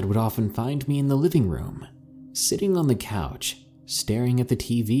and Dad would often find me in the living room, sitting on the couch, staring at the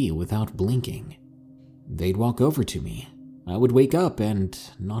TV without blinking. They'd walk over to me. I would wake up and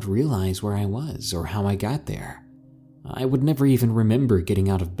not realize where I was or how I got there. I would never even remember getting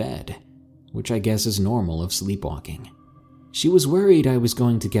out of bed, which I guess is normal of sleepwalking. She was worried I was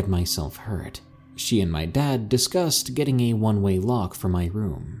going to get myself hurt. She and my dad discussed getting a one-way lock for my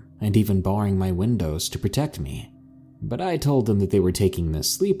room and even barring my windows to protect me. But I told them that they were taking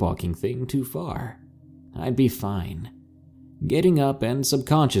this sleepwalking thing too far. I'd be fine. Getting up and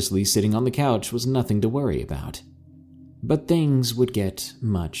subconsciously sitting on the couch was nothing to worry about. But things would get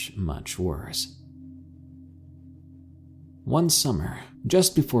much, much worse. One summer,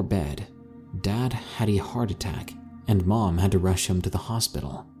 just before bed, Dad had a heart attack and Mom had to rush him to the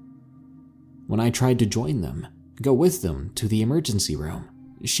hospital. When I tried to join them, go with them to the emergency room,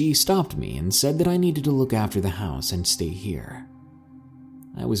 she stopped me and said that I needed to look after the house and stay here.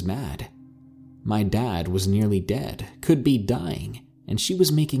 I was mad. My dad was nearly dead, could be dying, and she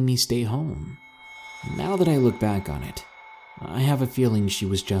was making me stay home. Now that I look back on it, I have a feeling she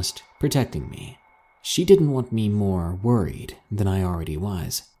was just protecting me. She didn't want me more worried than I already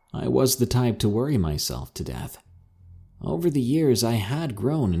was. I was the type to worry myself to death. Over the years, I had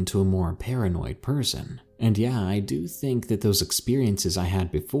grown into a more paranoid person, and yeah, I do think that those experiences I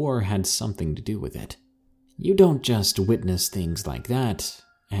had before had something to do with it. You don't just witness things like that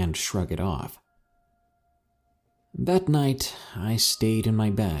and shrug it off. That night, I stayed in my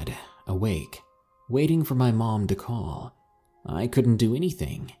bed, awake, waiting for my mom to call. I couldn't do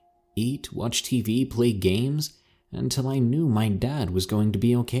anything. Eat, watch TV, play games, until I knew my dad was going to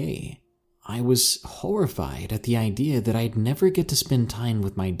be okay. I was horrified at the idea that I'd never get to spend time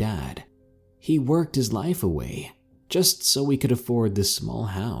with my dad. He worked his life away, just so we could afford this small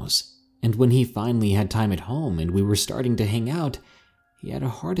house. And when he finally had time at home and we were starting to hang out, he had a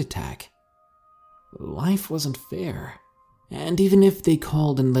heart attack. Life wasn't fair. And even if they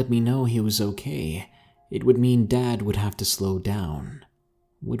called and let me know he was okay, it would mean Dad would have to slow down.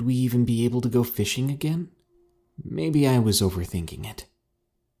 Would we even be able to go fishing again? Maybe I was overthinking it.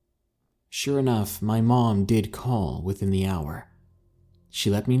 Sure enough, my mom did call within the hour. She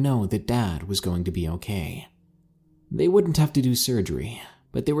let me know that Dad was going to be okay. They wouldn't have to do surgery,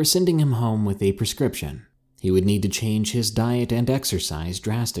 but they were sending him home with a prescription. He would need to change his diet and exercise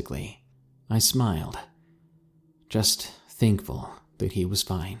drastically. I smiled, just thankful that he was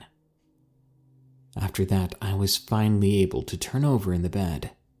fine. After that, I was finally able to turn over in the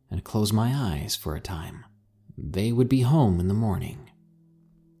bed and close my eyes for a time. They would be home in the morning.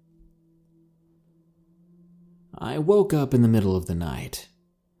 I woke up in the middle of the night.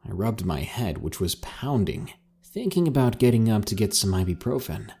 I rubbed my head, which was pounding, thinking about getting up to get some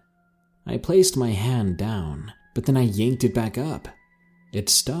ibuprofen. I placed my hand down, but then I yanked it back up. It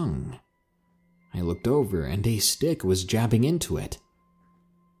stung. I looked over and a stick was jabbing into it.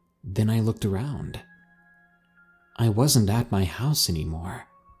 Then I looked around. I wasn't at my house anymore.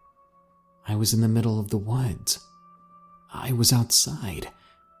 I was in the middle of the woods. I was outside.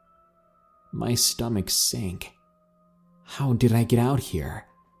 My stomach sank. How did I get out here?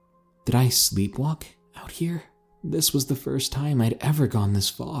 Did I sleepwalk out here? This was the first time I'd ever gone this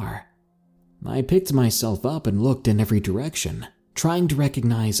far. I picked myself up and looked in every direction, trying to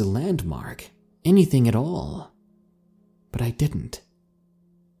recognize a landmark, anything at all. But I didn't.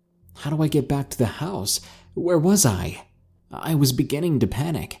 How do I get back to the house? Where was I? I was beginning to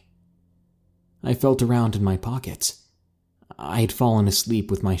panic. I felt around in my pockets. I'd fallen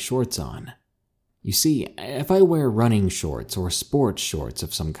asleep with my shorts on. You see, if I wear running shorts or sports shorts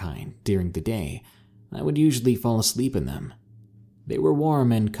of some kind during the day, I would usually fall asleep in them. They were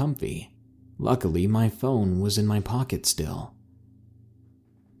warm and comfy. Luckily, my phone was in my pocket still.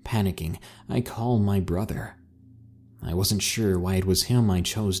 Panicking, I called my brother. I wasn't sure why it was him I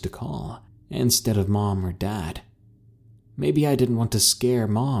chose to call, instead of Mom or Dad. Maybe I didn't want to scare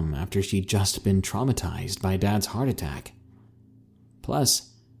Mom after she'd just been traumatized by Dad's heart attack.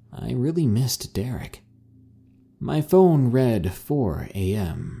 Plus, I really missed Derek. My phone read 4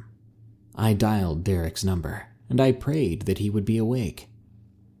 a.m. I dialed Derek's number, and I prayed that he would be awake.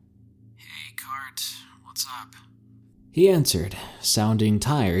 Hey, Cart, what's up? He answered, sounding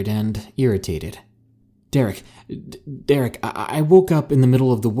tired and irritated. Derek, I woke up in the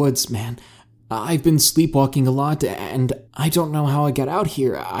middle of the woods, man. I've been sleepwalking a lot, and I don't know how I got out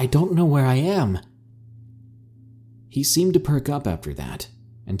here. I don't know where I am. He seemed to perk up after that,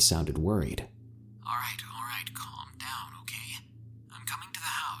 and sounded worried. All right, calm down, okay? I'm coming to the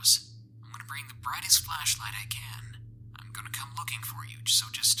house. I'm gonna bring the brightest flashlight I can. I'm gonna come looking for you, so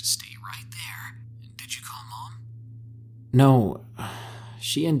just stay right there. Did you call Mom? No,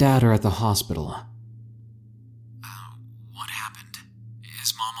 she and Dad are at the hospital. What happened?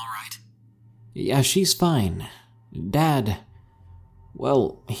 Is Mom all right? Yeah, she's fine. Dad,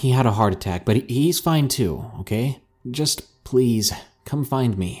 well, he had a heart attack, but he's fine too, okay? Just please, come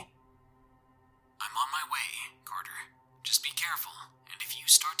find me. I'm on my way, Carter. Just be careful, and if you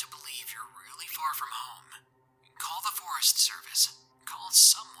start to believe you're really far from home, call the Forest Service. Call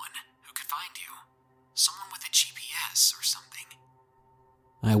someone who could find you. Someone with a GPS or something.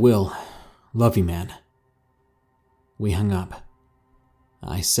 I will. Love you, man. We hung up.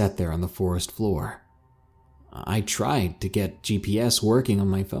 I sat there on the forest floor. I tried to get GPS working on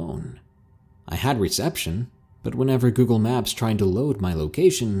my phone. I had reception, but whenever Google Maps tried to load my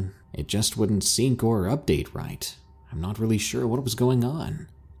location, it just wouldn't sync or update right. I'm not really sure what was going on.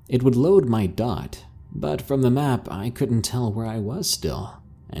 It would load my dot, but from the map I couldn't tell where I was still,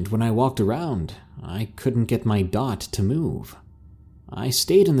 and when I walked around, I couldn't get my dot to move. I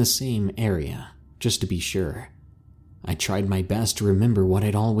stayed in the same area, just to be sure. I tried my best to remember what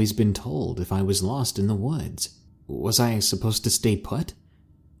I'd always been told if I was lost in the woods. Was I supposed to stay put?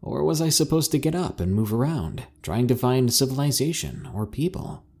 Or was I supposed to get up and move around, trying to find civilization or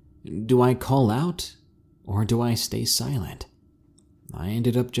people? Do I call out, or do I stay silent? I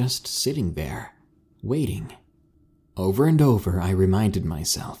ended up just sitting there, waiting. Over and over, I reminded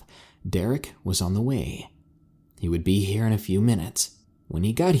myself Derek was on the way. He would be here in a few minutes. When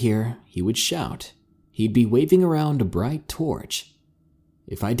he got here, he would shout. He'd be waving around a bright torch.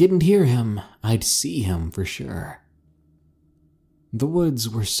 If I didn't hear him, I'd see him for sure. The woods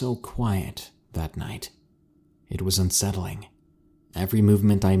were so quiet that night. It was unsettling. Every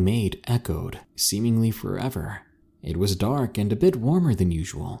movement I made echoed, seemingly forever. It was dark and a bit warmer than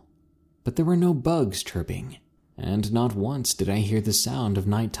usual, but there were no bugs chirping, and not once did I hear the sound of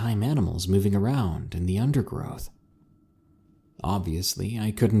nighttime animals moving around in the undergrowth. Obviously,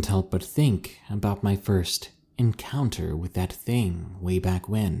 I couldn't help but think about my first encounter with that thing way back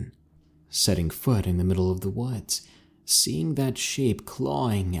when. Setting foot in the middle of the woods, seeing that shape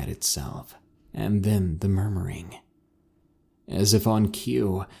clawing at itself, and then the murmuring. As if on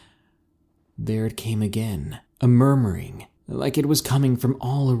cue, there it came again, a murmuring, like it was coming from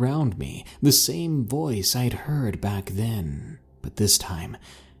all around me, the same voice I'd heard back then, but this time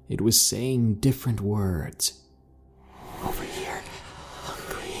it was saying different words. Over here,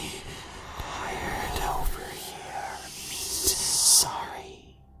 hungry, tired, over here, meat,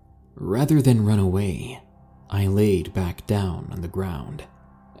 sorry. Rather than run away, I laid back down on the ground.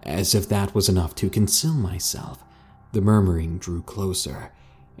 As if that was enough to conceal myself, the murmuring drew closer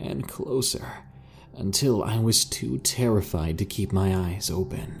and closer until I was too terrified to keep my eyes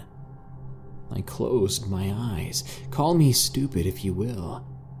open. I closed my eyes. Call me stupid if you will.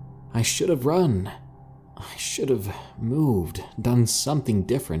 I should have run. I should have moved, done something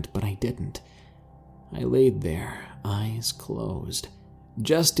different, but I didn't. I laid there, eyes closed.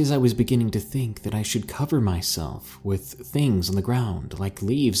 Just as I was beginning to think that I should cover myself with things on the ground, like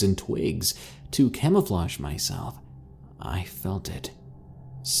leaves and twigs, to camouflage myself, I felt it.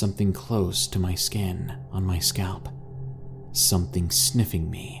 Something close to my skin, on my scalp. Something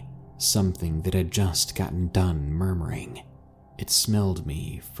sniffing me. Something that had just gotten done murmuring. It smelled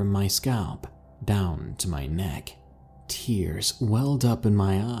me from my scalp down to my neck. Tears welled up in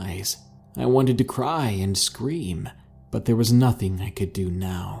my eyes. I wanted to cry and scream, but there was nothing I could do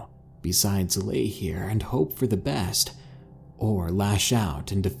now besides lay here and hope for the best, or lash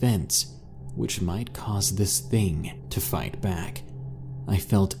out in defense, which might cause this thing to fight back. I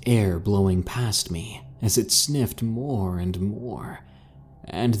felt air blowing past me as it sniffed more and more,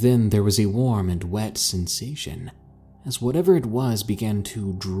 and then there was a warm and wet sensation as whatever it was began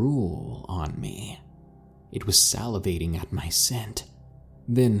to drool on me. It was salivating at my scent.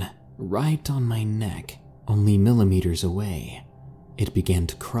 Then, right on my neck, only millimeters away, it began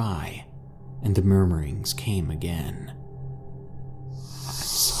to cry, and the murmurings came again. I'm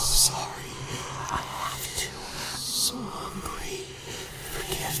so sorry. I have to. I'm so hungry.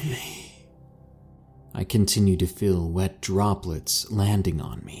 Forgive me. I continued to feel wet droplets landing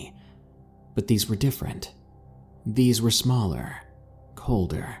on me, but these were different. These were smaller,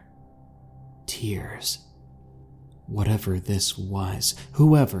 colder. Tears. Whatever this was,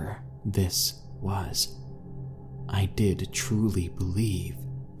 whoever this was, I did truly believe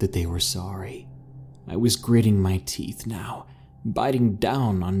that they were sorry. I was gritting my teeth now, biting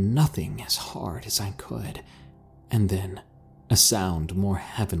down on nothing as hard as I could, and then a sound more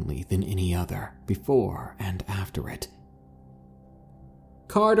heavenly than any other before and after it.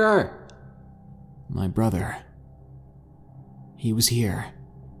 "Carter!" My brother. He was here.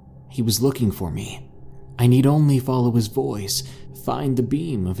 He was looking for me. I need only follow his voice, find the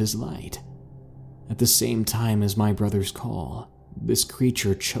beam of his light. At the same time as my brother's call, this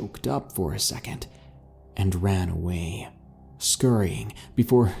creature choked up for a second and ran away, scurrying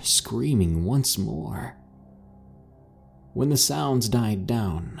before screaming once more. When the sounds died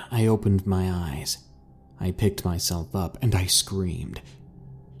down, I opened my eyes. I picked myself up and I screamed,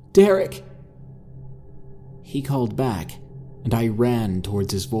 "Derek!" He called back, and I ran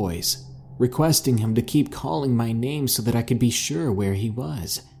towards his voice, requesting him to keep calling my name so that I could be sure where he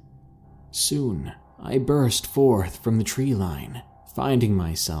was. Soon, I burst forth from the tree line, finding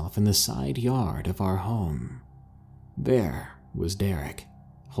myself in the side yard of our home. There was Derek,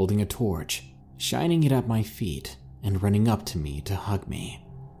 holding a torch, shining it at my feet, and running up to me to hug me.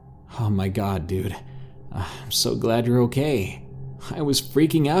 "Oh my God, dude. I'm so glad you're okay. I was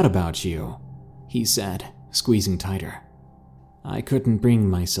freaking out about you," he said, squeezing tighter. I couldn't bring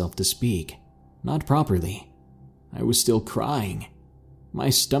myself to speak, not properly. I was still crying. My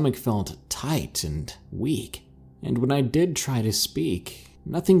stomach felt tight and weak, and when I did try to speak,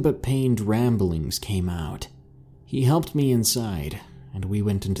 nothing but pained ramblings came out. He helped me inside, and we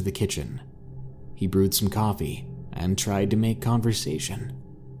went into the kitchen. He brewed some coffee and tried to make conversation.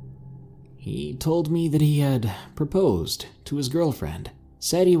 He told me that he had proposed to his girlfriend,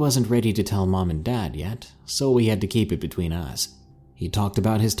 said he wasn't ready to tell Mom and Dad yet, so we had to keep it between us. He talked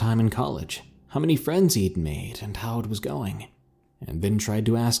about his time in college, how many friends he'd made, and how it was going, and then tried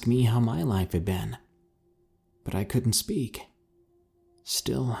to ask me how my life had been. But I couldn't speak.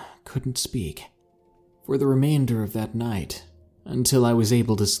 Still couldn't speak. For the remainder of that night, until I was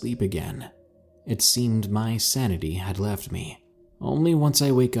able to sleep again, it seemed my sanity had left me. Only once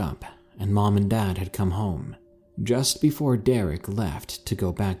I wake up and Mom and Dad had come home, just before Derek left to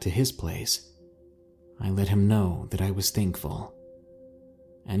go back to his place, I let him know that I was thankful.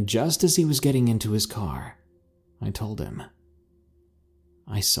 And just as he was getting into his car, I told him.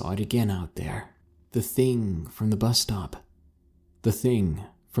 I saw it again out there. The thing from the bus stop. The thing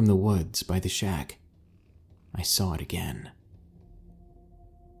from the woods by the shack. I saw it again.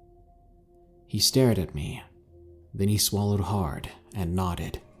 He stared at me, then he swallowed hard and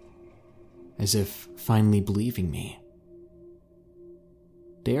nodded, as if finally believing me.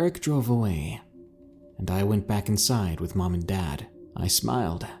 Derek drove away, and I went back inside with Mom and Dad. I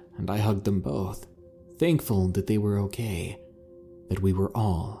smiled, and I hugged them both, thankful that they were okay, that we were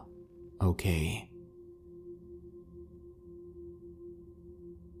all okay.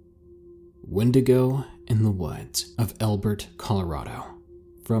 Wendigo in the Woods of Elbert, Colorado,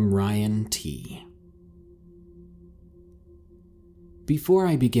 from Ryan T. Before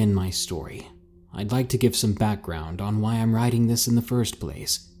I begin my story, I'd like to give some background on why I'm writing this in the first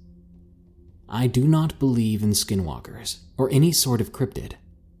place. I do not believe in skinwalkers or any sort of cryptid.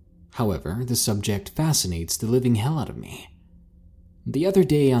 However, the subject fascinates the living hell out of me. The other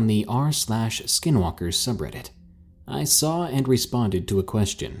day on the r/Skinwalkers subreddit, I saw and responded to a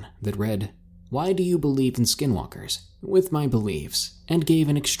question that read, "Why do you believe in skinwalkers?" with my beliefs, and gave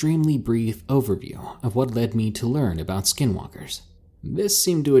an extremely brief overview of what led me to learn about skinwalkers. This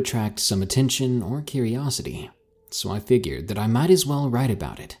seemed to attract some attention or curiosity, so I figured that I might as well write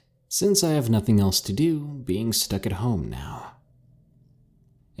about it, since I have nothing else to do being stuck at home now.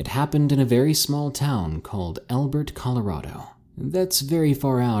 It happened in a very small town called Elbert, Colorado. That's very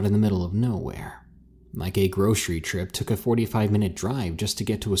far out in the middle of nowhere. Like a grocery trip took a 45-minute drive just to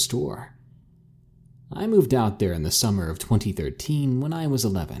get to a store. I moved out there in the summer of 2013 when I was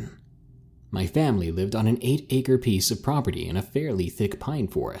 11. My family lived on an 8-acre piece of property in a fairly thick pine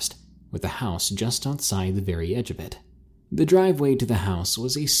forest, with a house just outside the very edge of it. The driveway to the house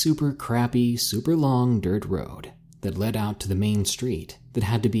was a super crappy, super long dirt road that led out to the main street that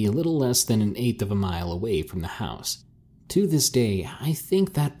had to be a little less than an eighth of a mile away from the house. To this day, I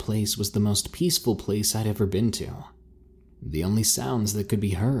think that place was the most peaceful place I'd ever been to. The only sounds that could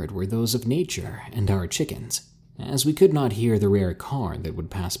be heard were those of nature and our chickens, as we could not hear the rare car that would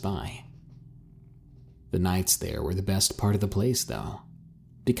pass by. The nights there were the best part of the place, though.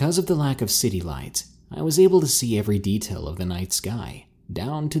 Because of the lack of city lights, I was able to see every detail of the night sky,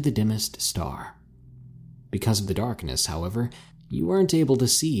 down to the dimmest star. Because of the darkness, however, you weren't able to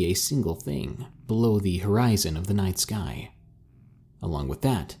see a single thing below the horizon of the night sky. Along with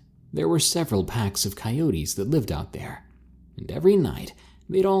that, there were several packs of coyotes that lived out there, and every night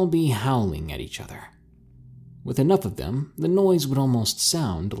they'd all be howling at each other. With enough of them, the noise would almost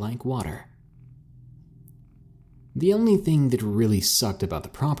sound like water. The only thing that really sucked about the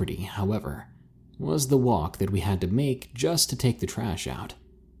property, however, was the walk that we had to make just to take the trash out.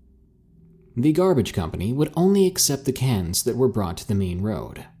 The garbage company would only accept the cans that were brought to the main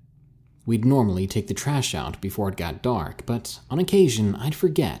road. We'd normally take the trash out before it got dark, but on occasion I'd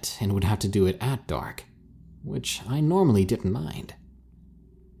forget and would have to do it at dark, which I normally didn't mind.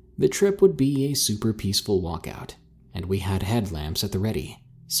 The trip would be a super peaceful walkout, and we had headlamps at the ready,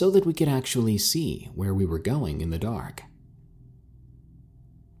 so that we could actually see where we were going in the dark.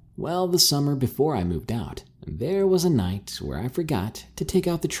 Well, the summer before I moved out, there was a night where I forgot to take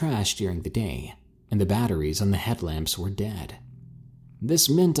out the trash during the day, and the batteries on the headlamps were dead. This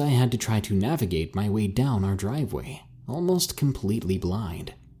meant I had to try to navigate my way down our driveway, almost completely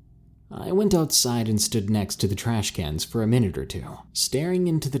blind. I went outside and stood next to the trash cans for a minute or two, staring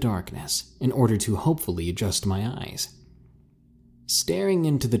into the darkness in order to hopefully adjust my eyes. Staring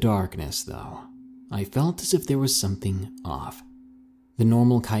into the darkness, though, I felt as if there was something off. The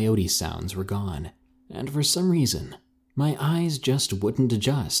normal coyote sounds were gone, and for some reason, my eyes just wouldn't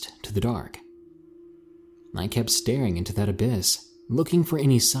adjust to the dark. I kept staring into that abyss, looking for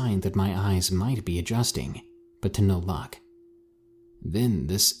any sign that my eyes might be adjusting, but to no luck. Then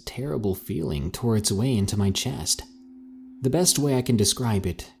this terrible feeling tore its way into my chest. The best way I can describe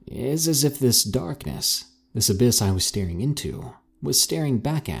it is as if this darkness, this abyss I was staring into, was staring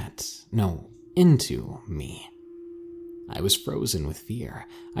back into me. I was frozen with fear.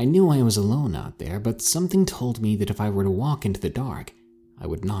 I knew I was alone out there, but something told me that if I were to walk into the dark, I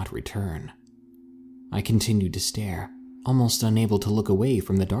would not return. I continued to stare, almost unable to look away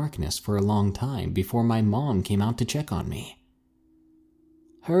from the darkness for a long time before my mom came out to check on me.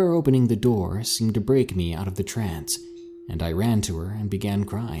 Her opening the door seemed to break me out of the trance, and I ran to her and began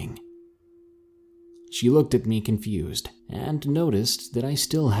crying. She looked at me confused and noticed that I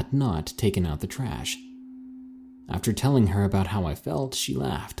still had not taken out the trash. After telling her about how I felt, she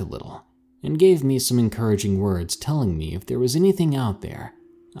laughed a little and gave me some encouraging words telling me if there was anything out there,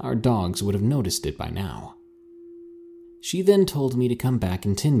 our dogs would have noticed it by now. She then told me to come back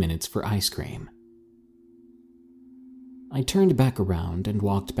in 10 minutes for ice cream. I turned back around and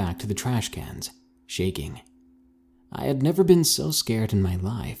walked back to the trash cans, shaking. I had never been so scared in my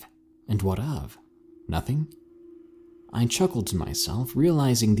life, and what of? Nothing? I chuckled to myself,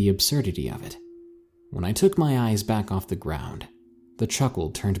 realizing the absurdity of it. When I took my eyes back off the ground, the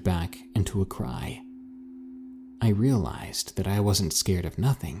chuckle turned back into a cry. I realized that I wasn't scared of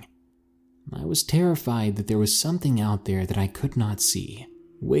nothing. I was terrified that there was something out there that I could not see,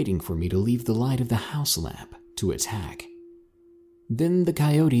 waiting for me to leave the light of the house lamp to attack. Then the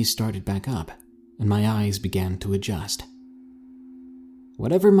coyotes started back up, and my eyes began to adjust.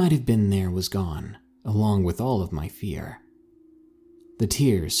 Whatever might have been there was gone, along with all of my fear. The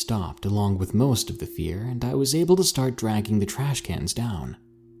tears stopped along with most of the fear, and I was able to start dragging the trash cans down.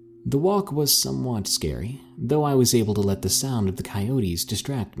 The walk was somewhat scary, though I was able to let the sound of the coyotes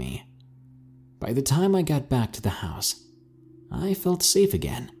distract me. By the time I got back to the house, I felt safe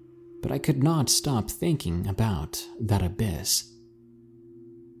again, but I could not stop thinking about that abyss.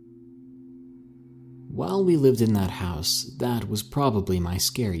 While we lived in that house, that was probably my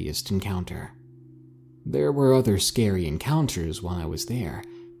scariest encounter. There were other scary encounters while I was there,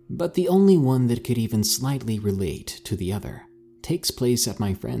 but the only one that could even slightly relate to the other takes place at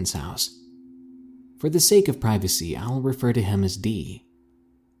my friend's house. For the sake of privacy, I'll refer to him as D.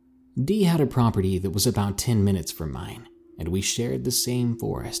 D had a property that was about 10 minutes from mine, and we shared the same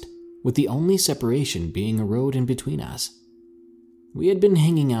forest, with the only separation being a road in between us. We had been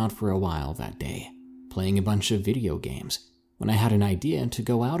hanging out for a while that day, playing a bunch of video games, when I had an idea to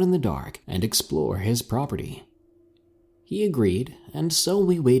go out in the dark and explore his property. He agreed, and so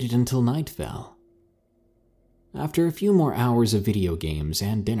we waited until night fell. After a few more hours of video games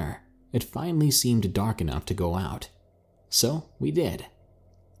and dinner, it finally seemed dark enough to go out. So we did.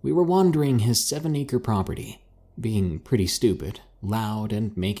 We were wandering his 7-acre property, being pretty stupid, loud,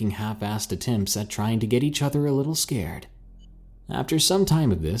 and making half-assed attempts at trying to get each other a little scared. After some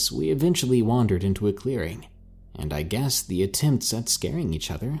time of this, we eventually wandered into a clearing, and I guess the attempts at scaring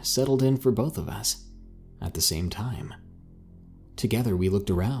each other settled in for both of us at the same time. Together we looked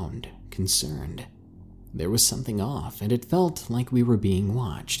around, concerned. There was something off, and it felt like we were being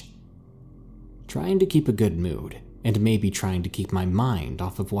watched. Trying to keep a good mood, and maybe trying to keep my mind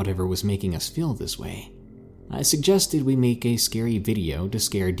off of whatever was making us feel this way, I suggested we make a scary video to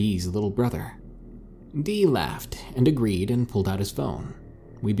scare D's little brother. D laughed and agreed and pulled out his phone.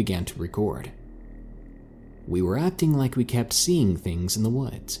 We began to record. We were acting like we kept seeing things in the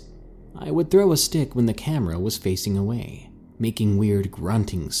woods. I would throw a stick when the camera was facing away, making weird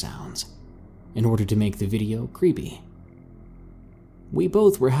grunting sounds, in order to make the video creepy. We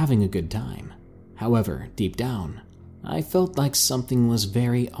both were having a good time. However, deep down, I felt like something was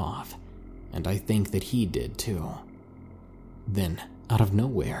very off, and I think that he did too. Then, out of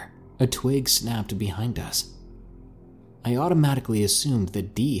nowhere, a twig snapped behind us. I automatically assumed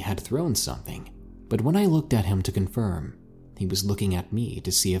that D had thrown something, but when I looked at him to confirm, he was looking at me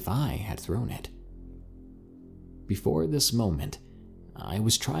to see if I had thrown it. Before this moment, I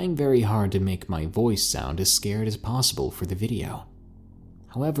was trying very hard to make my voice sound as scared as possible for the video.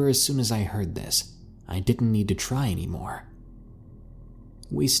 However, as soon as I heard this, I didn't need to try anymore.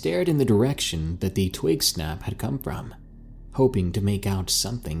 We stared in the direction that the twig snap had come from, hoping to make out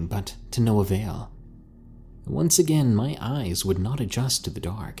something, but to no avail. Once again, my eyes would not adjust to the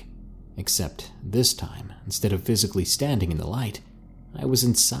dark, except this time, instead of physically standing in the light, I was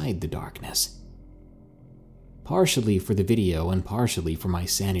inside the darkness. Partially for the video and partially for my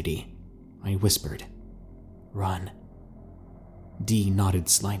sanity, I whispered, "Run." D nodded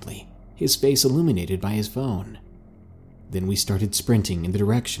slightly, his face illuminated by his phone. Then we started sprinting in the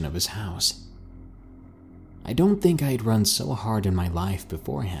direction of his house. I don't think I had run so hard in my life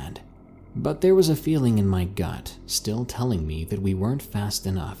beforehand, but there was a feeling in my gut still telling me that we weren't fast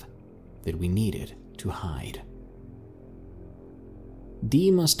enough, that we needed to hide.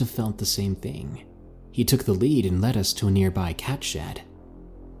 D must have felt the same thing. He took the lead and led us to a nearby cat shed.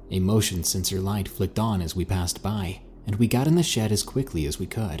 A motion sensor light flicked on as we passed by, and we got in the shed as quickly as we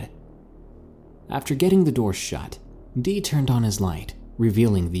could. After getting the door shut, D turned on his light,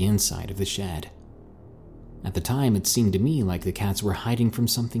 revealing the inside of the shed. At the time, it seemed to me like the cats were hiding from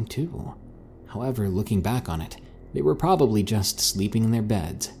something too. However, looking back on it, they were probably just sleeping in their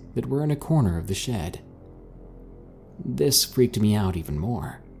beds that were in a corner of the shed. This freaked me out even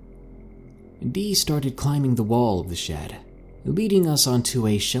more. D started climbing the wall of the shed, leading us onto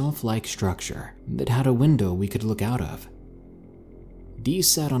a shelf-like structure that had a window we could look out of. D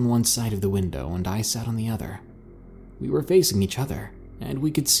sat on one side of the window and I sat on the other. We were facing each other, and we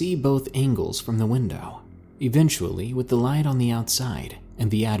could see both angles from the window. Eventually, with the light on the outside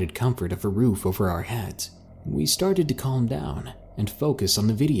and the added comfort of a roof over our heads, we started to calm down and focus on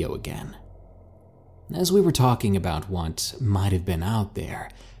the video again. As we were talking about what might have been out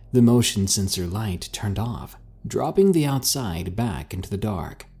there, the motion sensor light turned off, dropping the outside back into the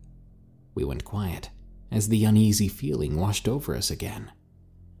dark. We went quiet, as the uneasy feeling washed over us again.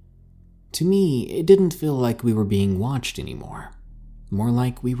 To me, it didn't feel like we were being watched anymore, more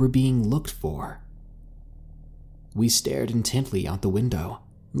like we were being looked for. We stared intently out the window,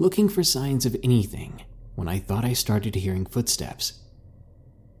 looking for signs of anything, when I thought I started hearing footsteps.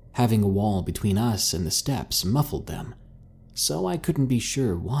 Having a wall between us and the steps muffled them, so I couldn't be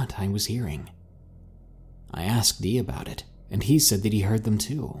sure what I was hearing. I asked D about it, and he said that he heard them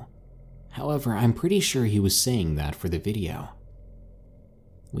too. However, I'm pretty sure he was saying that for the video.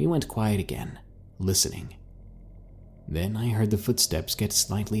 We went quiet again, listening. Then I heard the footsteps get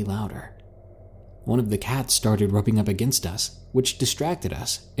slightly louder. one of the cats started rubbing up against us, which distracted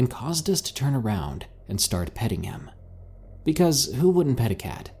us and caused us to turn around and start petting him. Because who wouldn't pet a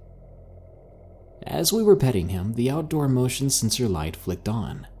cat? As we were petting him, the outdoor motion sensor light flicked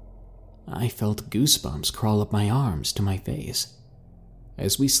on. I felt goosebumps crawl up my arms to my face.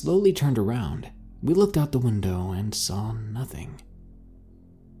 As we slowly turned around, we looked out the window and saw nothing.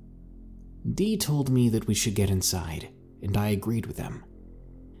 Dee told me that we should get inside, and I agreed with him.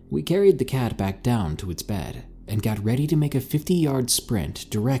 We carried the cat back down to its bed and got ready to make a 50-yard sprint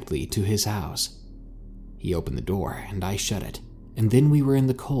directly to his house. He opened the door and I shut it, and then we were in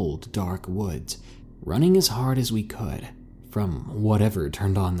the cold, dark woods, running as hard as we could from whatever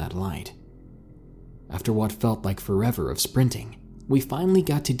turned on that light. After what felt like forever of sprinting, we finally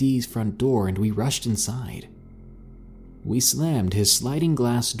got to Dee's front door and we rushed inside. We slammed his sliding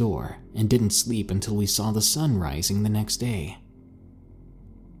glass door and didn't sleep until we saw the sun rising the next day.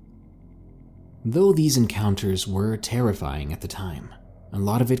 Though these encounters were terrifying at the time, a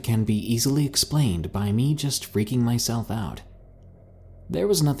lot of it can be easily explained by me just freaking myself out. There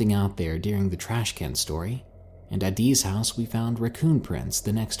was nothing out there during the trash can story, and at Dee's house we found raccoon prints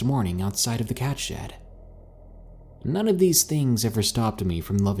the next morning outside of the cat shed. None of these things ever stopped me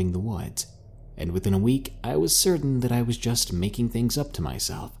from loving the woods, and within a week I was certain that I was just making things up to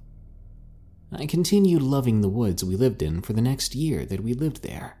myself. I continued loving the woods we lived in for the next year that we lived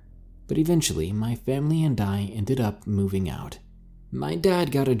there, but eventually my family and I ended up moving out. My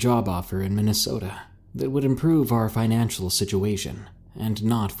dad got a job offer in Minnesota that would improve our financial situation and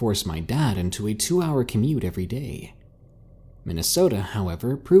not force my dad into a 2-hour commute every day. Minnesota,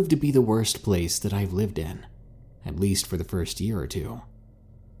 however, proved to be the worst place that I've lived in, at least for the first year or two.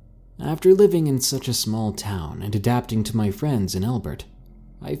 After living in such a small town and adapting to my friends in Elbert,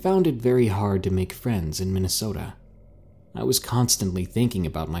 I found it very hard to make friends in Minnesota. I was constantly thinking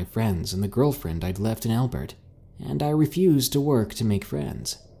about my friends and the girlfriend I'd left in Elbert, and I refused to work to make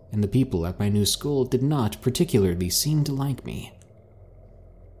friends, and the people at my new school did not particularly seem to like me.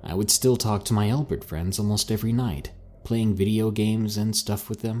 I would still talk to my Elbert friends almost every night, playing video games and stuff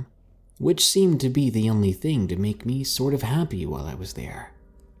with them, which seemed to be the only thing to make me sort of happy while I was there.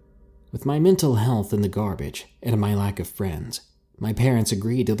 With my mental health in the garbage and my lack of friends, my parents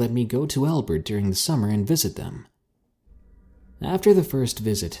agreed to let me go to Elbert during the summer and visit them. After the first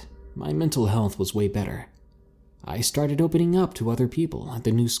visit, my mental health was way better. I started opening up to other people at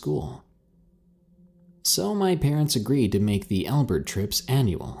the new school. So my parents agreed to make the Elbert trips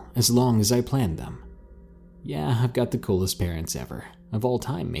annual as long as I planned them. Yeah, I've got the coolest parents ever, of all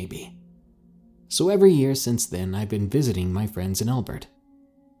time maybe. So every year since then I've been visiting my friends in Elbert.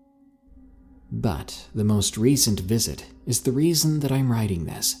 But the most recent visit is the reason that I'm writing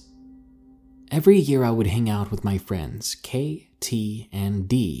this. Every year I would hang out with my friends K, T, and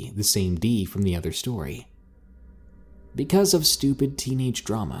D, the same D from the other story. Because of stupid teenage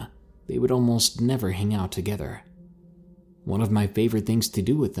drama, they would almost never hang out together. One of my favorite things to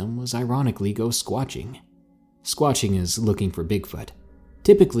do with them was ironically go squatching. Squatching is looking for Bigfoot,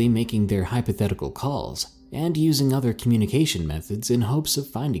 typically making their hypothetical calls and using other communication methods in hopes of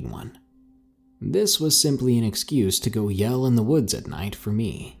finding one. This was simply an excuse to go yell in the woods at night for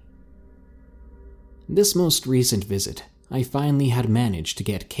me. This most recent visit, I finally had managed to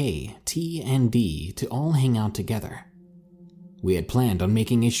get K, T, and D to all hang out together. We had planned on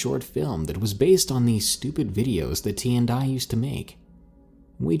making a short film that was based on these stupid videos that T and I used to make.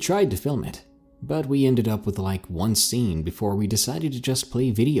 We tried to film it, but we ended up with like one scene before we decided to just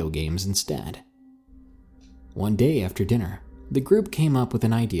play video games instead. One day after dinner, the group came up with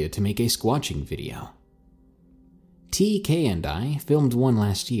an idea to make a squatching video. T, K, and I filmed one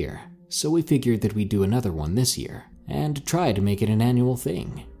last year, so we figured that we'd do another one this year and try to make it an annual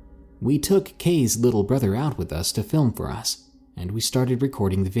thing. We took K's little brother out with us to film for us, and we started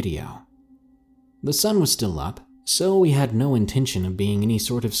recording the video. The sun was still up, so we had no intention of being any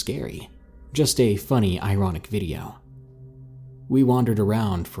sort of scary, just a funny, ironic video. We wandered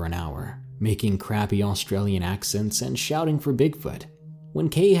around for an hour, making crappy Australian accents and shouting for Bigfoot, when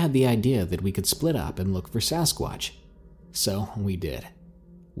Kay had the idea that we could split up and look for Sasquatch. So we did.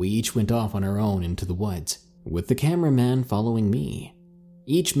 We each went off on our own into the woods, with the cameraman following me,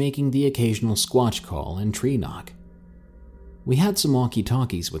 each making the occasional squatch call and tree knock. We had some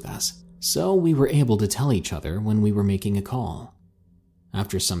walkie-talkies with us, so we were able to tell each other when we were making a call.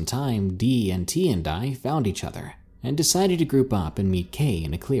 After some time, D and T and I found each other and decided to group up and meet Kay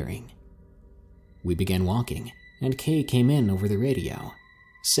in a clearing. We began walking, and Kay came in over the radio,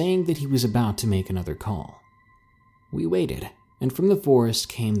 saying that he was about to make another call. We waited, and from the forest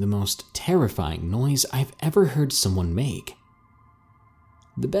came the most terrifying noise I've ever heard someone make.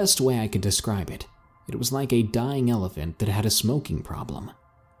 The best way I could describe it It was like a dying elephant that had a smoking problem.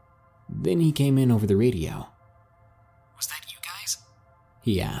 Then he came in over the radio. "Was that you guys?"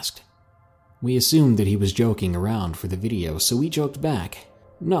 he asked. We assumed that he was joking around for the video, so we joked back.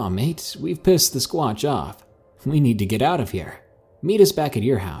 "Nah, mate, we've pissed the Squatch off. We need to get out of here. Meet us back at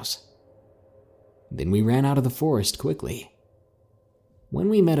your house." Then we ran out of the forest quickly. When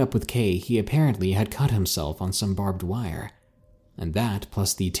we met up with Kay, he apparently had cut himself on some barbed wire, and that,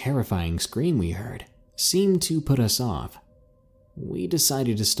 plus the terrifying scream we heard, seemed to put us off. We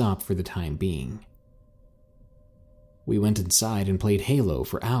decided to stop for the time being. We went inside and played Halo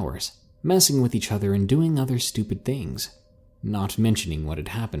for hours, messing with each other and doing other stupid things, not mentioning what had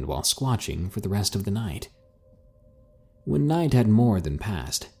happened while squatching for the rest of the night. When night had more than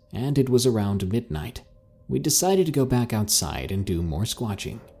passed, and it was around midnight, we decided to go back outside and do more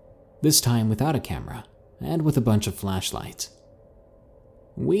squatching, this time without a camera and with a bunch of flashlights.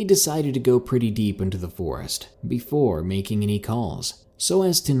 We decided to go pretty deep into the forest before making any calls, so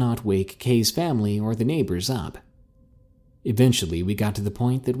as to not wake Kay's family or the neighbors up. Eventually, we got to the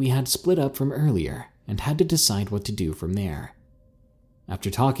point that we had split up from earlier and had to decide what to do from there. After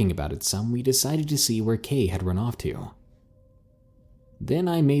talking about it some, we decided to see where Kay had run off to. Then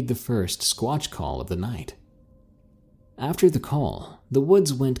I made the first squatch call of the night. After the call, the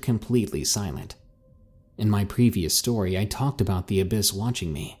woods went completely silent. In my previous story, I talked about the abyss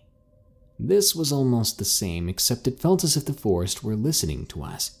watching me. This was almost the same, except it felt as if the forest were listening to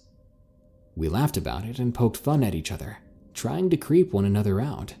us. We laughed about it and poked fun at each other, trying to creep one another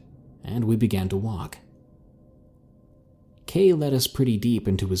out, and we began to walk. Kay led us pretty deep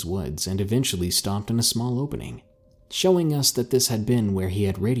into his woods and eventually stopped in a small opening, showing us that this had been where he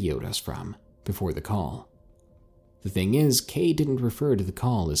had radioed us from before the call. The thing is, Kay didn't refer to the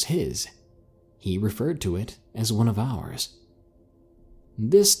call as his. He referred to it as one of ours.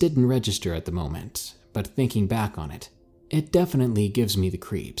 This didn't register at the moment, but thinking back on it, it definitely gives me the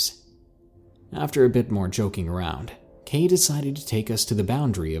creeps. After a bit more joking around, Kay decided to take us to the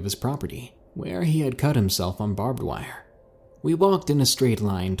boundary of his property, where he had cut himself on barbed wire. We walked in a straight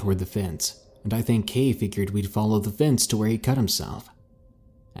line toward the fence, and I think Kay figured we'd follow the fence to where he cut himself.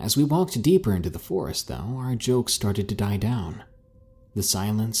 As we walked deeper into the forest, though, our jokes started to die down. The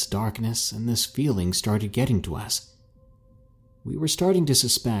silence, darkness, and this feeling started getting to us. We were starting to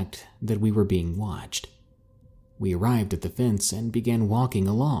suspect that we were being watched. We arrived at the fence and began walking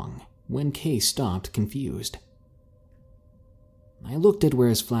along when Kay stopped, confused. I looked at where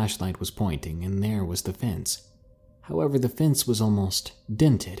his flashlight was pointing, and there was the fence. However, the fence was almost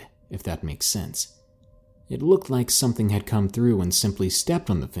dented, if that makes sense. It looked like something had come through and simply stepped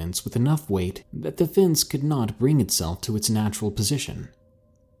on the fence with enough weight that the fence could not bring itself to its natural position.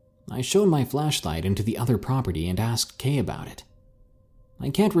 I shone my flashlight into the other property and asked Kay about it.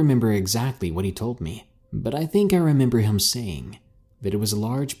 I can't remember exactly what he told me, but I think I remember him saying that it was a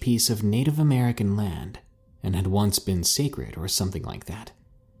large piece of Native American land and had once been sacred or something like that.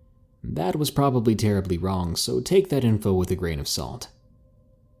 That was probably terribly wrong, so take that info with a grain of salt.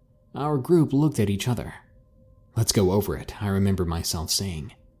 Our group looked at each other. "Let's go over it," I remember myself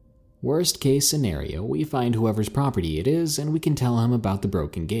saying. "Worst case scenario, we find whoever's property it is and we can tell him about the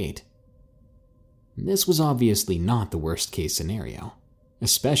broken gate." This was obviously not the worst case scenario,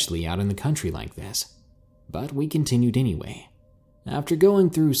 especially out in the country like this, but we continued anyway. After going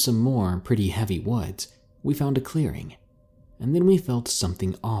through some more pretty heavy woods, we found a clearing, and then we felt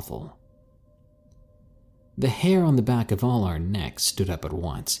something awful. The hair on the back of all our necks stood up at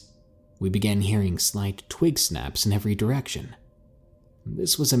once. We began hearing slight twig snaps in every direction.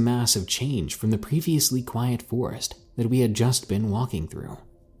 This was a massive change from the previously quiet forest that we had just been walking through.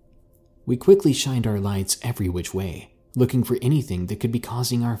 We quickly shined our lights every which way, looking for anything that could be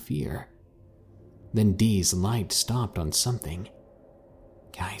causing our fear. Then Dee's light stopped on something.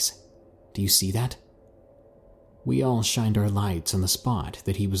 "Guys, do you see that?" We all shined our lights on the spot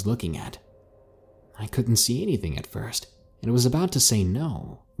that he was looking at. I couldn't see anything at first, and was about to say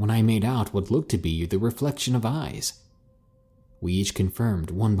no when I made out what looked to be the reflection of eyes. We each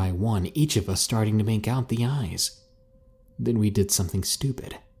confirmed one by one, each of us starting to make out the eyes. Then we did something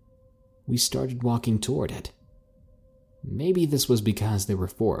stupid. We started walking toward it. Maybe this was because there were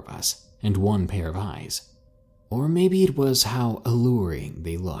 4 of us and 1 pair of eyes. Or maybe it was how alluring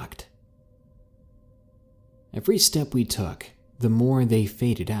they looked. Every step we took, the more they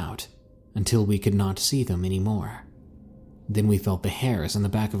faded out, until we could not see them anymore. Then we felt the hairs on the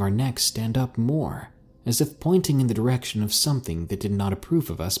back of our necks stand up more, as if pointing in the direction of something that did not approve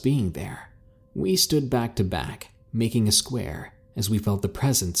of us being there. We stood back to back, making a square, as we felt the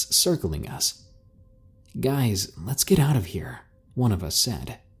presence circling us. "Guys, let's get out of here," one of us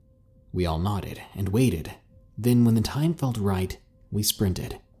said. We all nodded and waited. Then, when the time felt right, we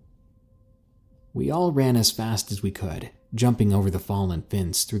sprinted. We all ran as fast as we could, jumping over the fallen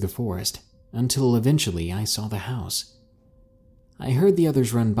fence through the forest, until eventually I saw the house. I heard the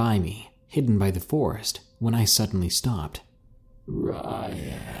others run by me, hidden by the forest, when I suddenly stopped.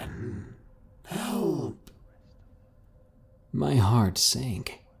 "Ryan, help." My heart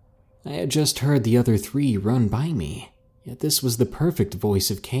sank. I had just heard the other three run by me, yet this was the perfect voice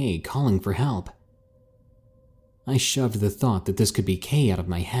of Kay calling for help. I shoved the thought that this could be Kay out of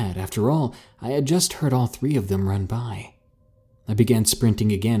my head. After all, I had just heard all three of them run by. I began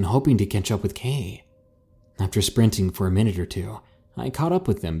sprinting again, hoping to catch up with Kay. After sprinting for a minute or two, I caught up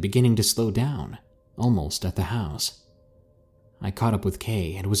with them, beginning to slow down, almost at the house. I caught up with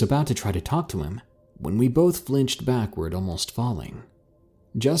Kay and was about to try to talk to him when we both flinched backward, almost falling.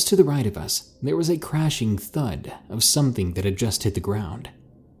 Just to the right of us, there was a crashing thud of something that had just hit the ground.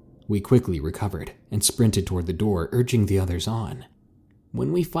 We quickly recovered and sprinted toward the door, urging the others on.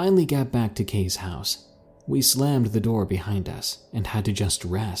 When we finally got back to Kay's house, we slammed the door behind us and had to just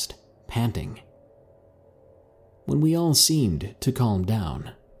rest, panting. When we all seemed to calm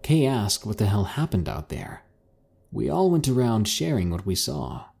down, Kay asked what the hell happened out there. We all went around sharing what we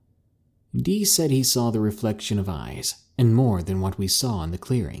saw. Dee said he saw the reflection of eyes, and more than what we saw in the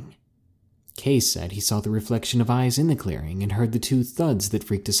clearing. Kay said he saw the reflection of eyes in the clearing and heard the two thuds that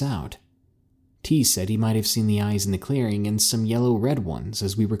freaked us out. T said he might have seen the eyes in the clearing and some yellow-red ones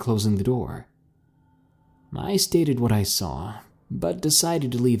as we were closing the door. I stated what I saw, but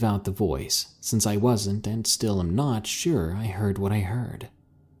decided to leave out the voice, since I wasn't and still am not sure I heard what I heard.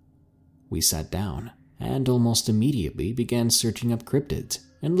 We sat down, and almost immediately began searching up cryptids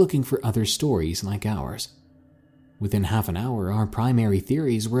and looking for other stories like ours. Within half an hour, our primary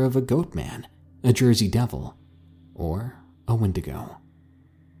theories were of a goat man, a Jersey devil, or a Wendigo.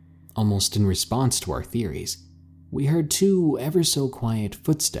 Almost in response to our theories, we heard two ever-so-quiet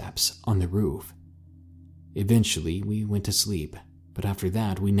footsteps on the roof. Eventually, we went to sleep, but after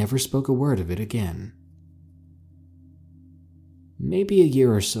that, we never spoke a word of it again. Maybe a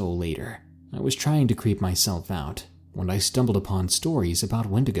year or so later, I was trying to creep myself out when I stumbled upon stories about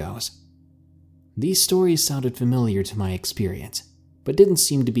Wendigos. These stories sounded familiar to my experience, but didn't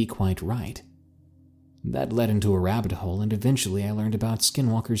seem to be quite right. That led into a rabbit hole, and eventually I learned about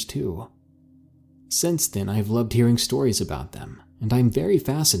skinwalkers too. Since then, I've loved hearing stories about them, and I'm very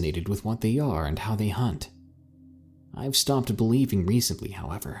fascinated with what they are and how they hunt. I've stopped believing recently,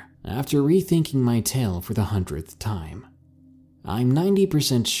 however, after rethinking my tale for the 100th time. I'm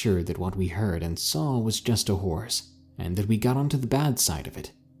 90% sure that what we heard and saw was just a horse, and that we got onto the bad side of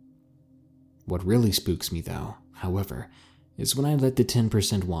it. What really spooks me, though, however, is when I let the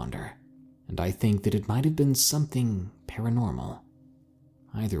 10% wander, and I think that it might have been something paranormal.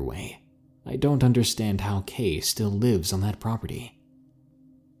 Either way, I don't understand how Kay still lives on that property.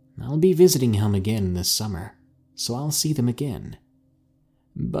 I'll be visiting him again this summer, so I'll see them again.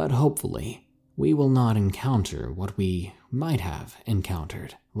 But hopefully, we will not encounter what we might have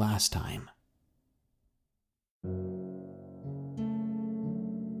encountered last time.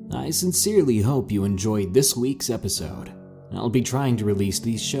 I sincerely hope you enjoyed this week's episode. I'll be trying to release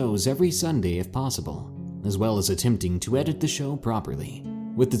these shows every Sunday if possible, as well as attempting to edit the show properly,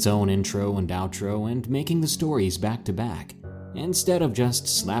 with its own intro and outro and making the stories back to back, instead of just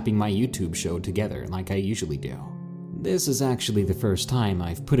slapping my YouTube show together like I usually do. This is actually the first time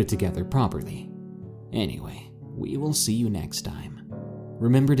I've put it together properly. Anyway, we will see you next time.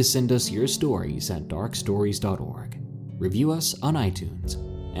 Remember to send us your stories at darkstories.org, review us on iTunes,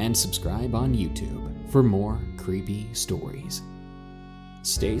 and subscribe on YouTube for more creepy stories.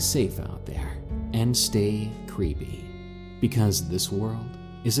 Stay safe out there, and stay creepy, because this world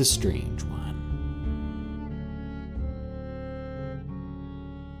is a strange one.